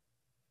like,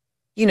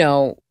 you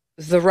know,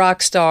 the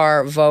rock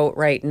star vote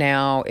right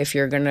now, if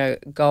you're going to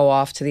go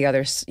off to the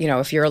other, you know,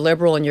 if you're a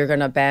liberal and you're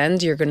going to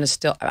bend, you're going to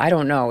still, I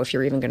don't know if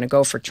you're even going to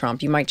go for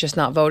Trump. You might just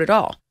not vote at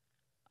all.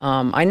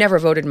 I never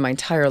voted in my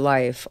entire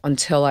life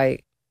until I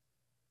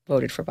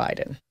voted for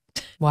Biden.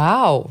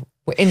 Wow.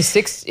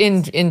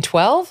 In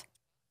 12?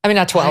 I mean,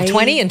 not 12,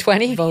 20 and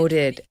 20?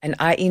 Voted. And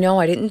I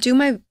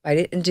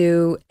didn't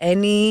do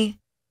any,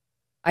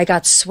 I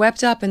got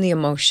swept up in the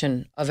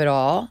emotion of it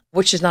all,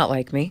 which is not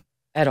like me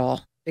at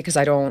all, because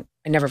I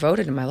never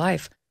voted in my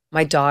life.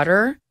 My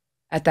daughter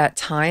at that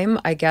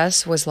time, I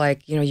guess, was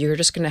like, you know, you're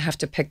just going to have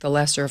to pick the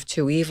lesser of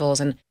two evils.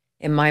 And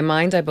in my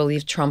mind, I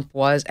believe Trump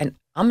was, and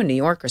I'm a New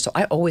Yorker, so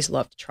I always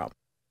loved Trump.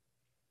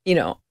 You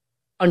know,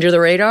 under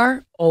the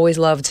radar, always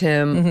loved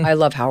him. Mm-hmm. I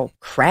love how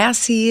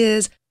crass he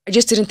is. I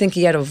just didn't think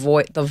he had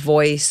the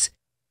voice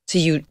to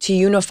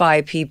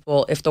unify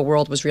people if the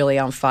world was really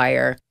on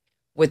fire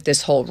with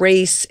this whole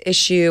race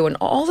issue and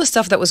all the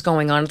stuff that was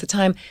going on at the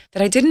time,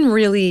 that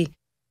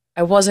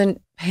I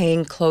wasn't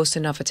paying close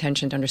enough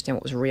attention to understand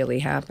what was really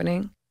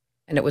happening.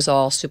 And it was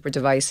all super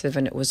divisive,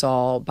 and it was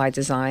all by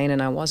design.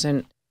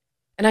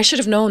 And I should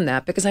have known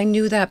that, because I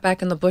knew that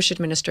back in the Bush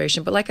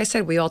administration. But like I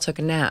said, we all took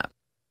a nap.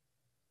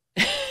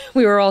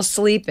 We were all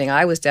sleeping.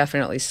 I was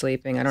definitely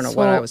sleeping. I don't know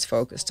what I was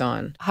focused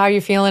on. How are you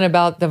feeling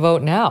about the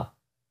vote now?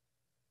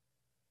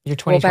 Your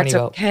 2020 back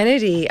vote. To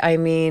Kennedy, I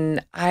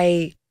mean,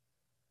 I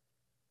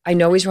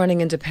know he's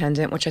running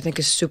independent, which I think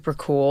is super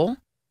cool.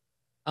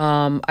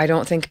 I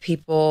don't think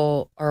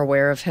people are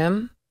aware of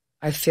him.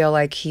 I feel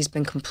like he's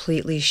been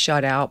completely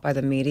shut out by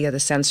the media. The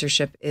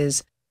censorship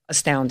is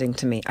astounding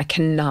to me. I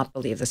cannot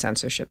believe the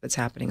censorship that's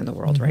happening in the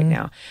world right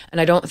now. And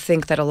I don't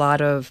think that a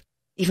lot of,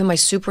 even my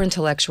super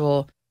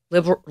intellectual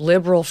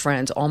liberal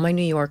friends, all my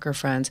New Yorker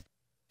friends,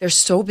 they're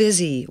so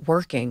busy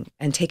working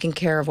and taking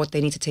care of what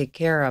they need to take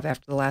care of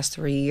after the last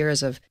 3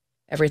 years of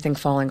everything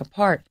falling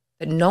apart,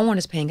 that no one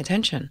is paying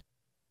attention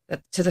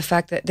to the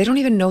fact that they don't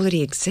even know that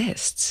he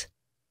exists.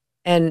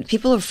 And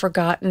people have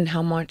forgotten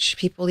how much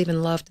people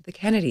even loved the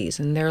Kennedys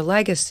and their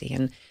legacy,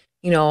 and,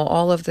 you know,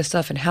 all of the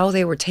stuff and how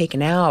they were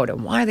taken out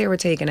and why they were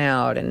taken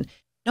out. And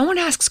no one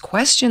asks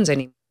questions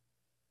anymore.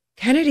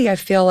 Kennedy, I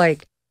feel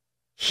like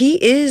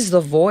he is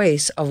the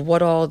voice of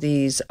what all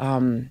these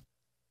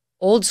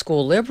old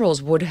school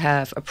liberals would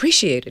have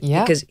appreciated,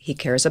 because he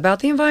cares about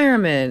the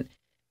environment.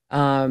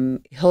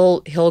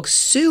 He'll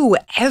sue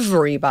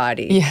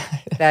everybody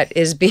that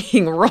is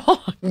being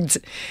wronged.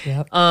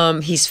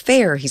 Yep. He's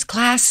fair. He's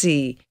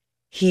classy.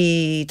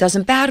 He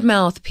doesn't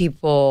badmouth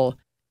people.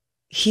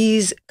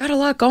 He's got a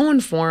lot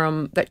going for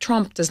him that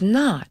Trump does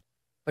not.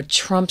 But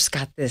Trump's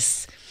got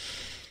this.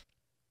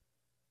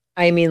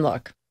 I mean,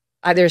 look,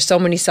 there's so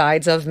many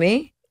sides of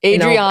me.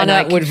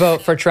 Adriana would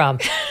vote for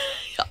Trump.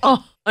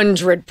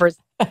 100%.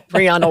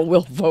 Brianna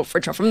will vote for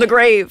Trump from the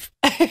grave.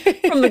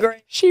 From the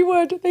grave. She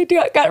would. They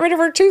got rid of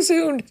her too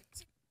soon.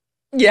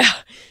 Yeah.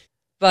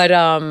 But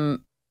I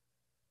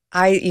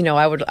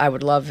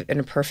would love,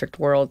 in a perfect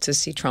world, to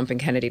see Trump and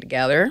Kennedy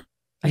together.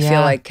 I feel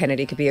like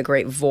Kennedy could be a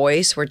great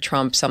voice where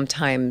Trump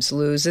sometimes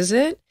loses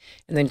it,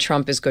 and then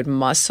Trump is good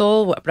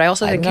muscle. But I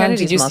also think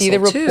Kennedy's muscle too.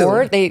 Did you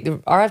see the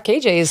report?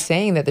 RFKJ is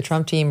saying that the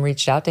Trump team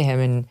reached out to him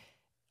and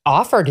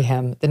offered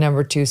him the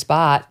number 2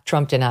 spot.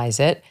 Trump denies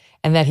it,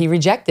 and that he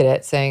rejected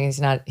it, saying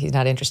he's not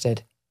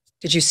interested.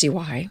 Did you see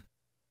why?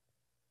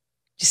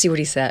 Did you see what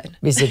he said?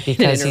 Is it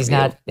because he's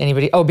not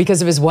anybody? Oh,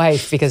 because of his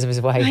wife. Because of his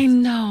wife. I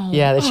know.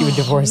 Yeah, that she would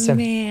divorce him.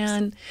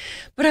 Man,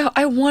 but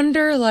I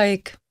wonder,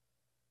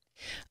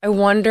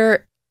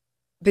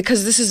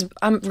 because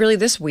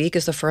this week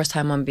is the first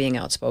time I'm being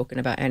outspoken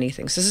about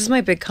anything. So this is my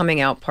big coming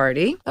out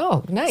party.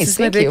 Oh, nice. This is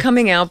my big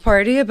coming out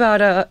party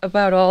about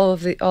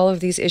all of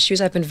these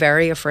issues. I've been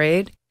very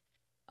afraid.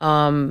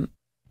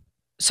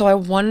 So I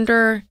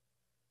wonder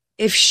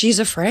if she's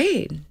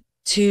afraid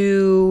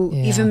to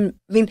even,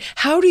 I mean,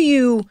 how do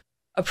you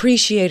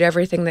appreciate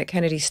everything that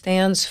Kennedy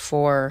stands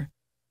for,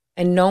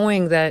 and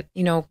knowing that,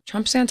 you know,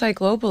 Trump's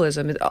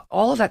anti-globalism,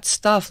 all of that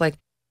stuff, like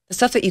the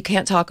stuff that you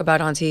can't talk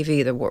about on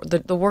TV,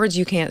 the words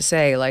you can't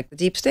say, like the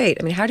deep state.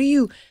 I mean, how do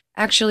you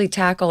actually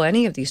tackle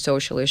any of these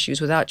social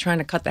issues without trying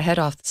to cut the head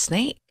off the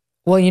snake?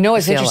 Well, you know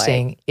what's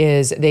interesting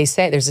is they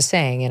say, there's a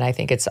saying, and I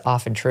think it's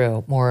often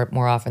true,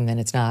 more often than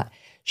it's not.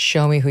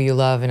 show me who you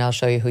love and I'll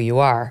show you who you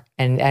are.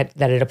 And that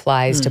it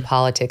applies to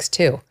politics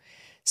too.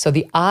 So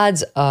the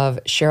odds of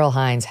Cheryl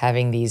Hines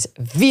having these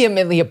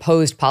vehemently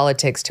opposed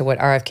politics to what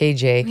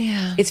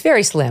RFKJ, it's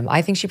very slim.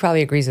 I think she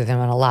probably agrees with him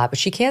on a lot, but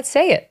she can't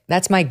say it.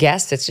 That's my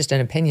guess. It's just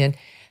an opinion.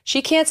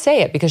 She can't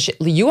say it because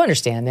you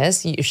understand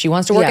this. If she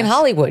wants to work in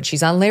Hollywood,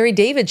 she's on Larry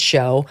David's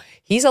show.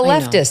 He's a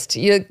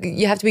leftist.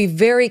 You have to be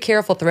very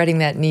careful threading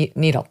that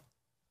needle.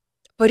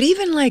 But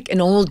even like an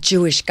old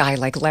Jewish guy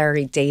like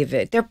Larry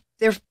David, they're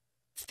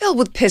filled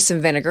with piss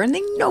and vinegar, and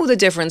they know the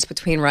difference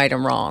between right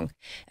and wrong.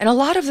 And a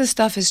lot of this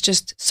stuff is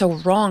just so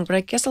wrong, but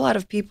I guess a lot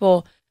of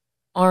people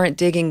aren't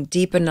digging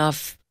deep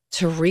enough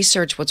to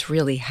research what's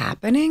really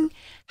happening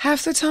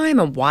half the time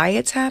and why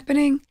it's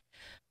happening.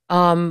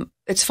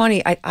 It's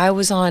funny,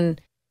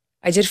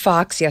 I did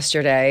Fox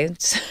yesterday.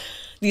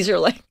 These are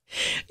like,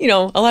 you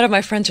know, a lot of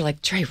my friends are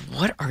like, Dre,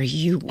 what are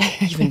you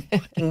even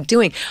fucking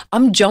doing?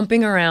 I'm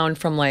jumping around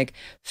from like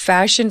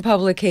fashion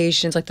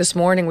publications. Like this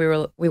morning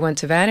we went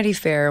to Vanity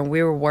Fair and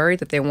we were worried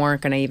that they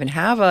weren't going to even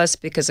have us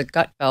because of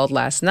Gutfeld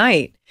last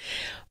night.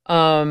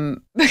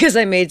 Because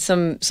I made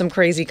some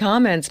crazy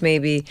comments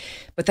maybe,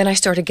 but then I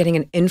started getting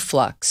an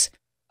influx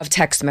of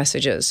text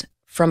messages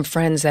from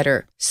friends that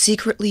are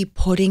secretly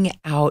putting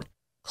out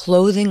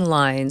clothing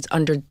lines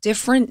under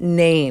different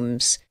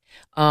names.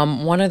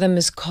 One of them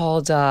is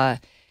called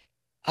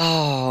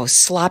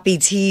Sloppy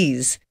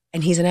Tees,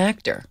 and he's an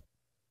actor.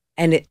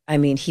 And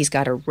he's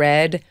got a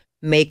red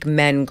 "Make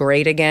Men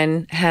Great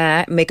Again"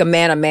 hat, "Make a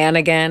Man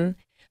Again,"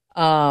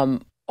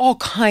 all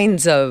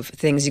kinds of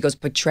things. He goes,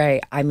 but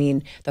Trey,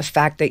 the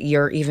fact that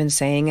you're even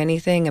saying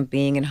anything and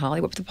being in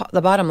Hollywood,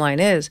 the bottom line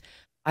is,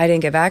 I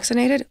didn't get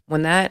vaccinated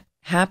when that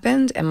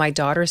happened, and my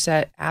daughter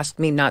asked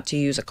me not to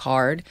use a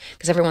card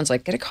because everyone's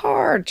like, get a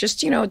card, just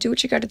do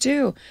what you got to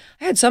do.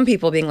 I had some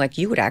people being like,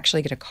 you would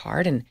actually get a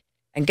card and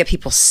get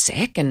people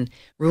sick and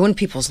ruin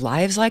people's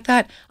lives like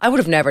that? I would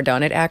have never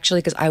done it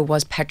actually because I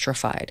was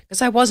petrified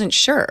because I wasn't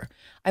sure.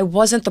 I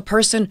wasn't the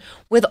person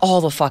with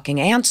all the fucking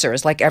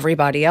answers like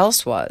everybody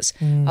else was.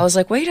 I was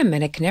like, wait a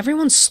minute, can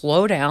everyone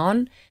slow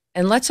down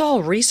and let's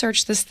all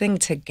research this thing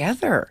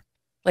together?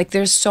 Like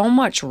there's so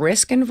much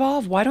risk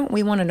involved. Why don't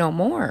we want to know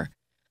more?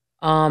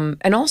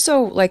 And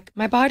also, like,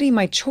 my body,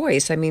 my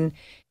choice. You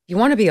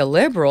want to be a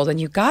liberal, then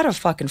you got to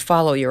fucking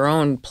follow your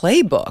own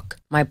playbook.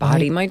 My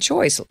body, my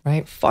choice.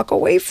 Right. Fuck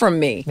away from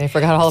me. They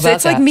forgot all about that.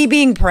 It's like me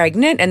being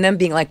pregnant and then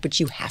being like, but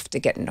you have to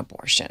get an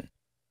abortion.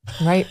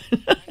 Right.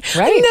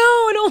 Right. No,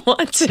 I don't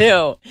want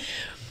to.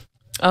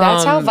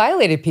 That's how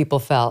violated people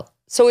felt.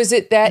 So is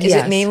it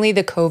mainly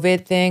the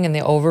COVID thing and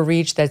the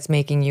overreach that's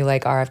making you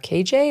like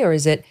RFKJ, or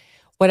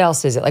what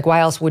else is it? Like, why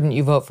else wouldn't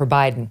you vote for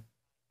Biden?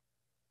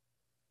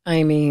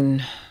 I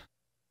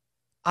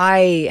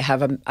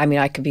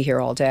could be here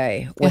all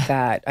day with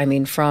that.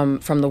 From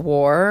the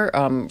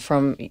war,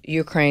 from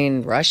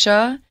Ukraine,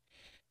 Russia.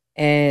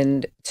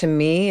 And to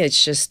me,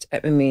 it's just,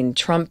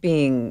 Trump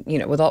being,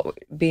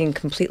 being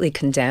completely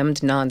condemned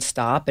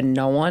nonstop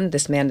and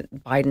this man,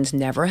 Biden's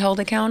never held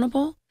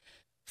accountable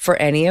for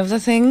any of the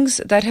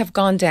things that have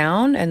gone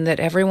down, and that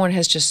everyone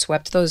has just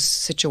swept those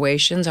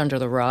situations under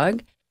the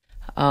rug.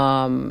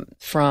 From,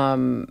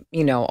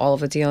 all of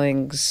the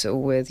dealings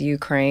with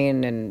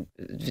Ukraine in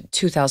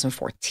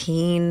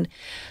 2014,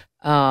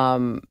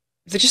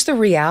 just the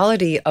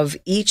reality of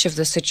each of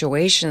the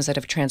situations that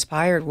have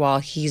transpired while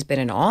he's been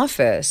in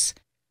office,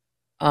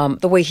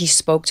 the way he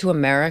spoke to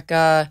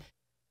America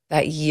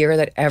that year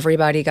that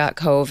everybody got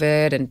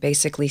COVID and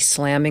basically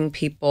slamming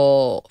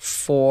people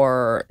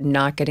for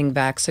not getting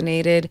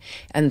vaccinated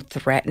and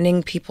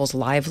threatening people's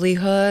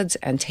livelihoods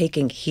and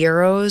taking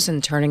heroes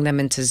and turning them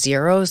into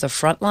zeros, the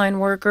frontline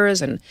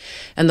workers and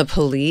the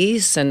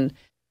police, and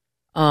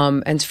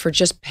for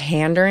just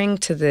pandering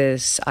to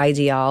this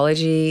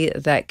ideology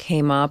that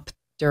came up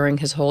during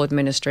his whole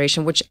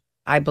administration, which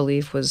I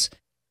believe was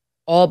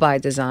all by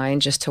design,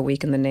 just to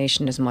weaken the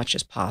nation as much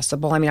as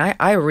possible.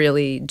 I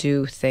really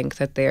do think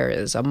that there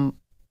is a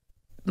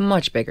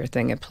much bigger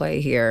thing at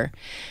play here.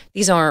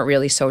 These aren't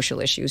really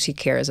social issues he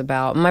cares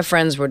about. My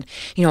friends would,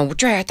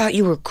 Dre, I thought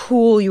you were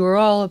cool. You were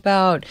all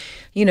about,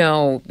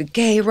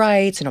 gay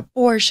rights and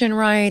abortion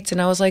rights.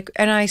 And I was like,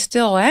 and I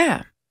still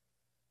am.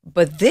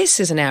 But this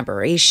is an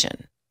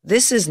aberration.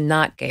 This is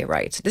not gay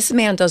rights. This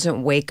man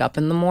doesn't wake up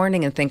in the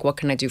morning and think, what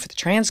can I do for the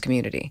trans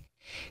community?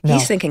 No.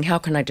 He's thinking, how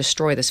can I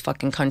destroy this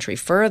fucking country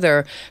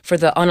further for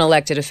the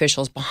unelected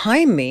officials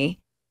behind me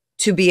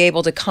to be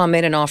able to come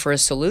in and offer a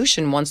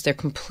solution once they're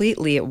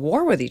completely at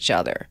war with each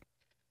other?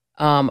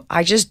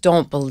 I just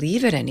don't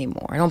believe it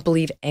anymore. I don't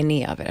believe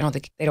any of it. I don't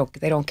think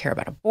they don't care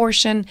about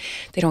abortion.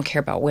 They don't care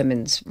about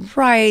women's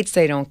rights.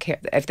 They don't care.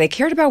 If they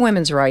cared about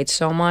women's rights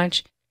so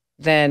much,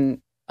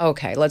 then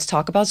okay, let's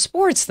talk about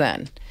sports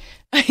then.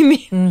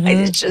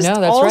 It's just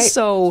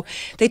also,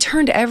 they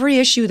turned every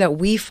issue that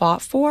we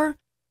fought for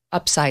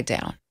upside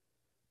down.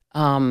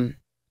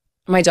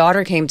 My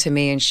daughter came to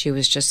me and she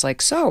was just like,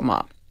 so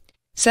Mom,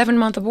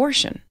 7-month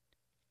abortion.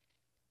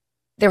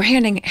 They were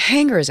handing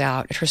hangers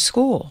out at her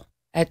school.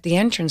 at the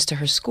entrance to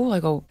her school. I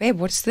go, babe,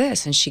 what's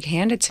this? And she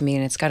handed it to me,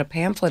 and it's got a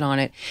pamphlet on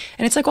it.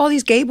 And it's like all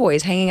these gay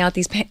boys handing out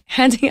these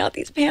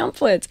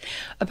pamphlets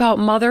about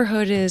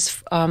motherhood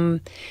is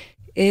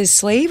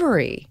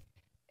slavery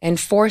and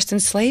forced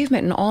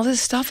enslavement and all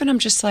this stuff. And I'm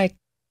just like,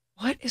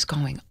 what is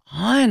going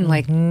on?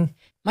 Like,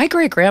 my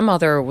great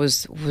grandmother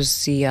was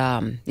the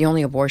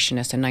only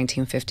abortionist in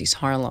 1950s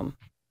Harlem.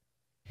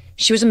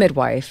 She was a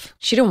midwife.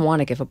 She didn't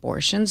want to give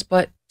abortions,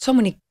 but so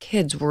many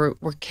kids were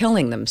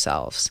killing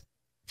themselves.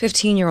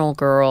 15-year-old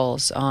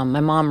girls. My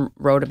mom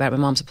wrote about it.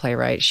 My mom's a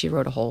playwright. She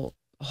wrote a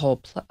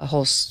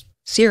whole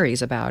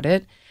series about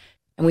it,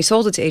 and we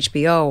sold it to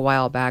HBO a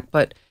while back.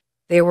 But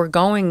they were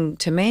going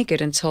to make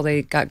it until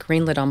they got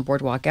greenlit on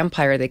Boardwalk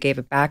Empire. They gave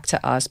it back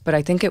to us, but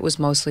I think it was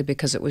mostly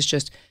because it was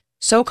just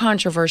so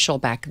controversial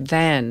back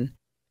then,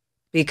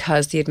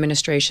 because the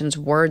administrations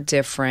were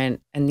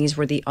different and these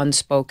were the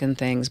unspoken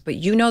things. But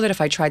you know that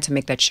if I tried to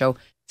make that show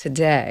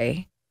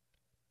today,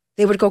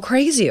 they would go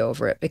crazy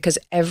over it because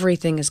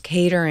everything is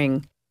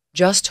catering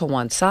just to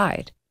one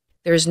side.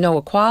 There's no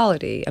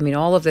equality. I mean,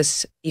 all of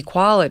this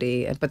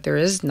equality, but there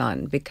is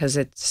none because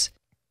it's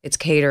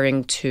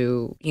catering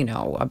to,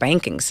 a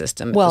banking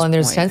system. Well, and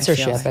there's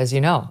censorship, as you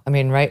know. I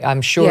mean, right?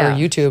 I'm sure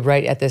YouTube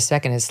right at this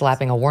second is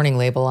slapping a warning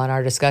label on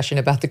our discussion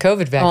about the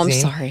COVID vaccine. Oh, I'm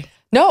sorry.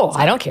 No,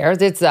 I don't care.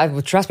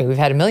 Trust me, we've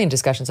had a million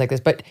discussions like this,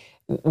 but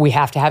we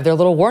have to have their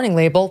little warning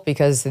label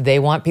because they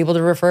want people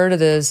to refer to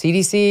the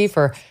CDC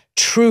for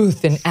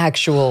truth and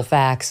actual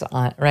facts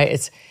on,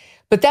 right?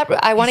 But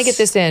I want to get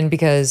this in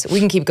because we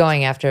can keep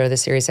going after the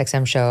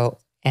SiriusXM show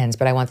ends,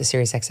 but I want the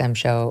SiriusXM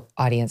show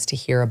audience to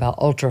hear about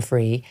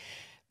ULTRAFREE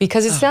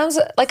because it sounds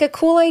like a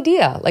cool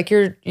idea. Like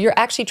you're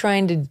actually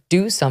trying to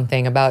do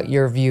something about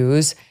your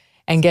views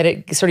and get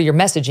it sort of your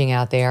messaging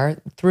out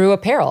there through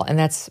apparel. And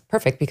that's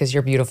perfect because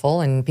you're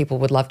beautiful and people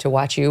would love to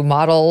watch you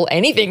model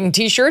anything,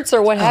 t-shirts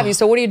or what have you.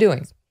 So what are you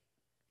doing?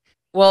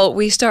 Well,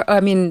 listen,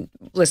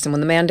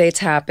 when the mandates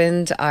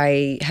happened,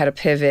 I had to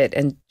pivot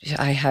and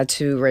I had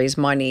to raise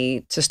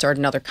money to start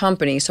another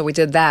company. So we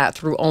did that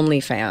through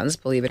OnlyFans,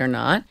 believe it or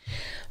not.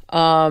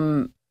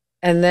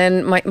 And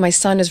then my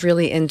son is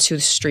really into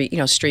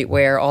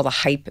streetwear, all the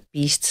hype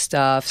beast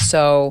stuff.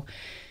 So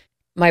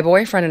my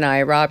boyfriend and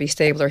I, Robbie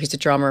Stabler, he's a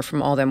drummer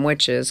from All Them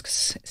Witches,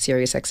 because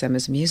SiriusXM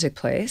is a music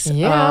place.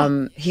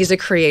 Yeah. He's a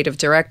creative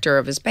director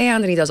of his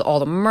band, and he does all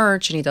the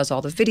merch, and he does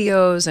all the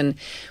videos. And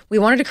we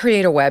wanted to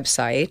create a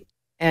website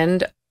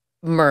and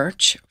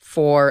merch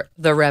for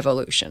the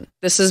revolution.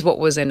 This is what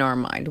was in our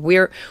mind. We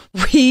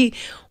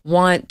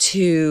want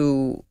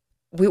to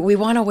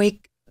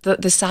wake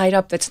the side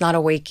up that's not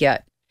awake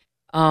yet.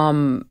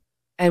 And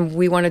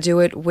we want to do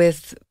it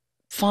with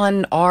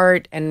fun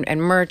art and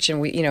merch,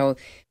 and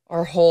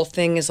our whole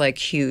thing is like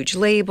huge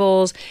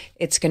labels.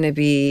 It's going to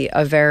be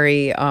a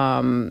very,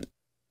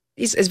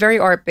 it's very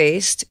art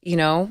based.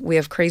 We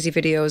have crazy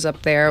videos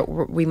up there.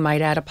 We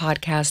might add a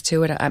podcast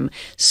to it. I'm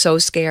so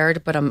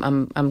scared, but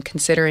I'm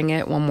considering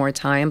it one more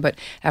time. But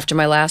after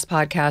my last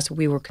podcast,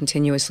 we were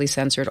continuously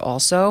censored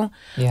also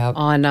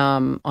on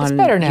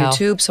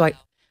YouTube. So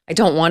I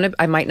don't want to.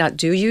 I might not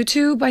do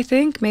YouTube. I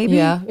think maybe.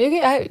 Yeah, you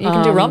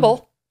can do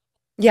Rumble.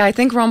 Yeah, I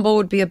think Rumble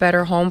would be a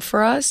better home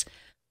for us.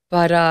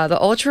 But the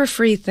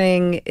ULTRAFREE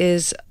thing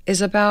is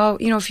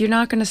about, if you're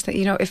not going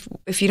to,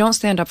 if you don't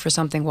stand up for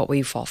something, what will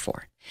you fall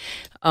for?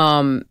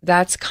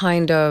 That's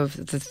kind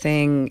of the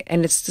thing,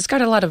 and it's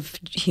got a lot of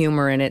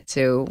humor in it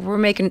too. We're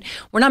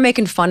not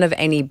making fun of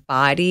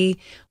anybody.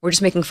 We're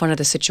just making fun of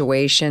the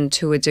situation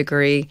to a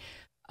degree.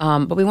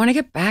 But we want to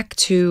get back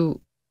to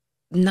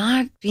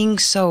not being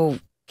so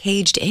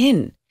caged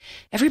in.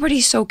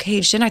 Everybody's so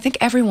caged in. I think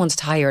everyone's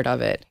tired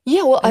of it.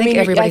 Yeah, well, I mean,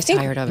 everybody's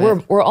tired of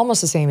it. We're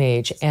almost the same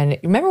age. And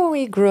remember when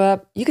we grew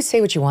up, you could say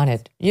what you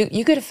wanted.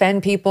 You could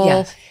offend people.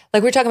 Yes.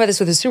 Like we were talking about this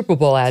with the Super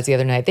Bowl ads the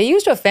other night. They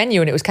used to offend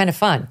you and it was kind of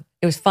fun.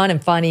 It was fun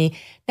and funny.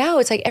 Now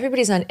it's like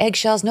everybody's on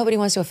eggshells. Nobody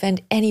wants to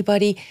offend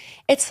anybody.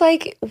 It's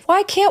like,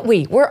 why can't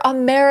we? We're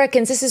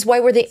Americans. This is why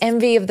we're the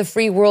envy of the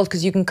free world,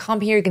 because you can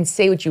come here, you can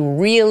say what you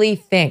really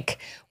think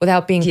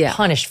without being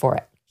punished for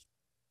it.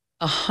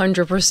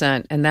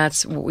 100%. And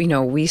that's,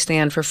 we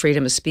stand for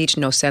freedom of speech,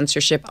 no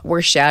censorship.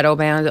 We're shadow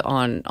banned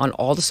on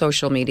all the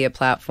social media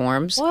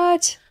platforms.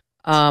 What?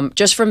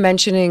 Just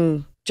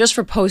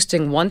for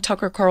posting one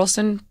Tucker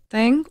Carlson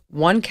thing,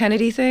 one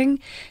Kennedy thing,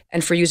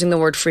 and for using the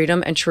word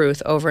freedom and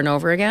truth over and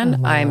over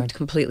again, I'm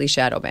completely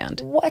shadow banned.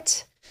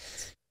 What?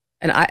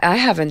 And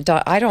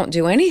I don't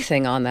do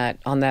anything on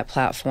that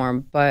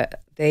platform,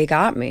 but they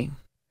got me.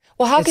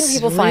 Well, how can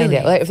people find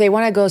it? Like, if they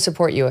want to go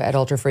support you at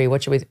ULTRAFREE,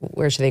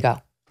 where should they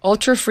go?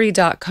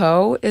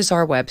 ULTRAFREE.co is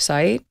our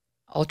website.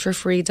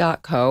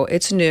 ULTRAFREE.co.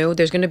 It's new.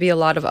 There's going to be a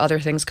lot of other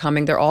things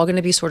coming. They're all going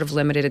to be sort of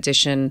limited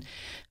edition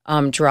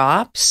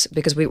drops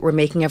because we're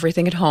making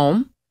everything at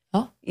home.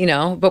 Oh.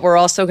 But we're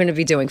also going to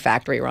be doing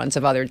factory runs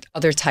of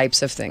other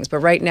types of things. But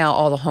right now,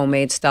 all the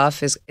homemade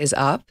stuff is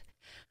up.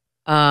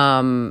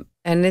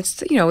 And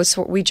it's,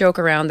 we joke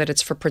around that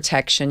it's for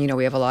protection.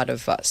 We have a lot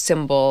of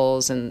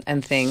symbols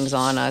and things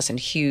on us and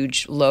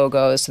huge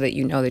logos so that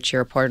you know that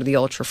you're a part of the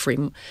ultra-free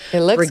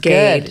It looks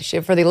brigade.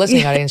 good. For the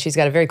listening audience, she's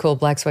got a very cool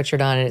black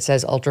sweatshirt on and it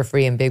says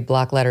ultra-free in big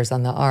block letters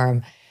on the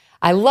arm.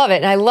 I love it.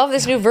 And I love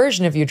this new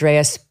version of you,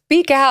 Drea.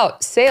 Speak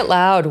out. Say it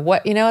loud.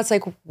 It's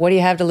like, what do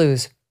you have to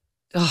lose?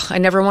 Oh, I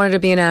never wanted to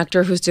be an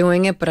actor who's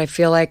doing it, but I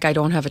feel like I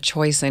don't have a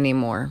choice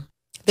anymore.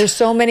 There's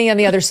so many on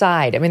the other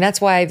side. I mean, that's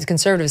why the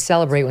conservatives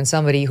celebrate when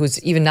somebody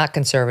who's even not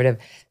conservative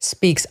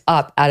speaks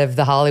up out of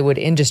the Hollywood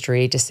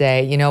industry to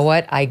say, you know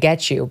what, I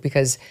get you,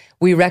 because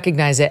we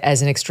recognize it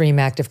as an extreme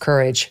act of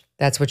courage.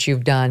 That's what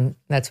you've done.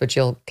 That's what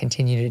you'll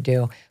continue to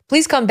do.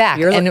 Please come back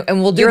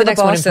and we'll do the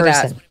next one in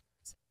person.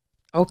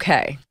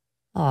 Okay.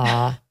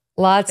 Aw,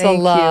 lots of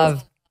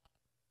love.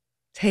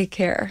 Take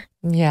care.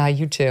 Yeah,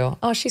 you too.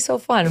 Oh, she's so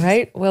fun,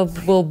 right?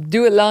 We'll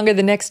do it longer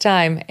the next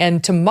time.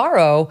 And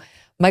tomorrow,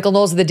 Michael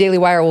Knowles of the Daily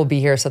Wire will be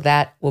here, so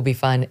that will be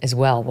fun as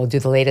well. We'll do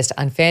the latest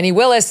on Fani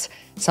Willis,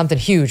 something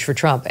huge for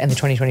Trump and the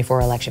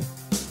 2024 election.